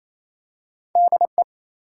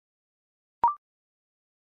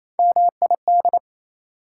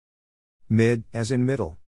 Mid, as in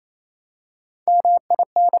middle.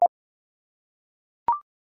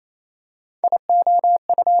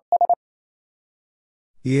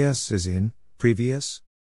 Es, as in, previous.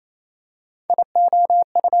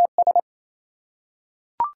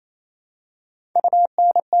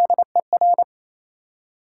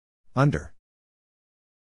 Under.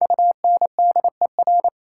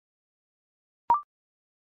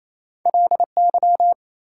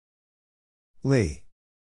 Lee.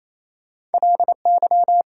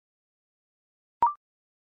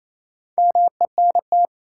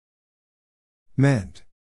 Meant.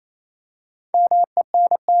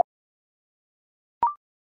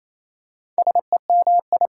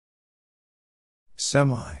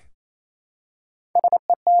 Semi.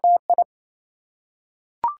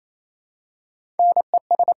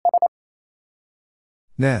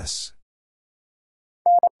 Ness.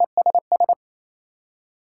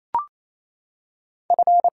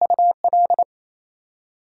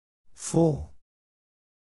 Full.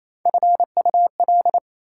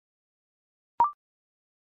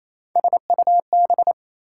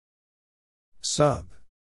 Sub.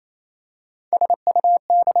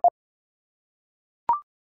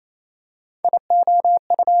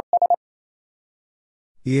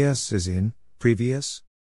 Es, as in, previous.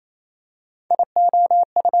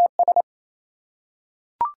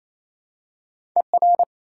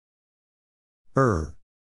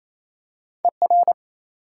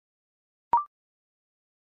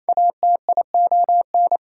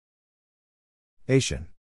 Asian.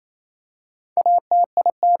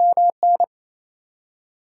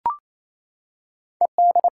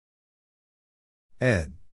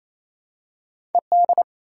 Ed.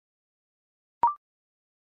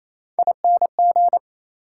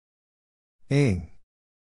 Ing.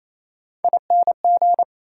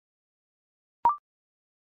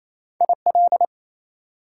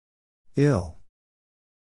 Ill.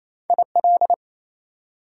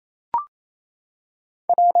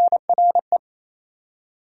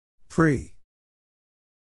 Free.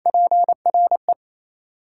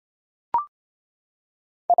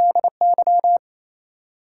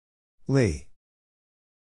 Lee.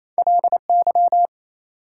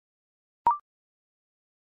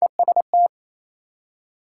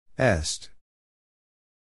 Est.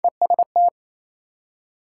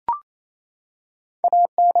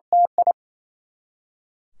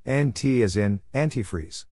 NT as in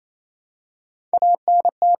antifreeze.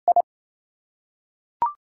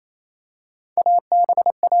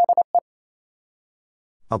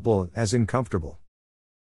 Able as in comfortable.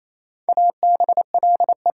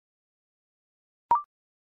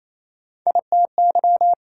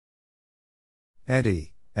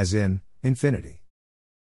 Eddy as in infinity.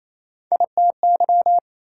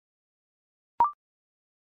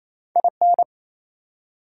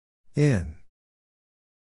 In.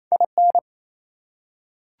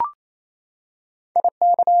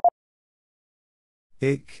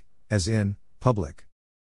 Ik as in public.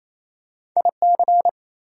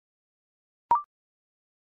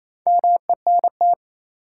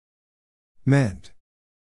 Meant.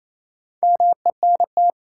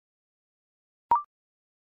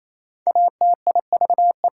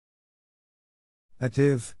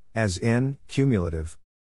 Ative, as in cumulative.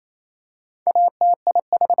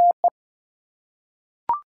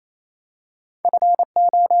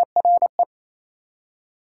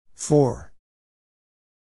 For.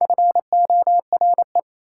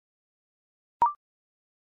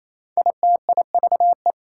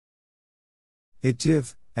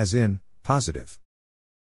 Itive, as in positive.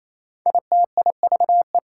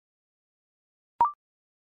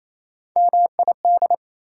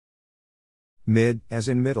 Mid, as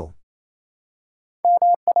in middle.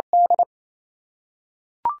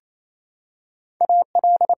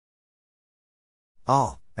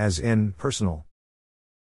 All, as in personal.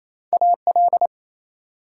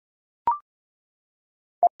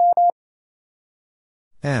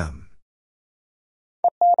 M.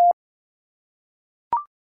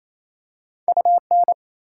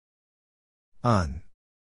 Un.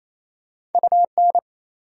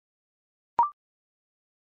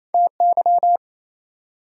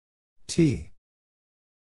 T.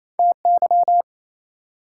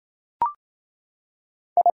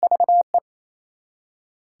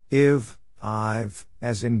 If, I've,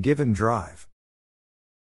 as in given drive.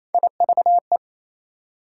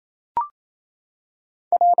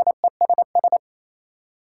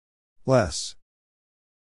 Less.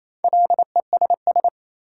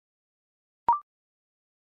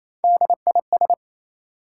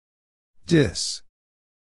 Dis.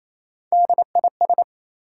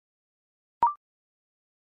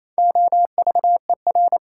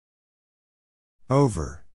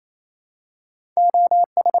 Over.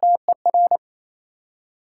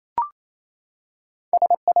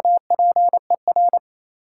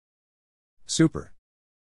 Super.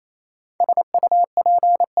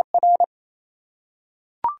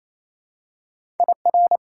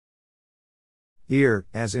 Ear,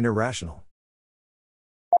 as in irrational.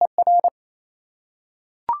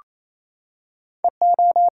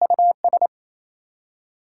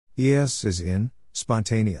 Es is in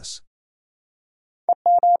spontaneous.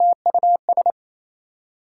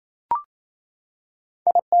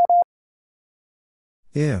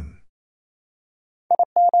 Im.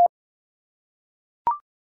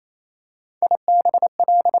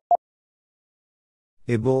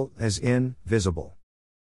 Able, as in visible.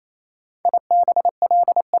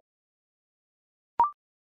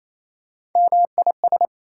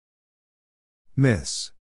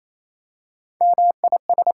 Miss.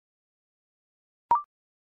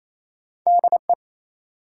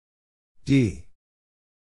 D.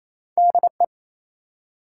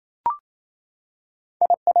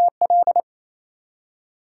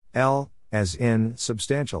 L, as in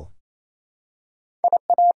substantial.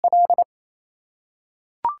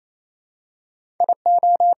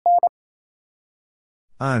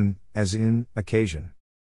 Un, as in occasion.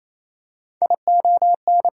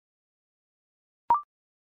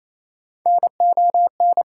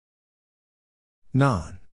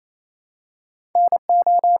 Non.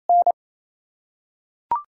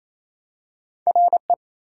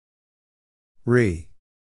 Re.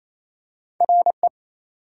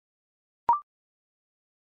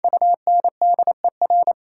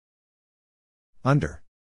 Under.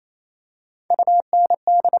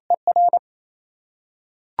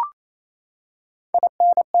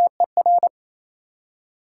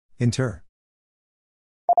 Inter.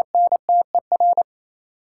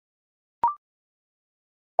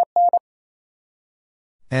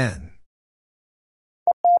 N.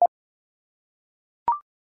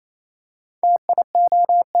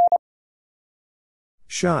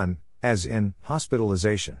 Shun, as in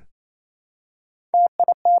hospitalization.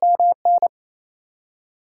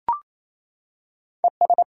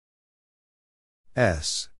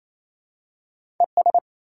 S.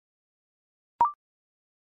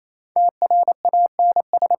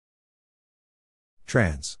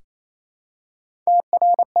 Trans.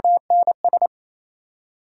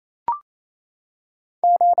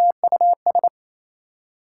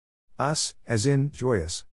 Us, as in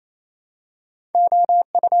joyous.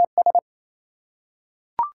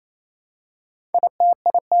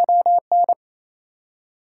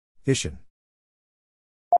 Ischen.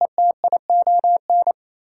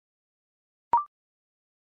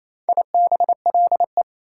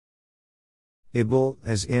 Able,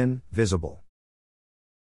 as in visible.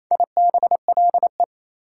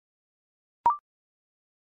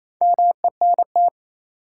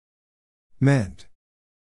 Meant.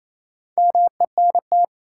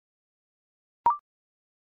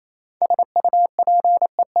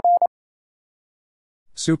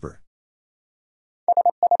 Super.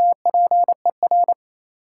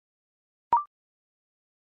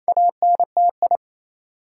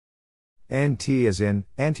 NT as in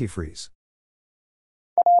antifreeze.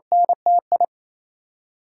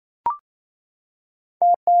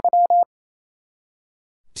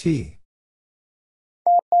 T.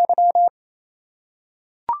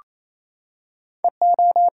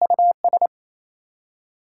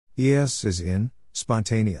 ES as in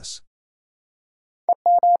spontaneous.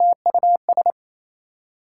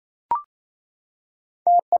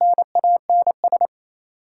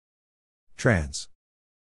 Trans.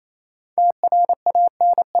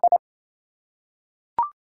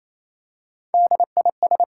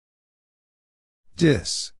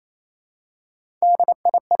 Dis.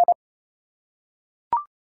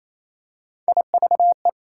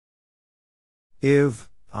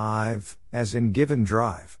 I've, as in given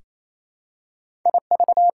drive.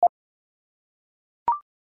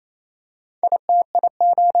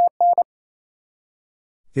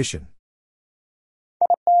 Ischen.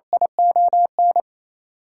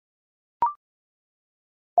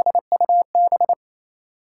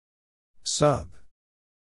 Sub.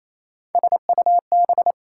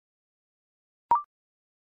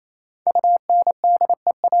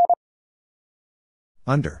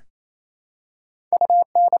 Under.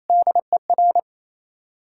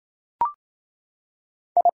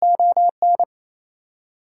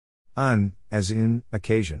 As in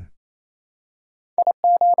occasion.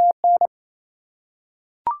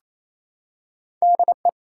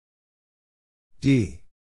 D.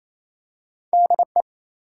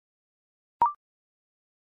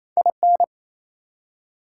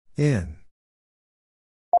 In.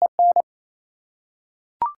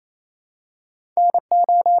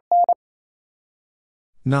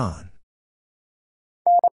 Non.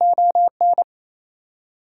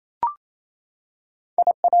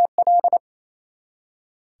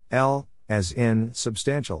 L, as in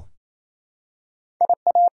substantial.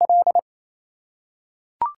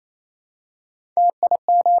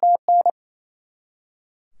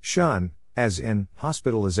 Shun, as in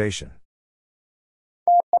hospitalization.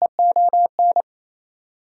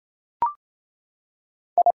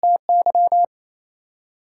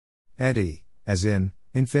 Eddy, as in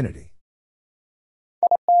infinity.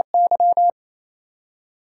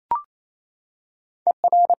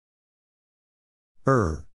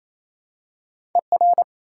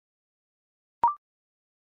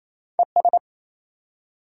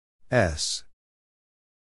 S.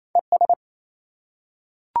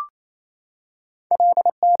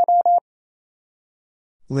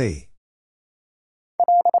 Lee.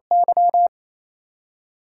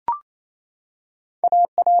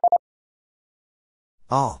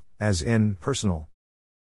 All, as in personal.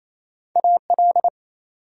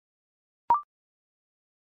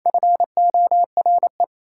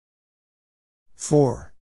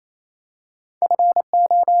 For.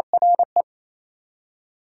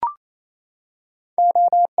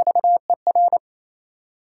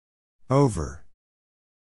 Over.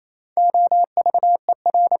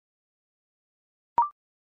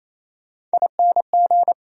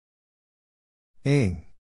 Ing.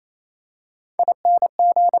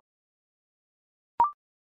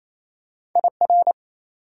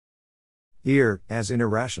 Ear, as in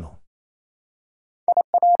irrational.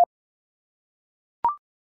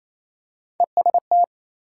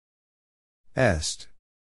 Est.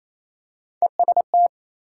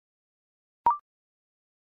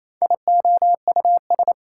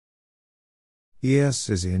 Es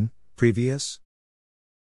is in, previous.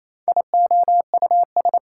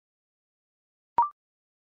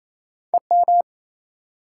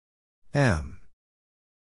 M.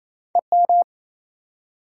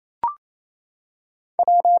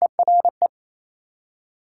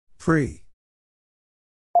 Pre.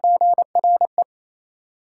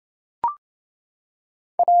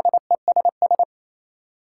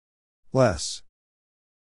 Less.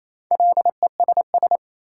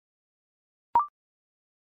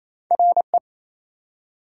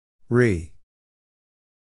 Re.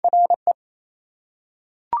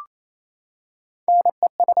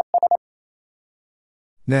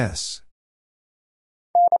 Ness.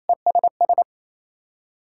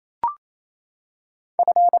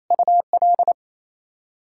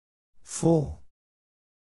 Full.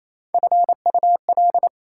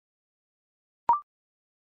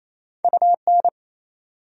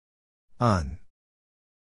 Un.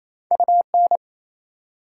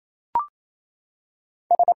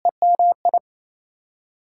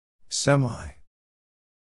 Semi.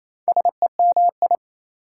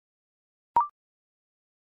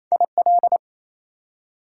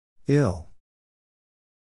 Ill.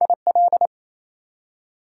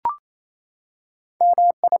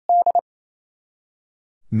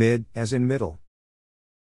 Mid, as in middle.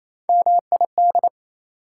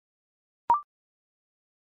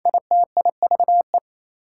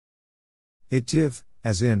 Itiv,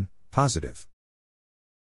 as in, positive.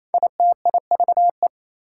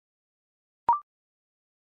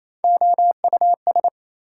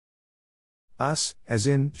 Us, as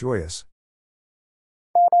in, joyous.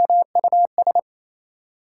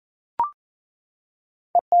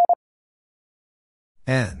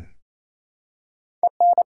 N.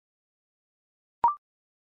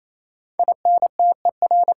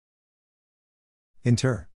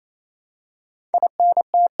 Inter.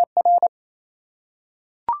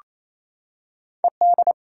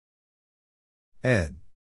 Ed.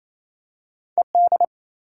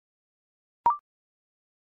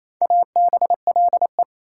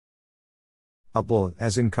 Able,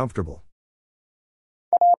 as in comfortable.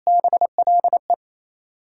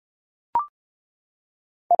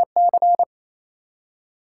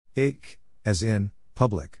 Ik, as in,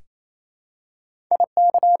 public.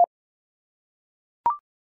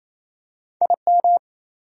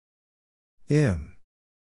 Im.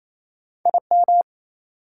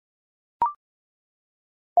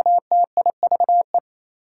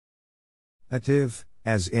 Ative,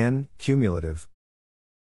 as in, cumulative.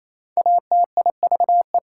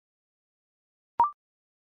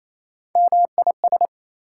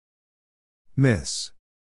 Miss.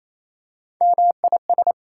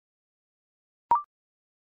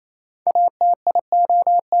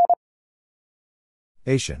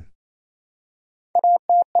 Asian.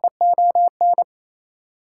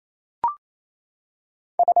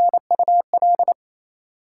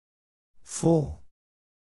 Full.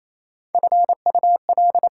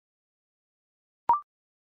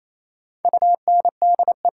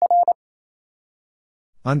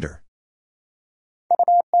 Under.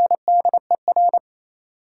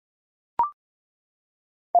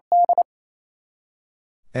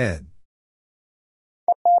 Ed.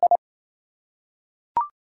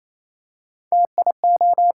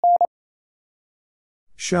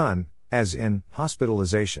 Shun, as in,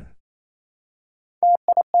 hospitalization.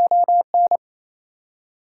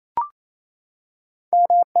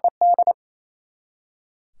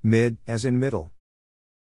 Mid, as in middle.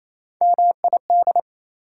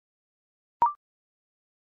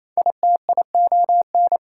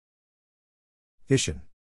 Ishan.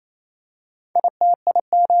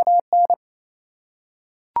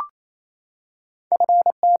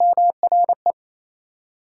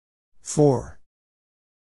 For.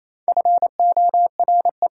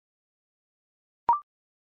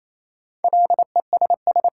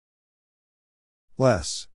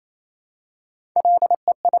 Less.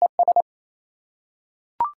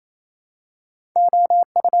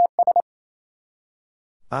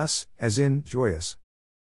 Us, as in, joyous.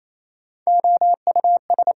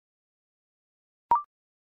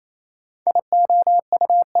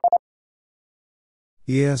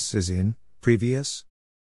 Es is in, previous.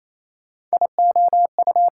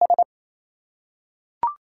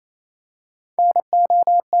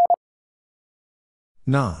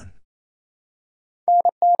 Non.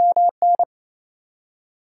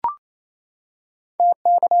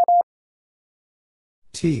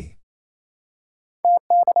 T.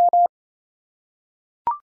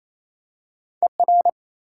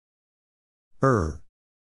 Er.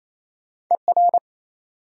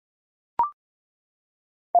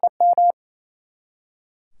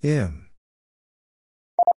 Im.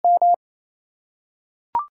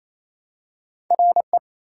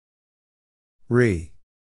 Re.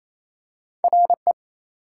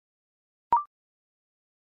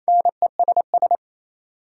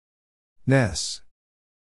 Ness.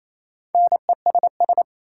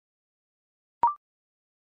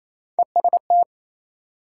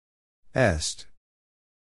 Est.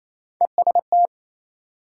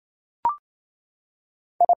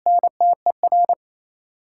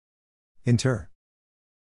 Inter.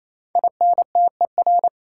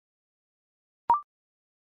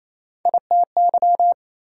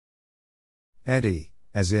 Eddy,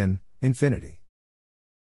 as in, infinity.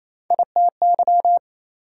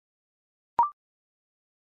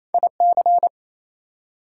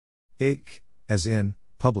 Ik, as in,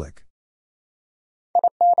 public.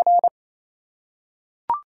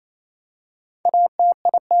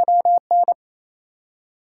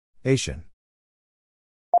 Asian.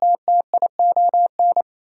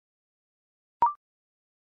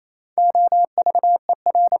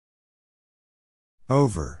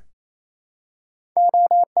 Over.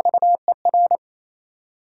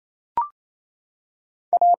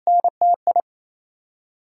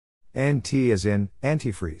 Anti as in,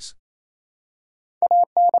 antifreeze.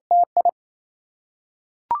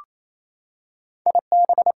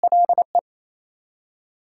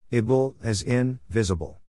 Able as in,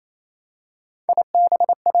 visible.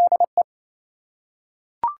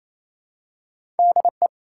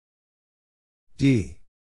 D.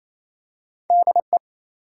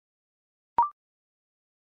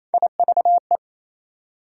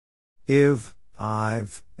 If,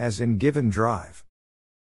 I've, as in given drive.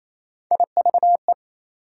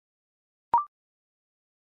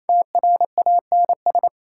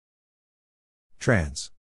 Trans.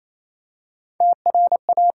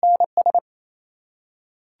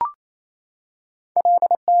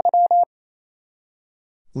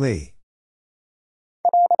 Lee.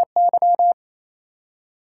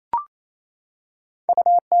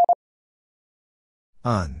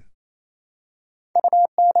 Un.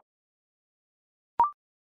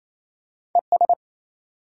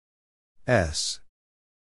 S.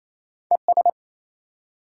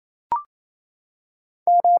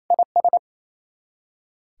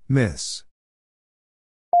 Miss.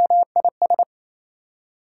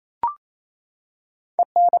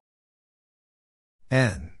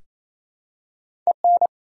 N.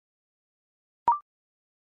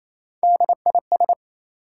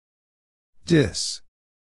 Dis.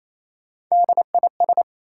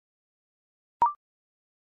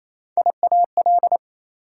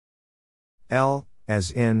 L,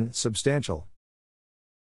 as in, substantial.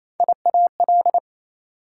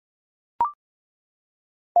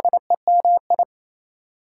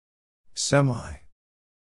 Semi.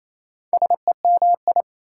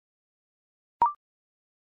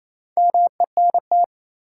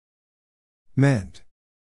 Meant.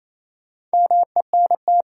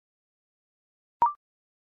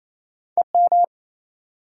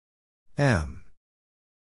 M.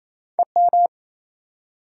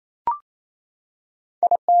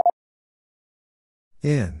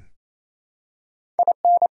 In.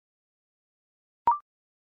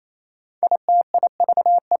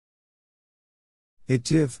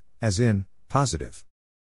 Itive, as in, positive.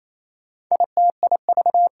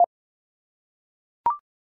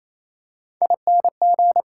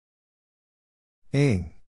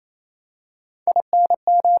 Ing.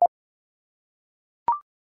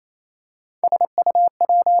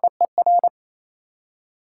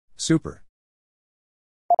 Super.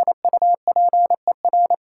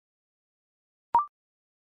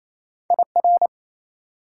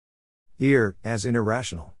 Ear, as in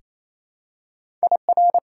irrational.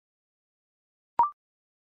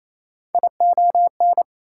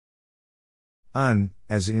 Un,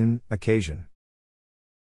 as in, occasion.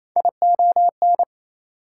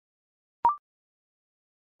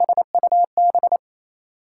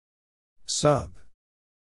 Sub.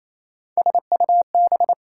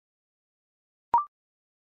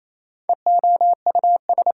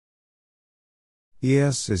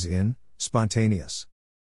 Es is in, spontaneous.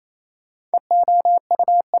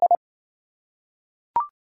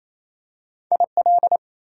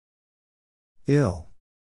 Ill.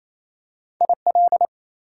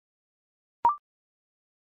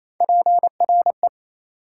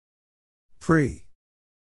 Pre.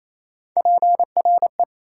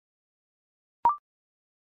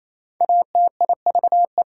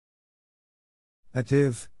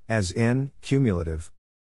 Ative, as in, cumulative.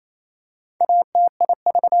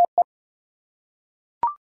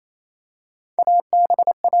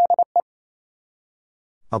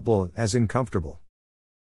 Able, as in comfortable.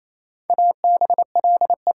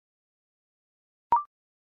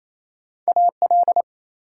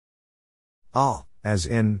 Al, as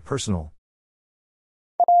in personal.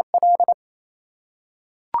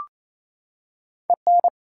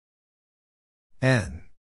 N.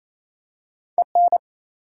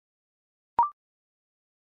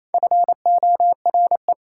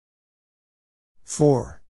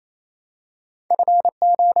 For.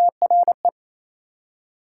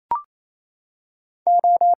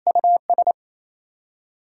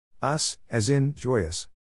 Us, as in joyous.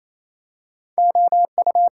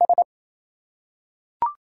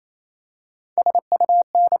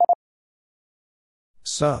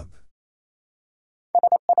 Sub.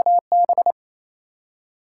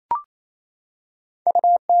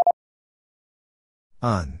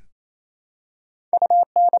 Un.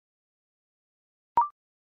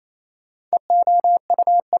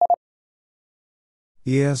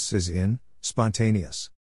 Es, as in spontaneous.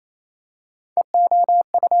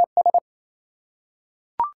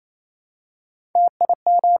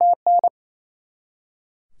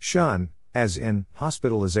 Shun, as in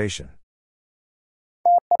hospitalization.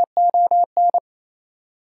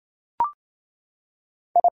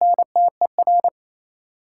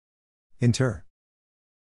 Inter.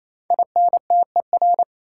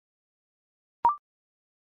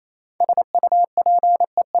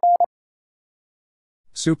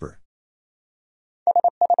 Super.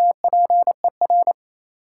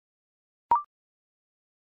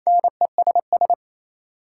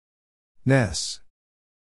 Ness.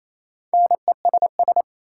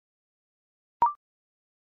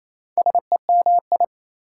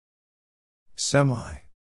 Semi.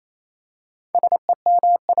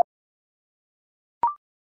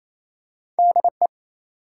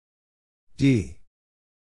 D.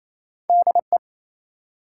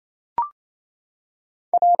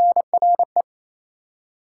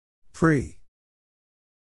 Pre.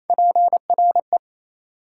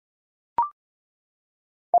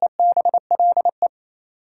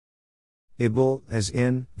 Able, as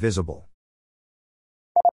in visible.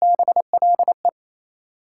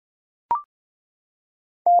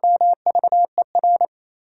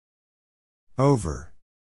 Over.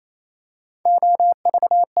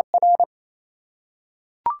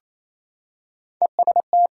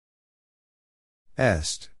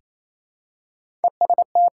 Est.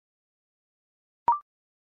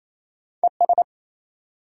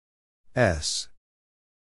 S.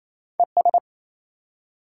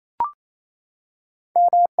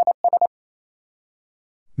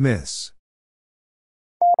 Miss.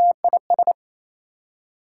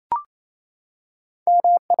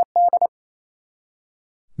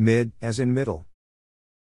 Mid, as in middle.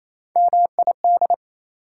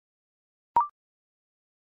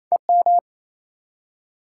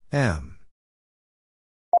 M.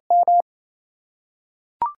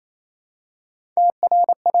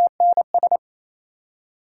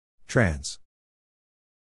 Trans.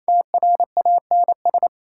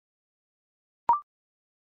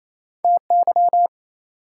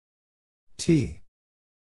 T.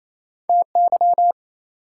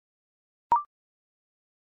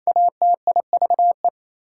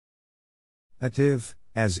 Ative,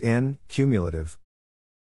 as in cumulative.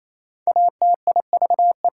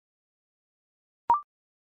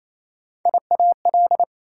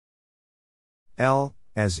 L,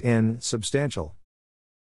 as in substantial.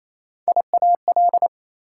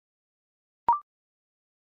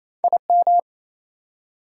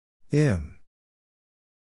 Im.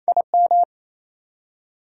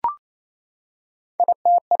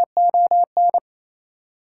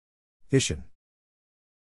 Ischen.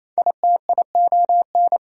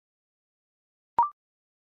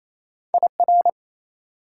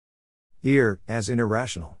 Ear, as in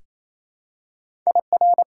irrational.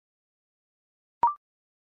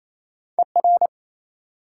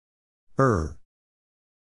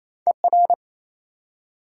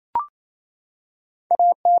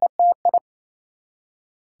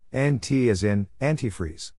 NT, as in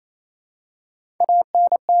antifreeze.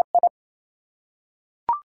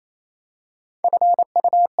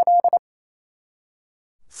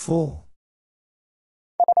 Full.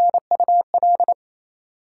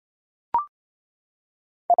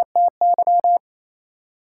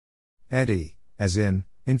 Eddy, as in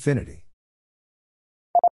infinity.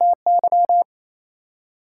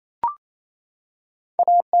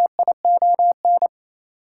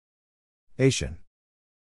 Asian.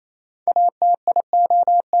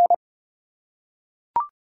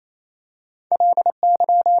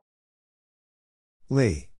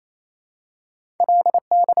 Lee.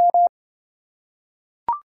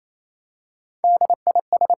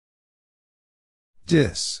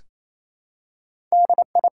 Dis.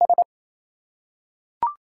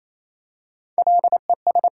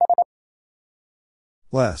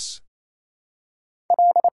 Less.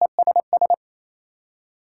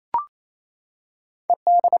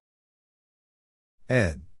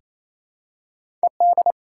 Ed.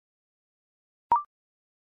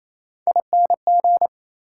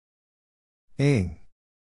 Ing.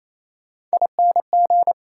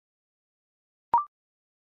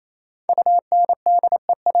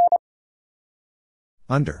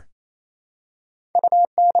 Under.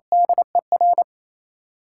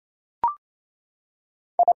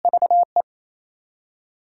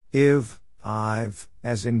 If, I've,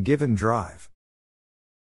 as in given drive.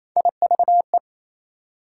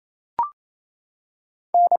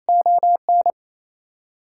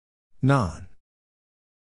 Non.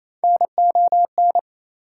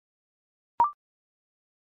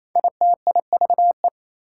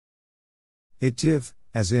 Itive,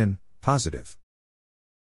 as in, positive.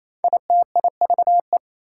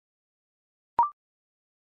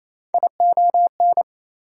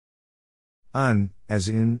 Un, as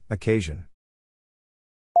in, occasion.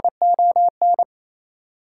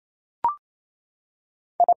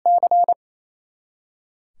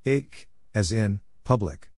 Ik, as in,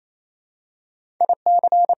 public.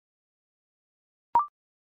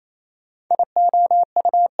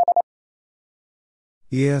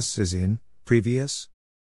 Es, as in, previous.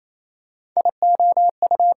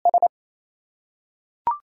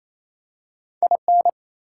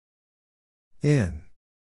 In.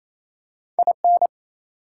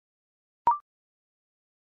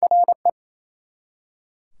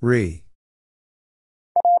 Re.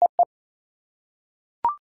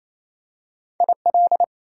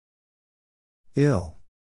 Ill.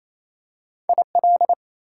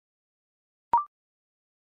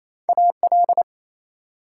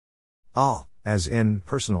 All, as in,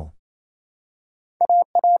 personal.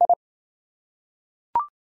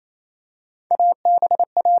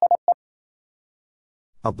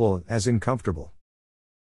 Able, as in, comfortable.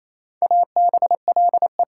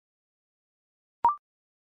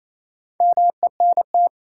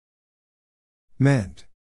 Meant.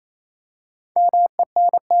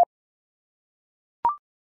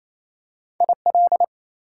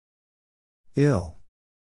 Ill.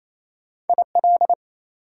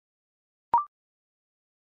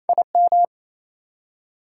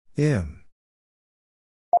 Im.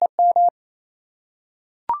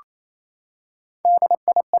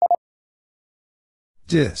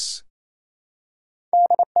 Dis.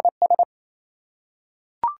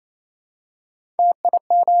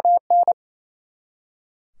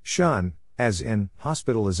 Shun, as in,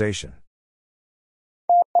 hospitalization.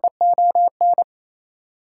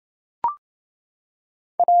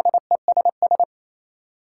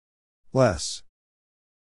 Less.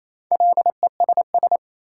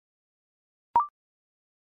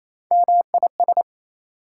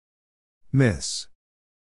 Miss.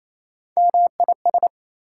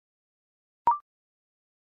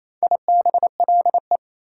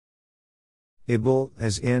 Able,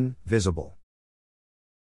 as in, visible.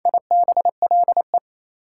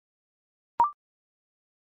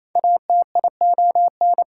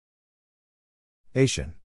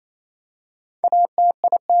 Asian.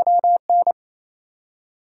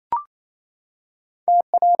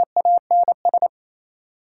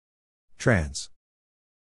 Trans.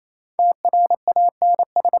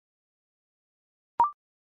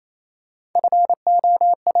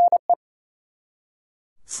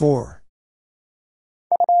 For.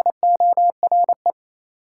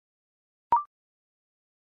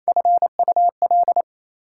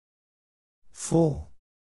 Full.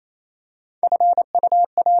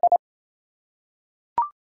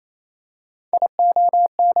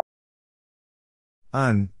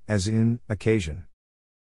 Un, as in, occasion.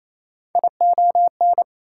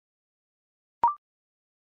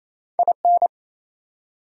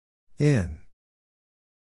 In.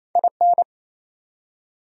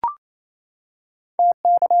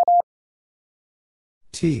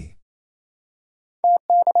 T.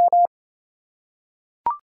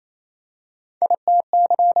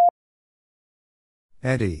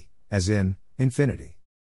 Eddy, as in, infinity.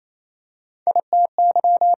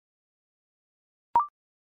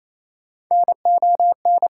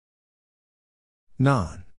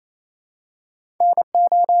 Non.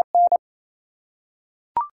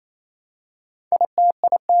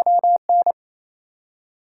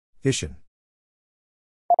 Ischen.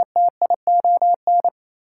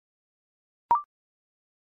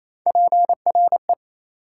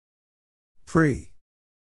 Free.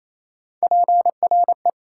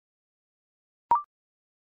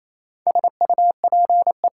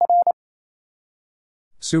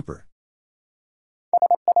 Super.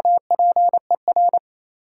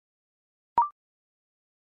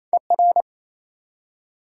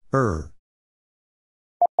 Er.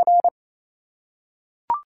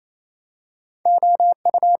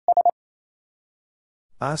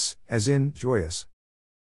 Us, as in, joyous.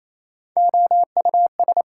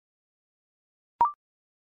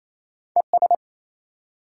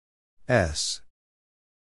 S.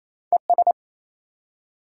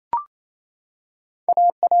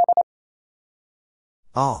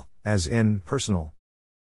 Al, as in, personal.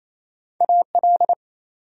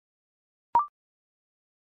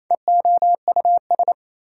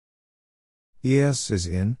 Es, as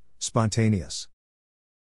in, spontaneous.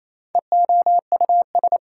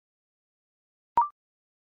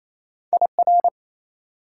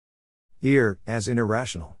 Ir, as in,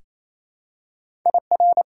 irrational.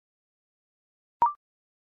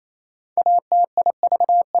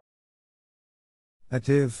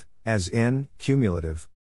 Ative, as in, cumulative.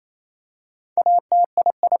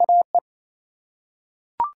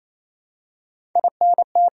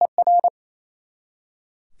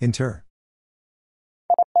 Inter.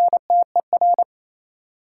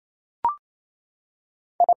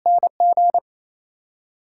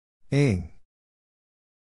 Ing.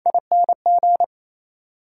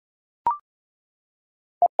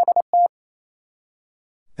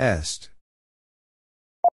 Est.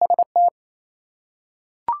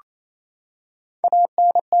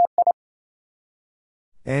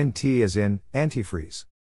 NT, as in, antifreeze.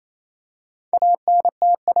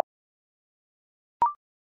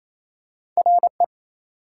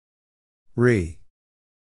 Re.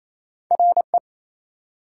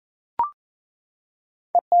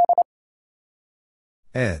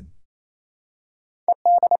 Ed.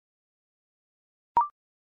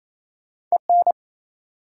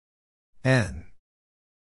 N.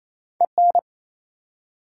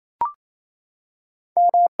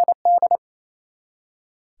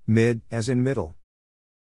 Mid, as in middle.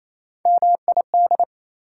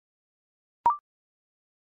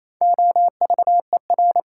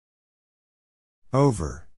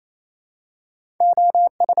 Over.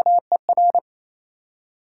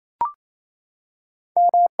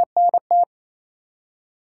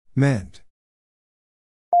 Meant.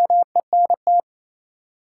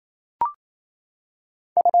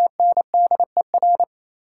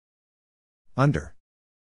 Under.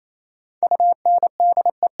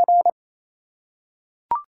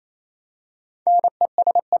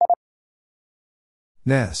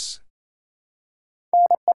 Ness.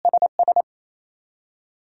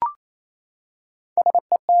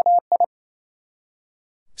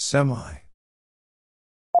 Semi.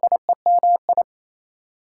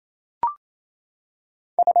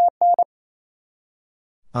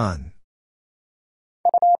 Un.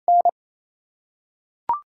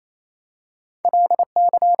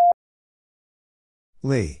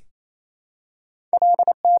 Lee.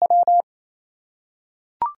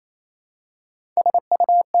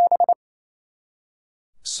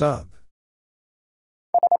 Sub.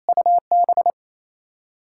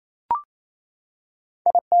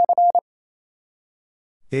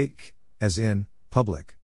 Ik, as in,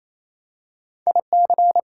 public.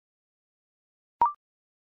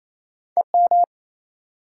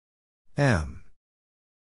 M.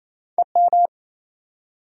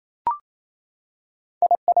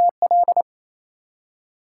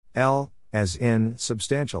 L, as in,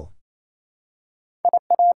 substantial.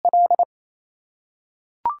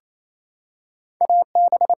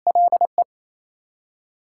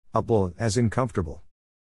 Able, as in, comfortable.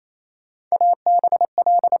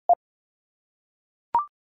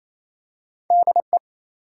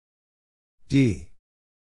 D.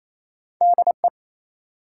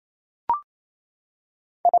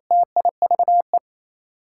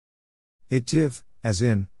 Itive, as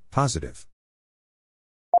in, positive.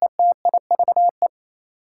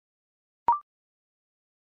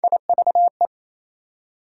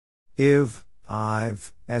 Ive,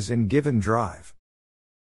 I've, as in given drive.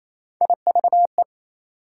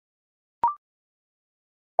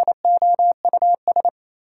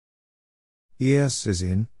 Es, as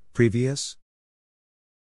in, previous.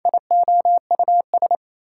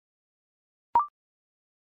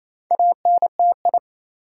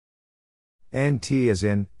 NT, as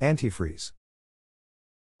in, antifreeze.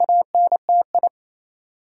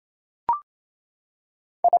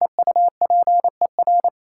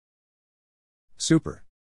 Super.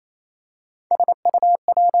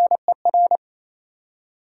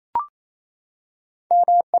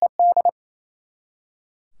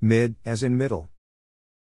 Mid, as in middle.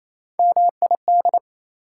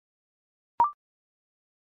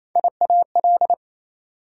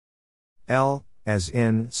 L, as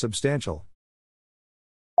in, substantial.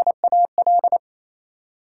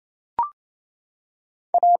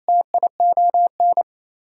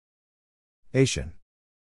 Asian.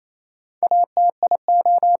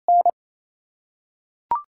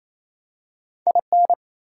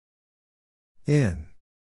 In.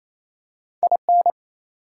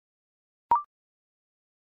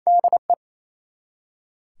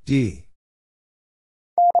 D.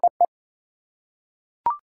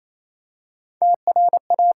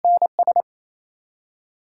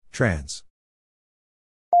 Trans.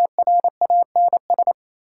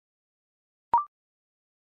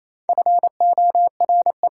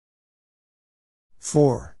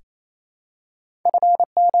 For.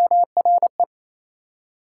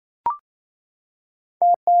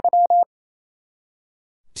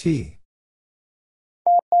 T.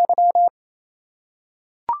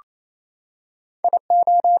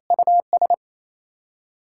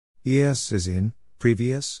 ES is in,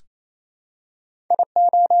 previous.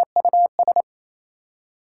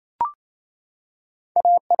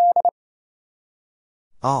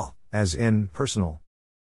 Al, as in, personal.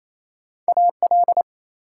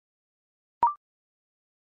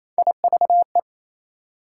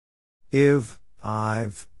 If,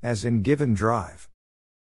 I've, as in given drive.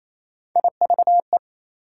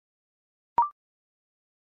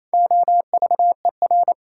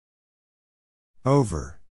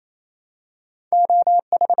 Over.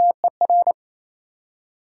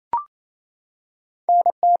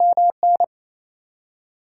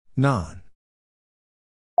 Non.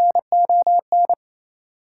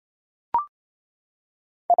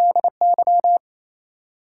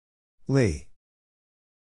 Lee.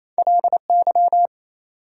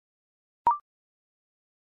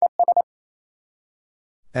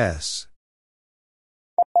 S.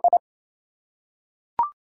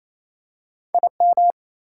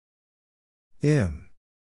 Im.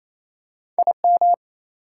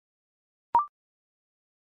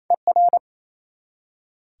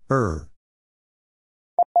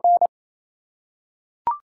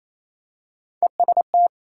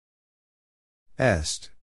 Est.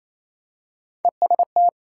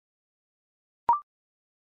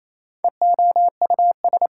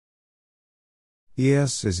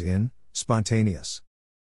 Es is in, spontaneous.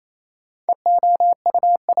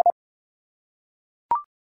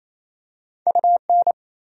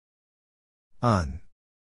 Un.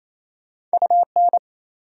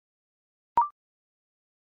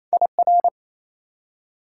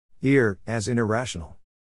 Ear, as in irrational.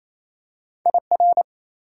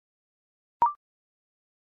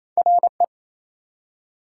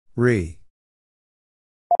 Re.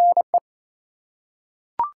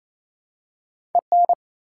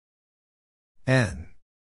 N.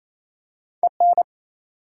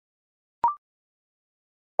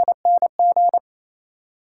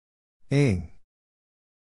 Ing.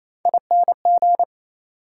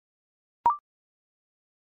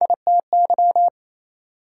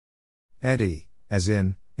 Eddy, as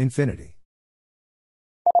in, infinity.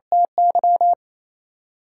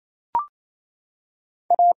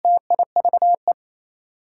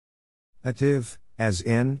 Ative, as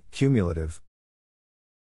in, cumulative.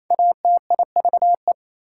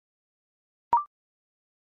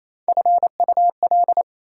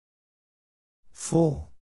 Full.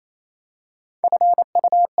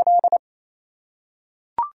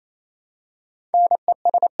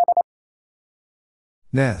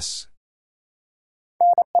 Ness.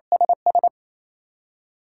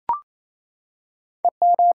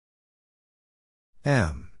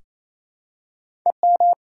 M.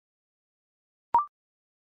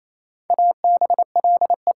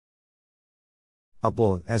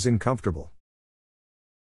 Able, as in comfortable.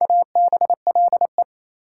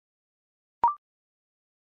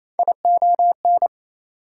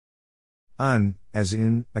 Un, as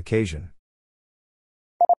in, occasion.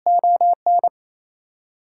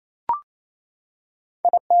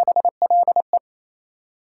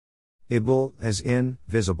 Able, as in,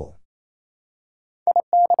 visible.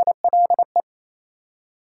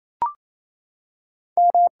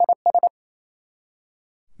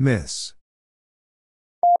 Miss.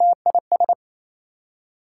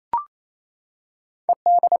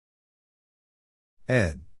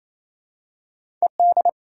 Ed.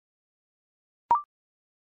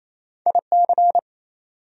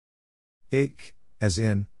 Ik, as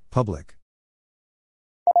in, public.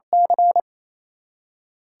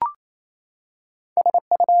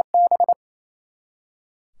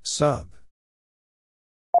 Sub.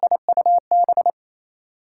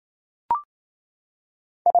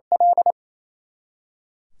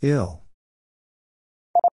 Ill.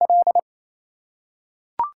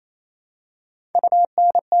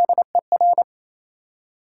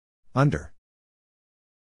 Under.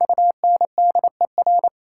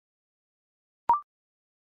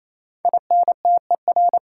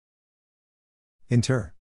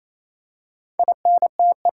 Inter.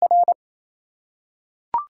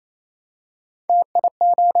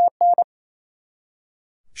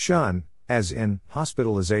 Shun, as in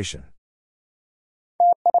hospitalization.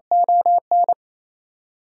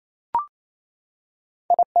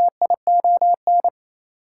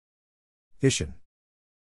 Isshin.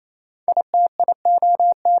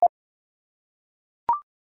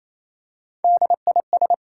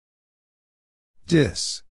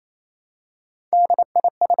 Dis.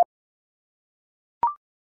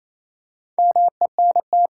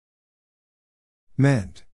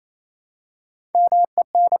 Meant.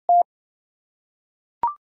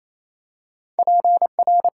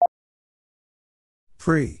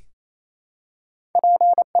 Pre.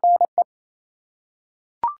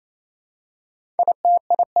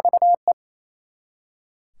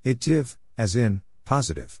 Itiv, as in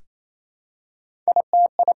positive.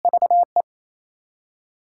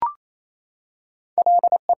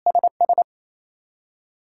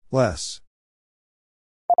 Less.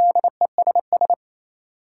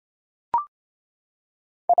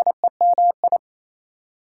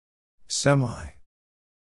 Semi.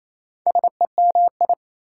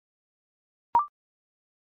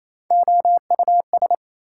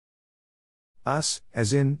 Us,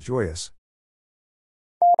 as in joyous.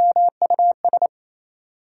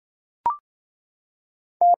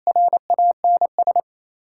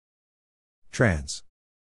 Trans.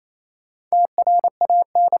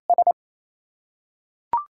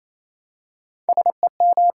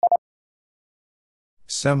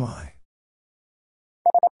 Semi.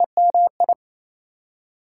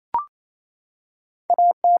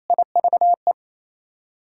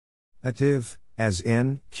 Attive, as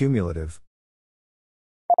in cumulative.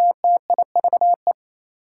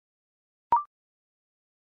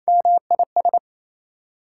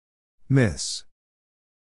 Miss.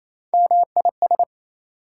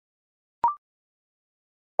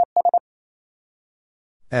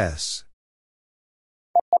 S.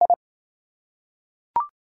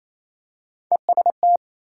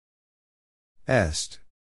 Est.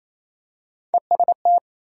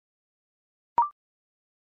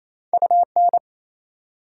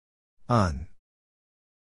 Un.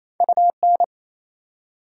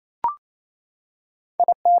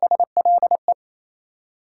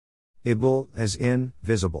 Able, as in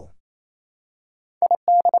visible.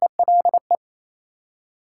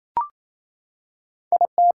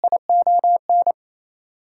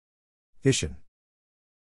 Isshin.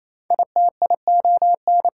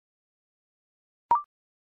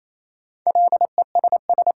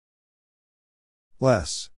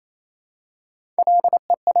 Less.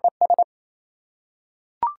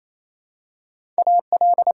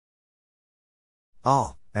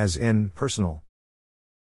 All, as in personal.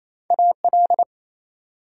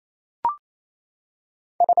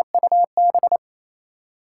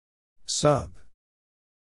 Sub.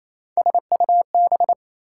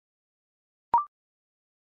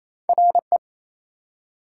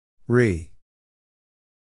 Re.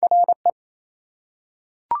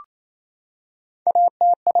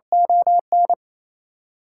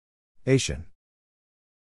 Asian.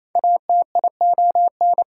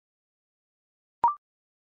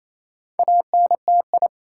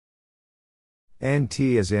 NT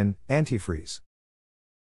as in antifreeze.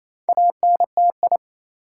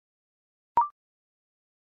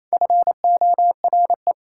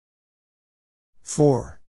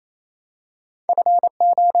 For.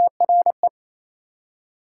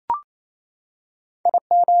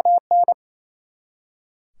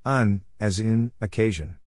 Un, as in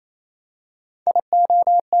occasion.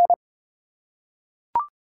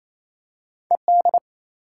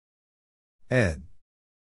 Ed.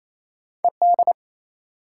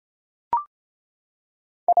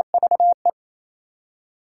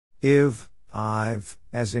 If, I've,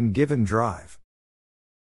 as in given drive.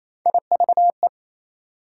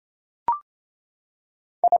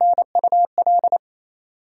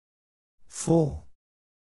 Full.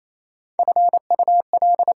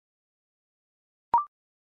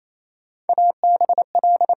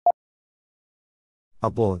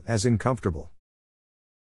 Upble, as in comfortable.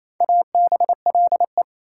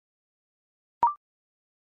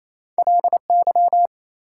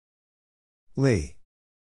 Lee.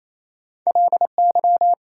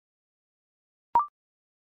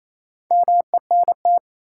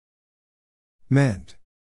 Meant.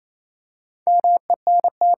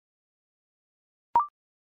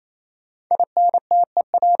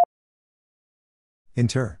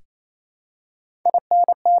 Inter.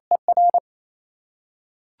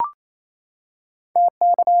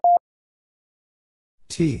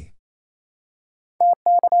 T.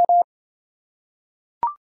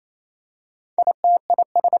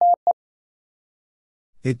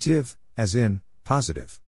 Itive, as in,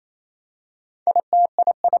 positive.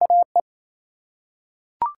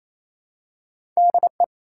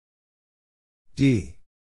 D.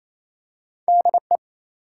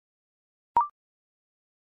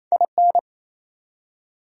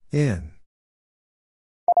 In.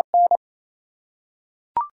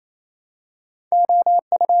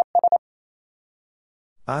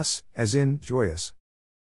 Us, as in, joyous.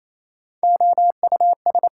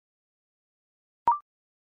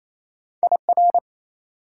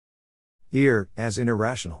 Ear, as in,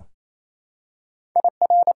 irrational.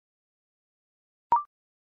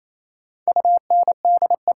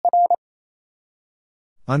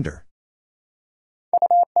 Under.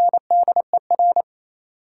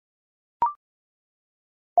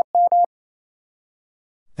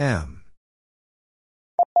 M.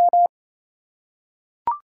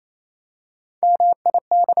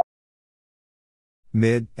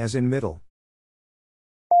 Mid, as in middle.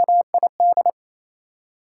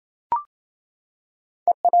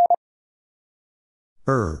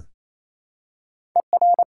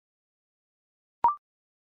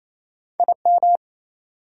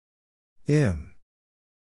 Im.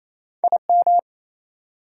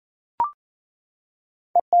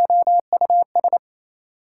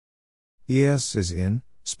 Es, as in,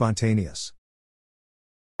 spontaneous.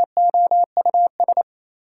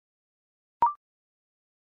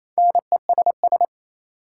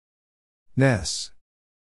 Ness.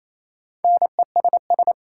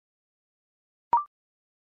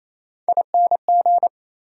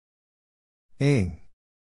 Ing.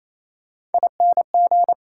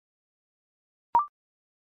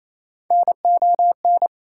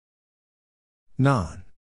 Non.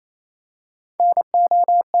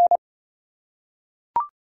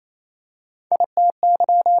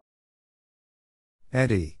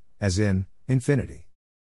 Eddy, as in, infinity.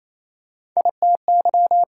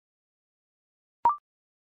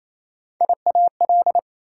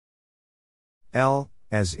 L,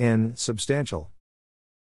 as in, substantial.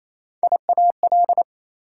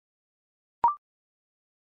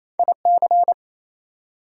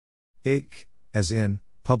 Ik, as in,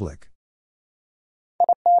 public.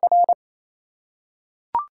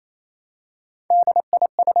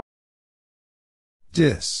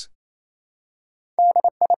 Dis.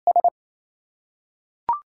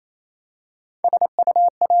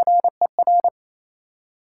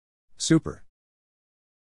 Super.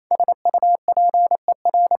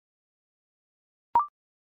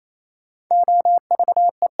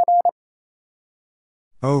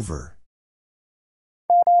 Over.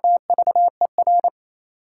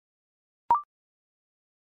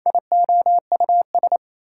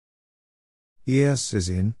 Es, as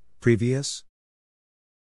in, previous.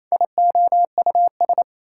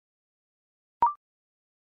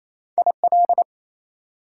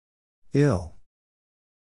 Ill.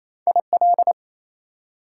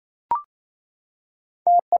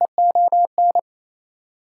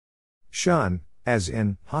 Shun, as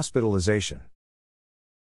in, hospitalization.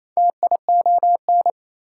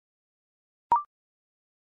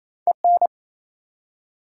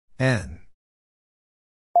 N.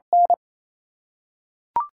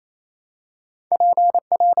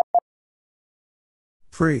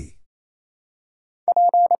 Pre.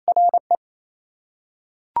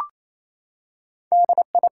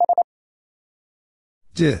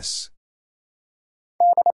 Dis.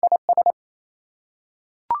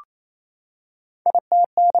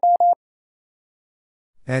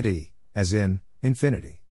 Eddy, as in,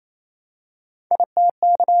 infinity.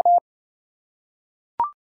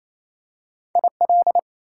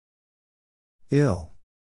 Ill.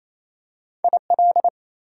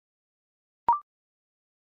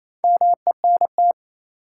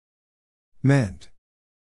 Meant.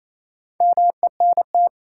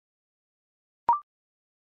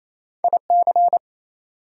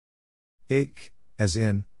 Ik, as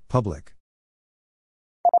in, public.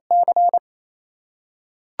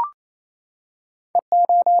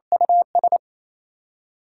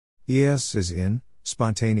 Es, as in,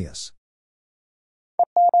 spontaneous.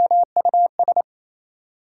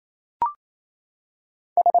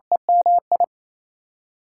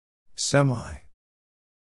 Semi.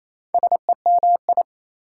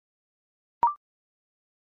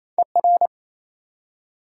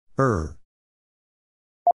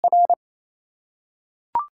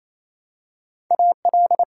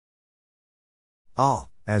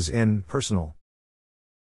 All, as in, personal.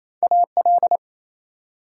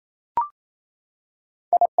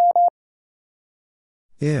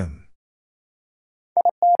 Im.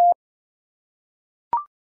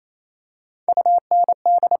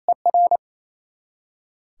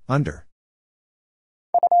 Under.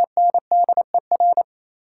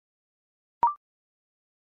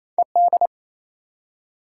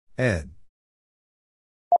 Ed.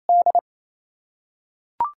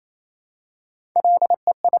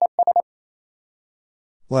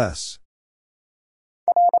 Less.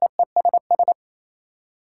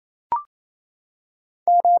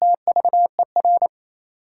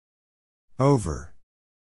 Over.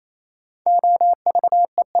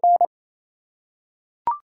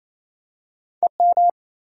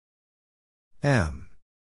 M.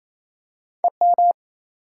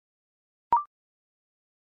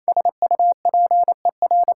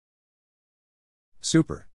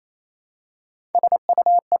 Super.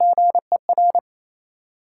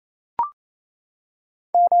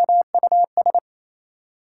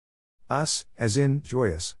 Us, as in,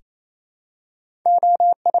 joyous.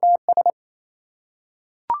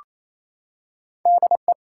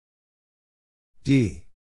 D.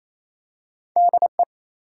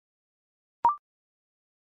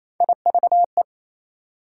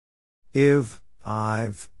 If,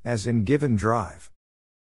 I've, as in given drive.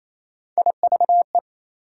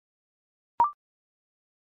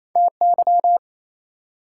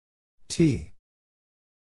 T.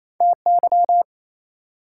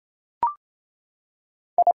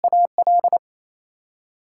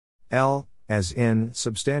 L, as in,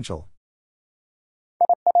 substantial.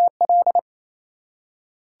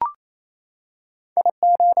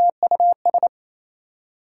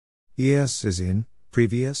 Es, as in,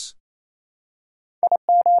 previous.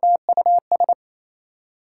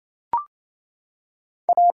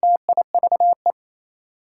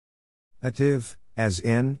 Ative, as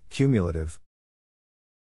in, cumulative.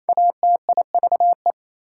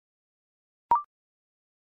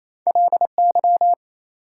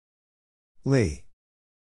 Lee.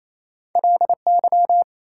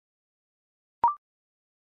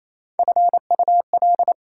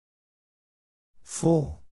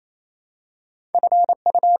 Full.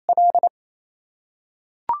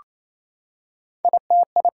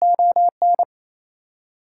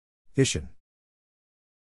 Issue.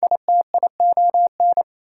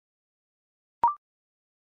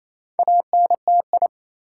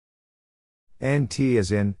 NT,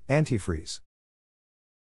 as in, antifreeze.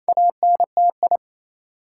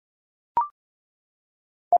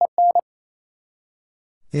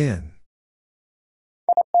 In.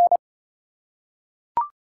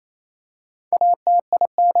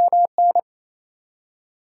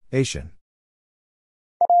 Asian.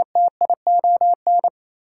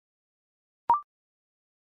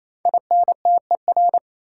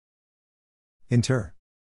 Inter.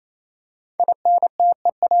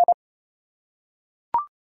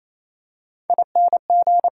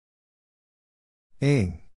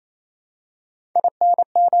 Ing.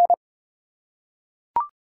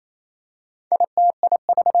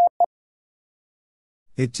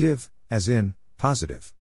 Itive, as in,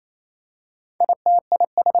 positive.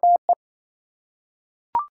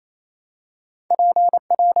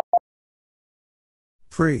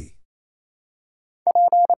 Pre.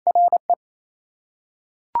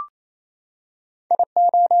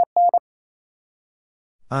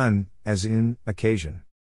 Un, as in, occasion.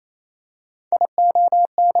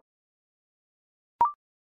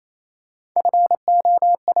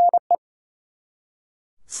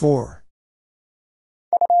 For.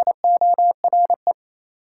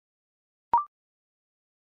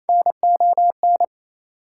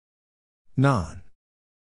 Non.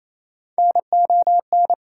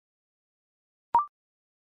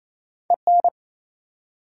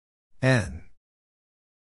 N.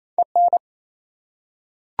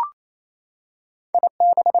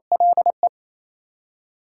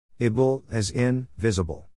 Able, as in,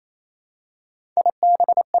 visible.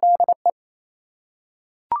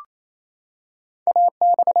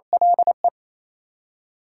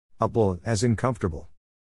 Able, as in comfortable.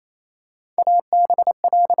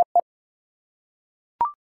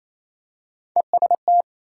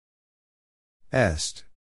 Est.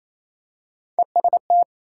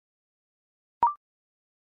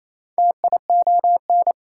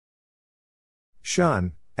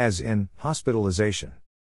 Shun, as in, hospitalization.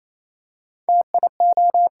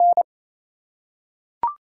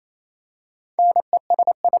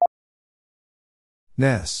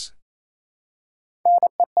 Ness.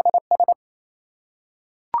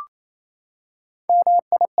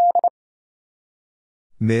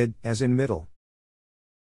 Mid, as in middle.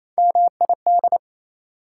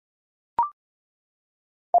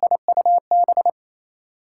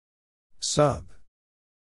 Sub.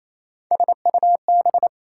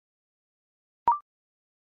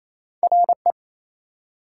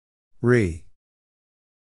 Re.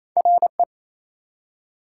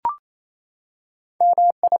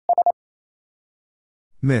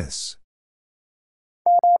 Miss.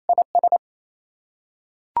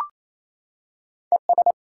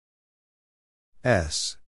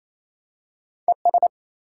 S.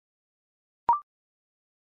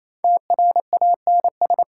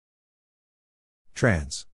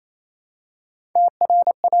 Trans.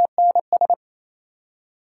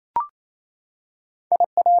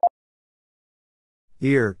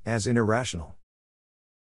 Ear, as in irrational.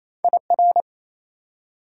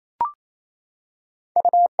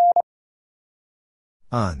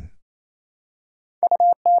 Un.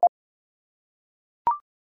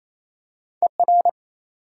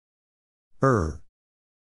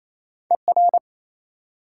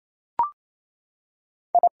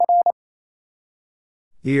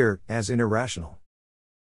 Ear, as in irrational.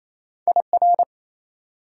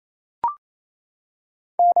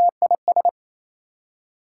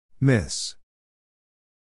 Miss.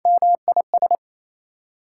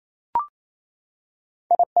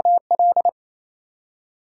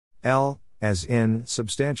 L, as in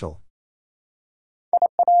substantial.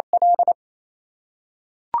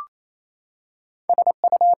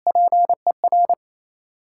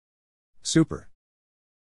 Super.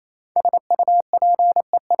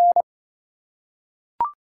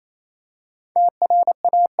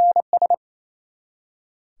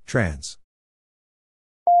 Trans.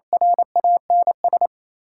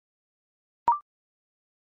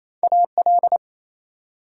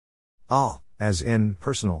 All, as in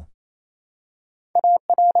personal.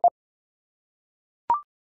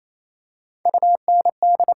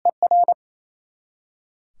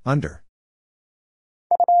 Under.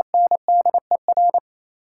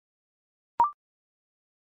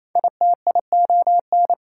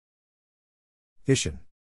 Issue.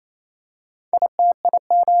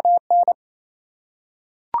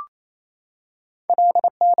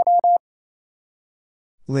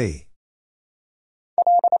 Lee.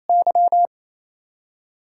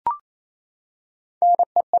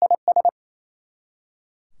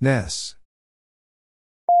 Ness.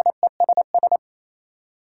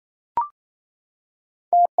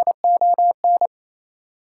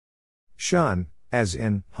 Shun, as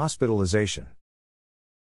in hospitalization.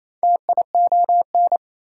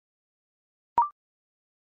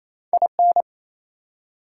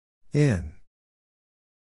 In.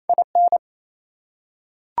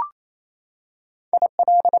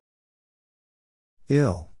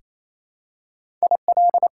 Ill.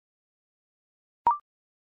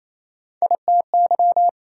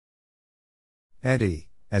 Eddy,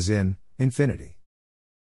 as in infinity.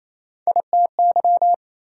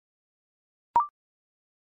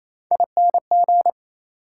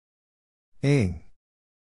 Ing.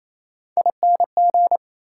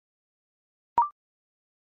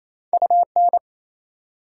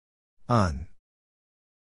 Un.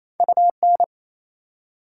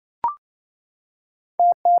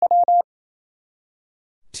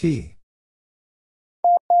 T.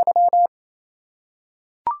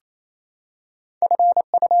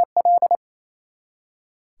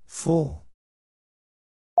 Full.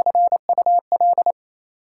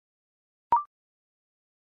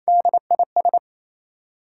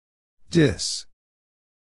 Dis.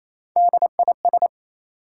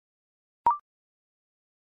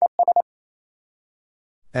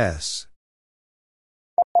 S.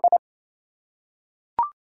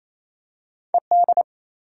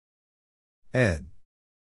 Ed.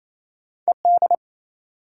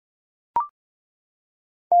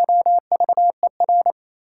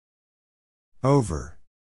 Over.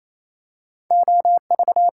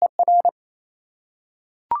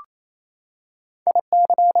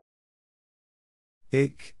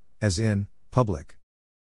 Ik, as in public.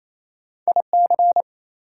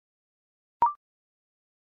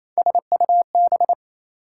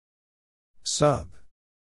 Sub.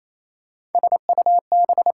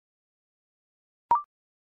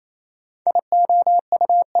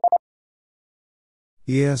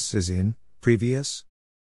 Es, as in previous.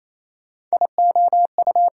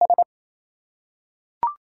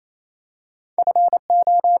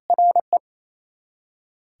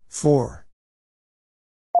 For.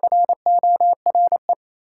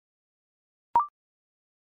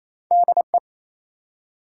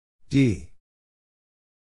 D.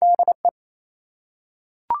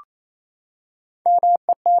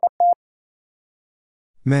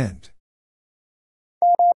 Meant.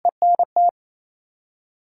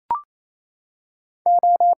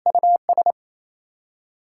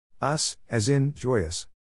 Us, as in joyous.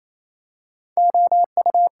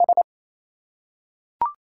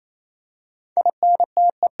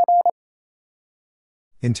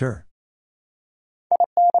 Inter.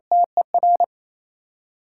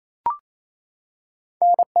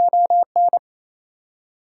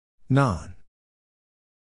 Non.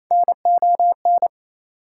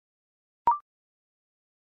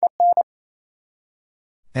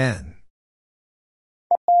 N.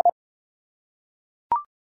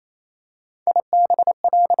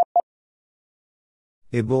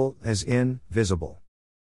 Able, as in, visible.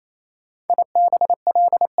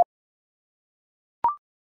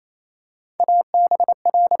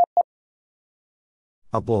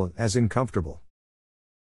 Able, as in comfortable.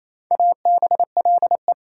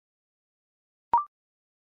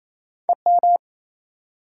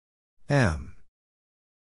 M.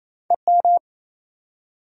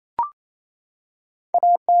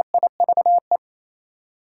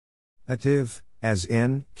 Ative, as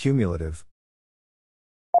in, cumulative.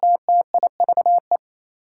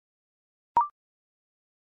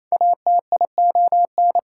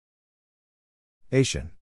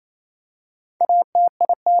 Asian.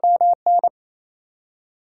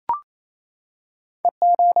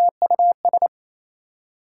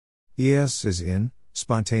 Es, as in,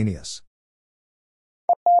 spontaneous.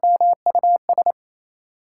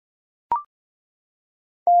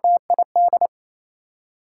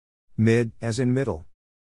 Mid, as in middle.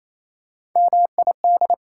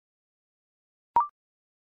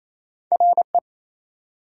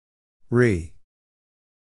 Re.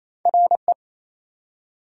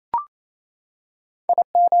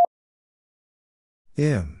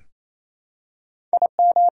 Im.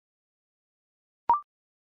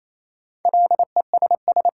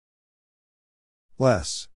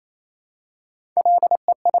 Less.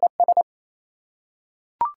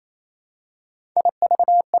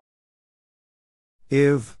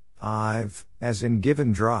 If, I've, as in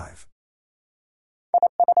given drive.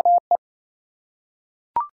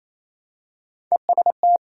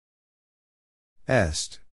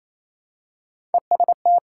 Est.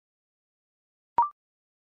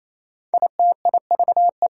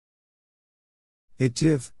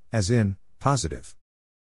 Itive, as in, positive.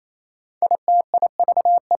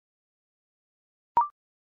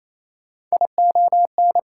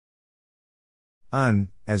 Un,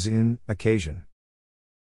 as in, occasion.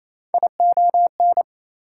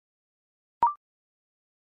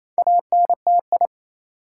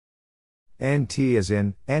 NT, as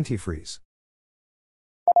in, antifreeze.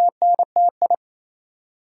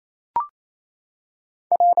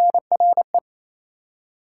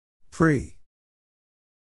 Pre.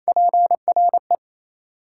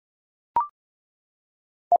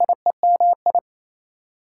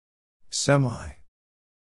 Semi.